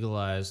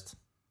 legalized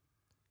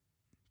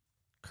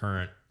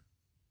current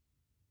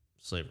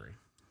slavery.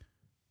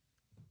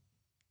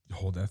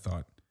 Hold that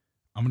thought.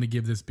 I'm going to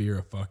give this beer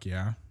a fuck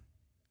yeah.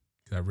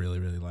 Because I really,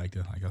 really liked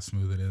it. Like how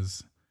smooth it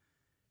is.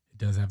 It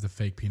does have the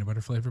fake peanut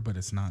butter flavor, but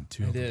it's not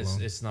too It is.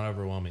 overblown. It's not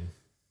overwhelming.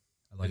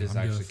 I like It is I'm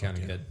gonna actually give it a kind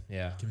of fuck good.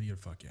 Yeah. Give it a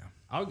fuck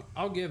yeah.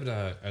 I'll give it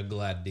a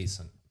glad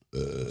decent.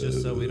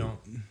 Just so we don't.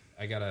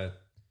 I gotta.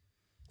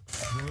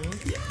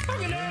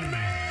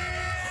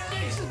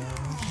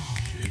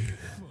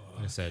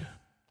 Like I said,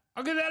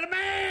 I'll give that a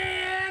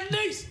man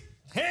decent.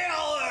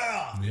 Hell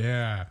yeah.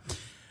 Yeah.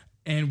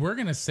 And we're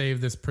going to save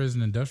this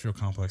prison industrial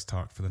complex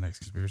talk for the next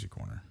conspiracy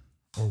corner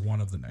or one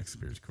of the next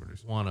conspiracy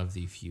corners One of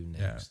the few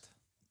next.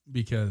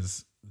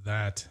 because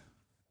that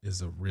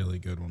is a really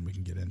good one we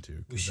can get into.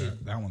 'Cause We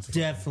should that one's fucking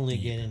Definitely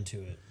deep. get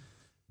into it.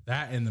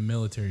 That and the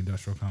military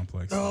industrial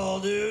complex.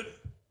 Oh, dude.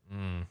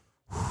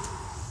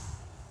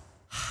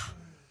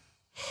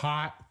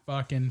 Hot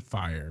fucking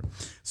fire.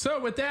 So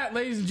with that,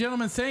 ladies and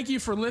gentlemen, thank you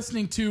for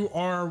listening to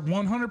our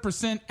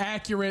 100%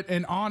 accurate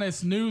and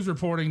honest news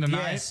reporting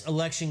tonight. Yes,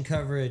 election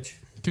coverage.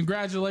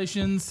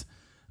 Congratulations,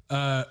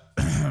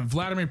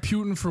 Vladimir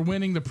Putin, for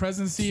winning the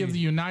presidency of the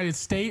United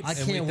States. I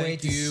And we can't wait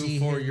thank to you see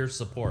for him. your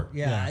support.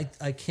 Yeah,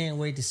 I can't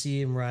wait to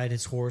see him ride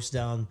his horse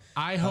down.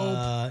 I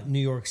hope New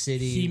York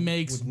City. he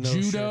makes with no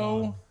shirt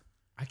judo on.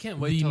 I can't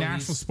wait the till national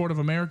he's- sport of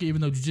America, even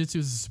though jiu-jitsu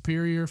is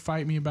superior.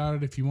 Fight me about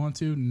it if you want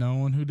to. No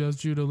one who does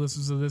judo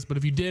listens to this, but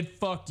if you did,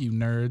 fuck you,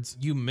 nerds.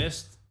 You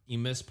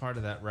missed part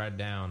of that ride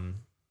down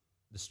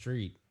the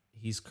street.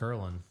 He's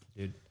curling,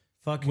 dude.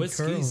 Fucking with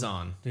skis curling.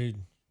 on. Dude.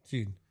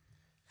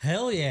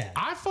 Hell yeah.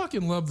 I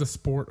fucking love the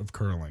sport of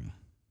curling.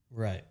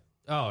 Right.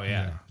 Oh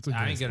yeah, it's a I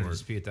good ain't gonna sport.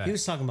 dispute that. He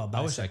was talking about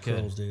I wish I bicep could.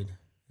 curls, dude.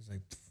 He's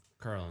like,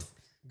 Curling.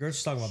 Gert's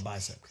just talking about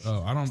bicep.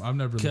 Oh, I've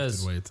never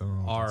Because lifted weights. I don't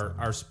know what that's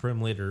our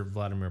supreme leader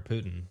Vladimir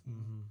Putin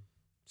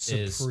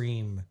is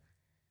Supreme.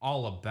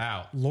 all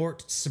about.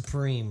 Lord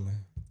Supreme.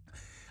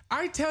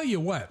 I tell you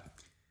what,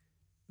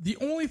 the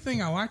only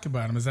thing I like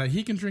about him is that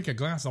he can drink a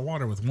glass of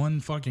water with one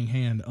fucking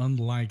hand,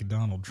 unlike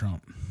Donald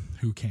Trump,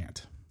 who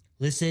can't.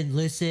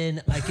 Listen.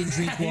 I can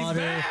drink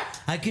water.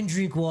 I can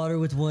drink water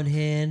with one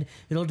hand.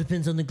 It all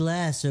depends on the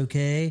glass,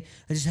 okay?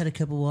 I just had a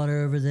cup of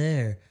water over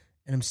there,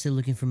 and I'm still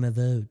looking for my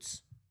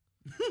votes.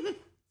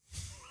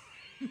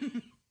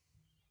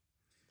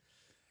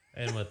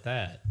 And with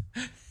that,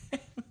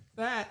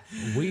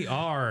 we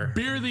are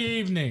Beer of the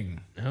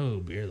evening.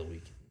 beer of the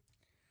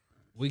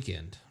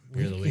weekend.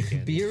 Beer of the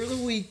weekend. Beer of the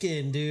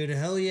weekend, dude.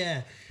 Hell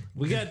yeah.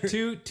 We got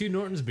two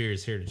Norton's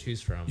beers here to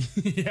choose from.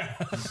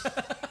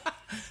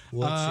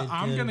 What's it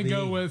I'm gonna be?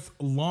 go with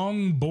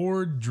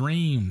Longboard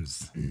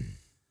Dreams.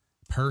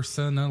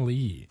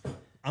 Personally,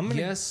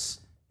 Yes,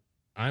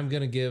 I'm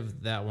gonna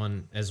give that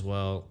one as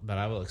well, but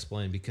I will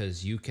explain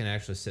because you can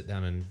actually sit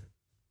down and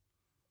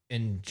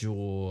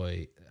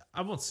enjoy.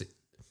 I won't say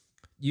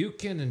you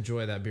can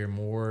enjoy that beer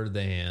more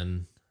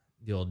than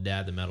the old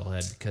Dad the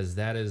Metalhead because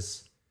that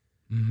is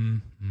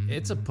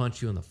it's a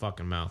punch you in the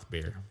fucking mouth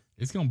beer.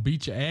 it's gonna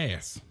beat your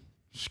ass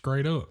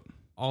straight up.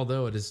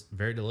 Although it is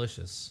very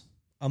delicious.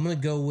 I'm going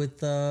to go with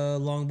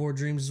Longboard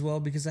Dreams as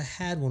well because I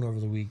had one over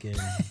the weekend.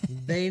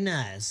 Very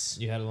nice.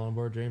 You had a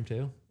longboard dream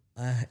too?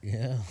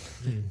 Yeah.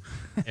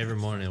 Every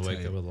morning I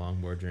wake up with a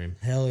longboard dream.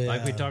 Hell yeah.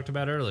 Like we talked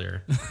about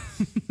earlier.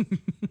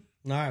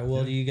 All right.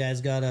 Well, do you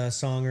guys got a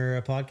song or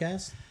a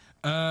podcast?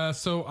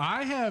 So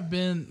I have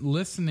been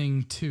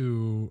listening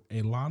to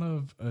a lot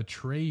of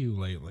Atreyu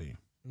lately.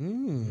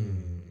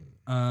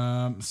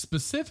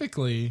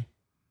 Specifically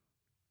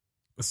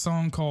a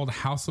song called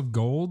House of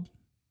Gold,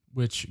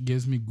 which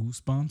gives me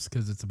goosebumps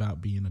because it's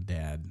about being a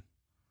dad.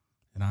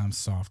 And I'm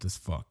soft as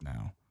fuck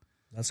now.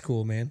 That's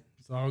cool, man.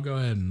 So I'll go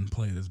ahead and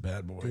play this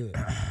bad boy. Do it.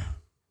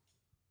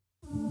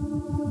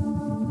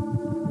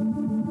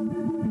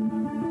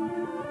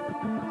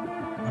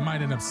 I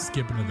might end up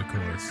skipping to the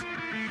chorus.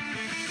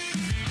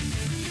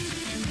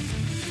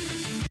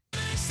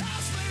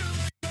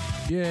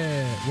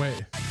 Yeah,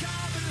 wait.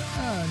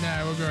 Oh,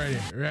 nah, we'll go right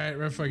here.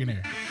 Right fucking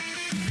here.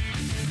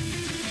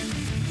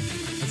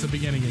 That's the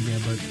beginning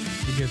again, but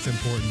it gets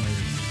important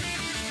later.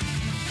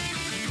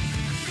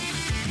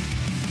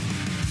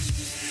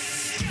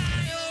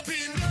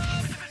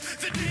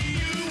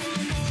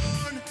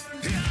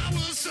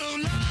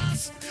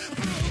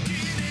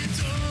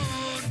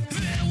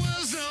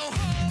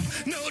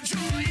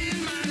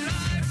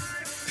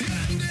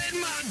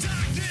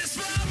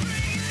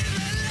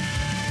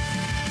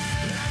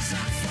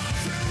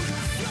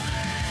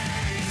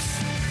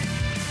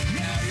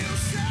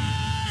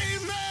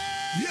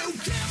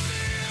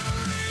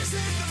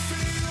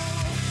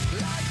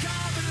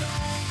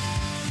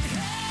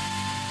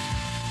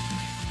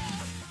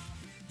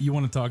 You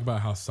want to talk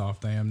about how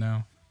soft I am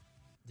now?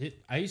 Dude,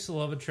 I used to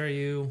love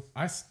Atreyu,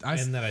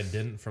 and that I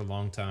didn't for a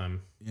long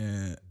time.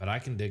 Yeah, But I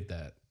can dig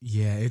that.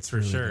 yeah, it's for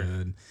really sure.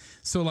 good.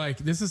 So like,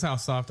 this is how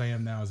soft I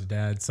am now as a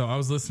dad. So I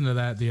was listening to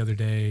that the other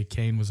day.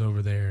 Kane was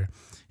over there,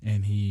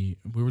 and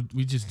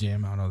we just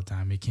jam out all the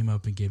time. He came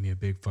up and gave me a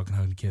big fucking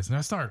hug and kiss, and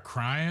I started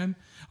crying.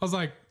 I was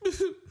like,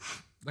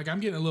 like I'm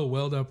getting a little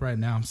welled up right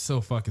now. I'm so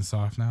fucking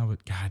soft now,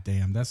 but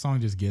goddamn, that song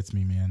just gets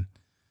me, man.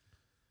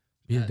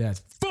 Be a dad's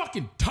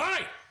fucking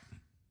tight.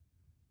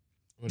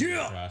 What do you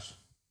got, Josh?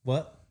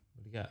 What?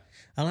 What do you got?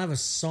 I don't have a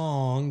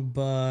song,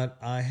 but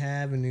I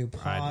have a new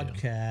I do.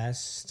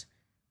 podcast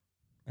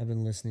I've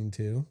been listening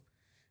to.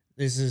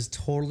 This is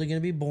totally going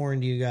to be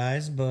boring to you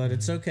guys, but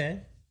it's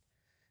okay.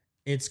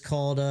 It's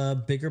called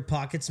Bigger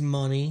Pockets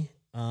Money.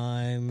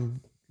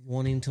 I'm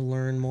wanting to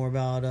learn more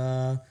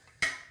about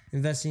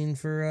investing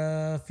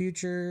for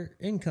future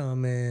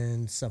income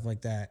and stuff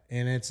like that.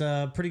 And it's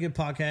a pretty good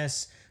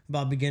podcast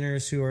about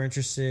beginners who are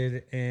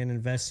interested in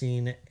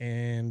investing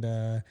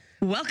and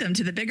Welcome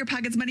to the Bigger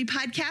Pockets Money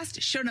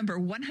Podcast, show number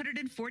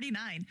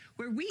 149,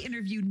 where we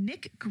interview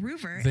Nick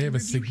Groover. They have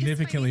and a review his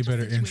significantly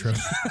financial better intro.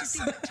 situation to see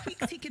what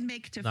tweaks he can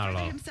make to Not at further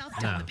all. himself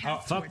No. down the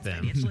path Fuck towards them.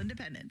 financial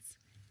independence.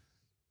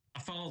 I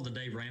followed the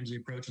Dave Ramsey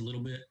approach a little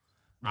bit.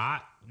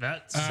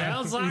 That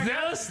sounds like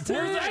us. Were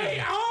they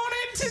on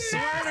it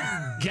Swear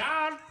tonight? to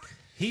God,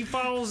 he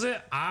follows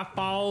it. I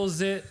follows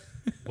it.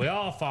 We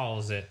all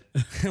follows it.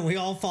 we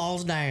all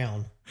falls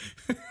down.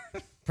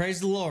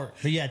 Praise the Lord.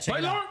 But yeah, check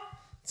Wait, it out. Lord.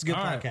 It's a good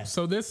All right, podcast.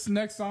 so this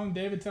next song,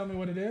 David, tell me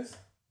what it is?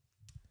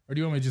 Or do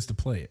you want me just to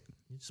play it?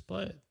 You just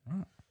play it.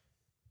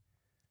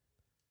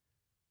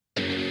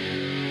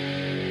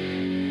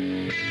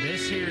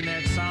 This here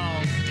next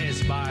song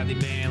is by the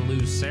band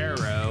Lucero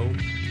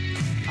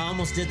I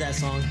almost did that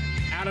song.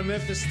 out of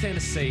Memphis,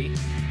 Tennessee.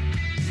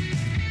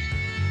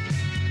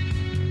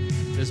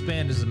 This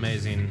band is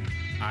amazing.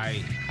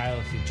 I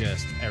highly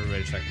suggest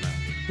everybody check them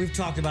out. We've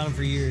talked about him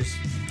for years.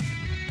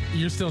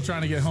 You're still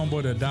trying to get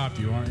Homeboy to adopt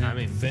you, aren't you? I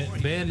mean,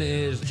 Ben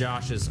is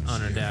Josh's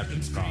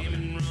unadapted father.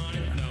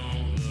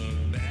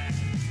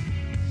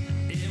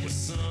 It was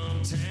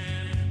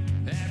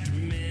sometime after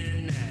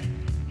midnight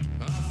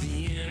off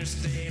the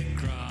interstate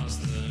across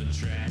the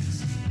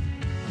tracks.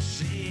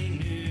 She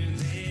knew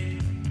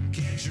they'd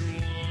catch her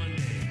one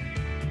day,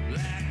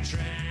 like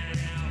trying to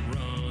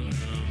outrun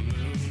the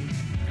moon.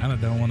 kind of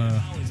don't want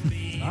to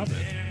stop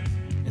it.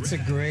 It's a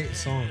great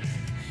song.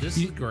 This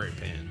is a great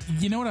band.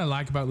 You know what I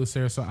like about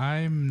Lucero? So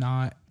I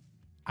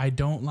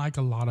don't like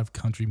a lot of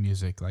country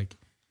music. Like,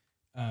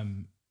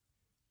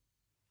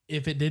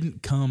 if it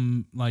didn't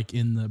come like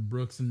in the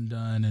Brooks and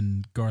Dunn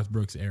and Garth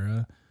Brooks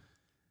era,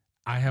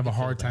 I have a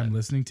hard time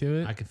listening to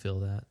it. I could feel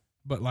that.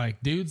 But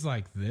like dudes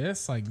like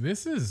this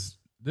is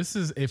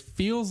it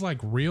feels like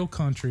real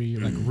country,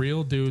 like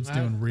real dudes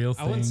doing real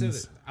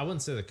things. I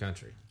wouldn't say the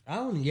country.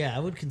 I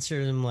would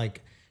consider them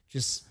like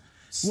just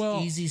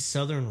easy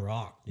Southern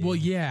rock. Dude. Well,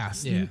 yeah.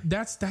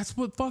 That's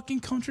what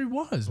fucking country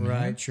was, man.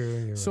 Right,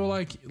 true. You're So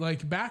right.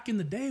 like back in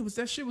the day,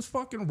 that shit was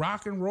fucking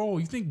rock and roll.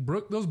 You think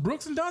those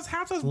Brooks and Dunns,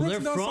 half those Brooks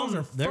and Dunn songs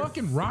are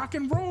fucking rock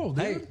and roll,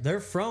 dude. Hey, they're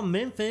from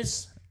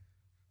Memphis,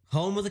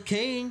 home of the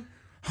king,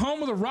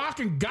 home of the rock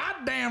and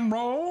goddamn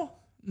roll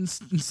and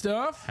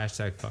stuff.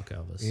 Hashtag fuck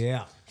Elvis.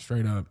 Yeah,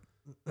 straight up.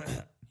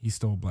 He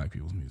stole black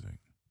people's music.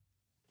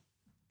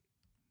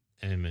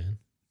 Amen.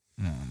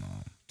 No.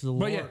 To the but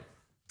Lord. yeah,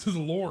 to the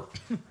Lord.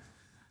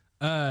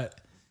 No,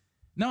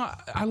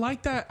 I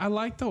like that. I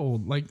like the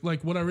old, like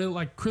what I really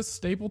like, Chris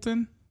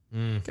Stapleton.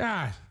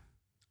 God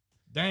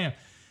damn.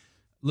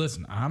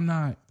 Listen,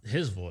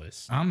 his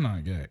voice. I'm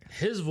not gay.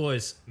 His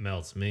voice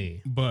melts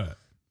me. But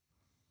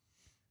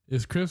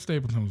if Chris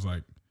Stapleton was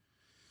like,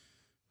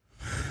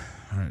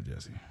 all right,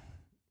 Jesse,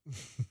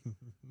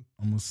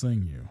 I'm going to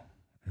sing you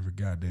every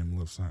goddamn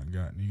love song I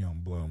got, and you're going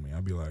to blow me.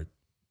 I'd be like,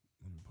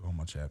 let me put on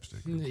my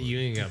chapstick. You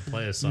ain't got to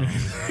play a song.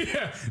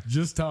 Yeah,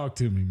 just talk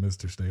to me,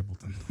 Mr.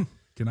 Stapleton.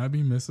 Can I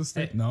be Mrs.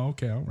 Stapleton? No,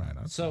 okay, all right.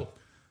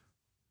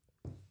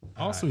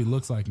 Also, he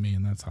looks like me,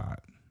 and that's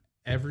hot.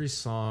 Every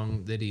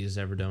song that he has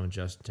ever done with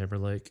Justin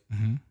Timberlake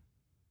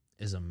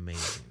is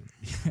amazing.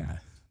 Yeah.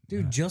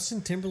 Dude,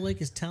 Justin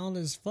Timberlake is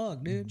talented as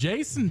fuck, dude.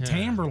 Jason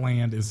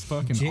Timberland is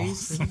fucking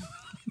awesome.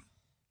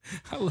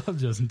 I love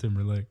Justin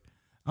Timberlake.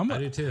 I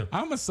do too.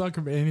 I'm a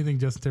sucker for anything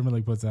Justin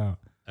Timberlake puts out.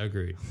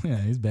 Agreed. Yeah,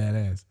 he's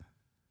badass.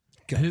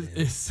 But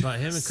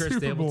him and Chris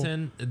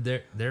Stapleton,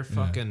 they're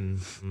fucking.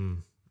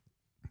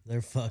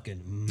 They're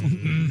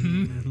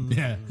fucking.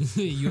 Yeah.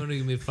 You want to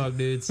give me fuck,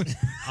 dudes?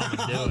 I'm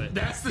gonna do it.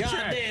 That's the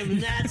track. Goddamn,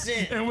 that's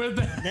it. And with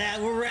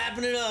that, we're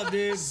wrapping it up,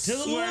 dude. To the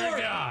Swear Lord.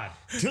 to God.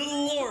 To the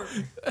Lord.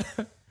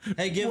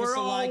 Hey, give us we're a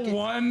all like.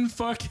 one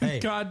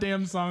fucking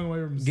goddamn song away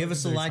from. Give us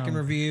a Sunday like and song.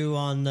 review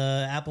on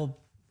the Apple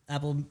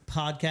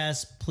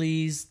Podcast,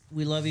 please.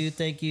 We love you.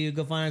 Thank you.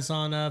 Go find us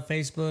on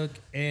Facebook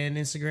and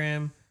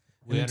Instagram.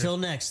 Until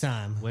next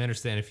time. We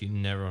understand if you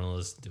never want to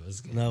listen to us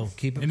again. No,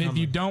 keep it And coming. if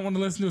you don't want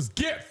to listen to us,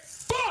 get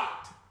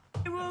fucked.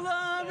 We will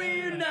all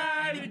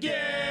reunite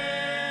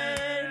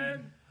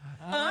again.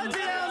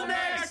 Until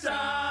next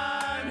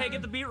time. Hey,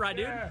 get the beat right,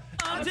 dude.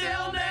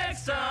 Until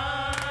next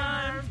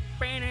time.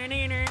 We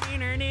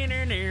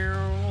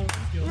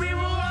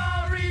will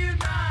all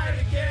reunite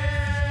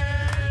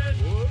again.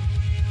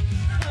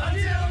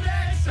 Until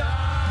next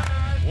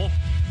time.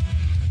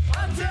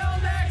 Until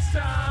next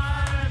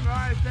time. All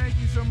right, thank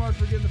you so much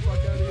for getting the fuck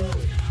out of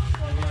here.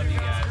 I love you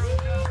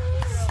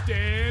guys.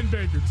 Stan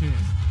Bakerton.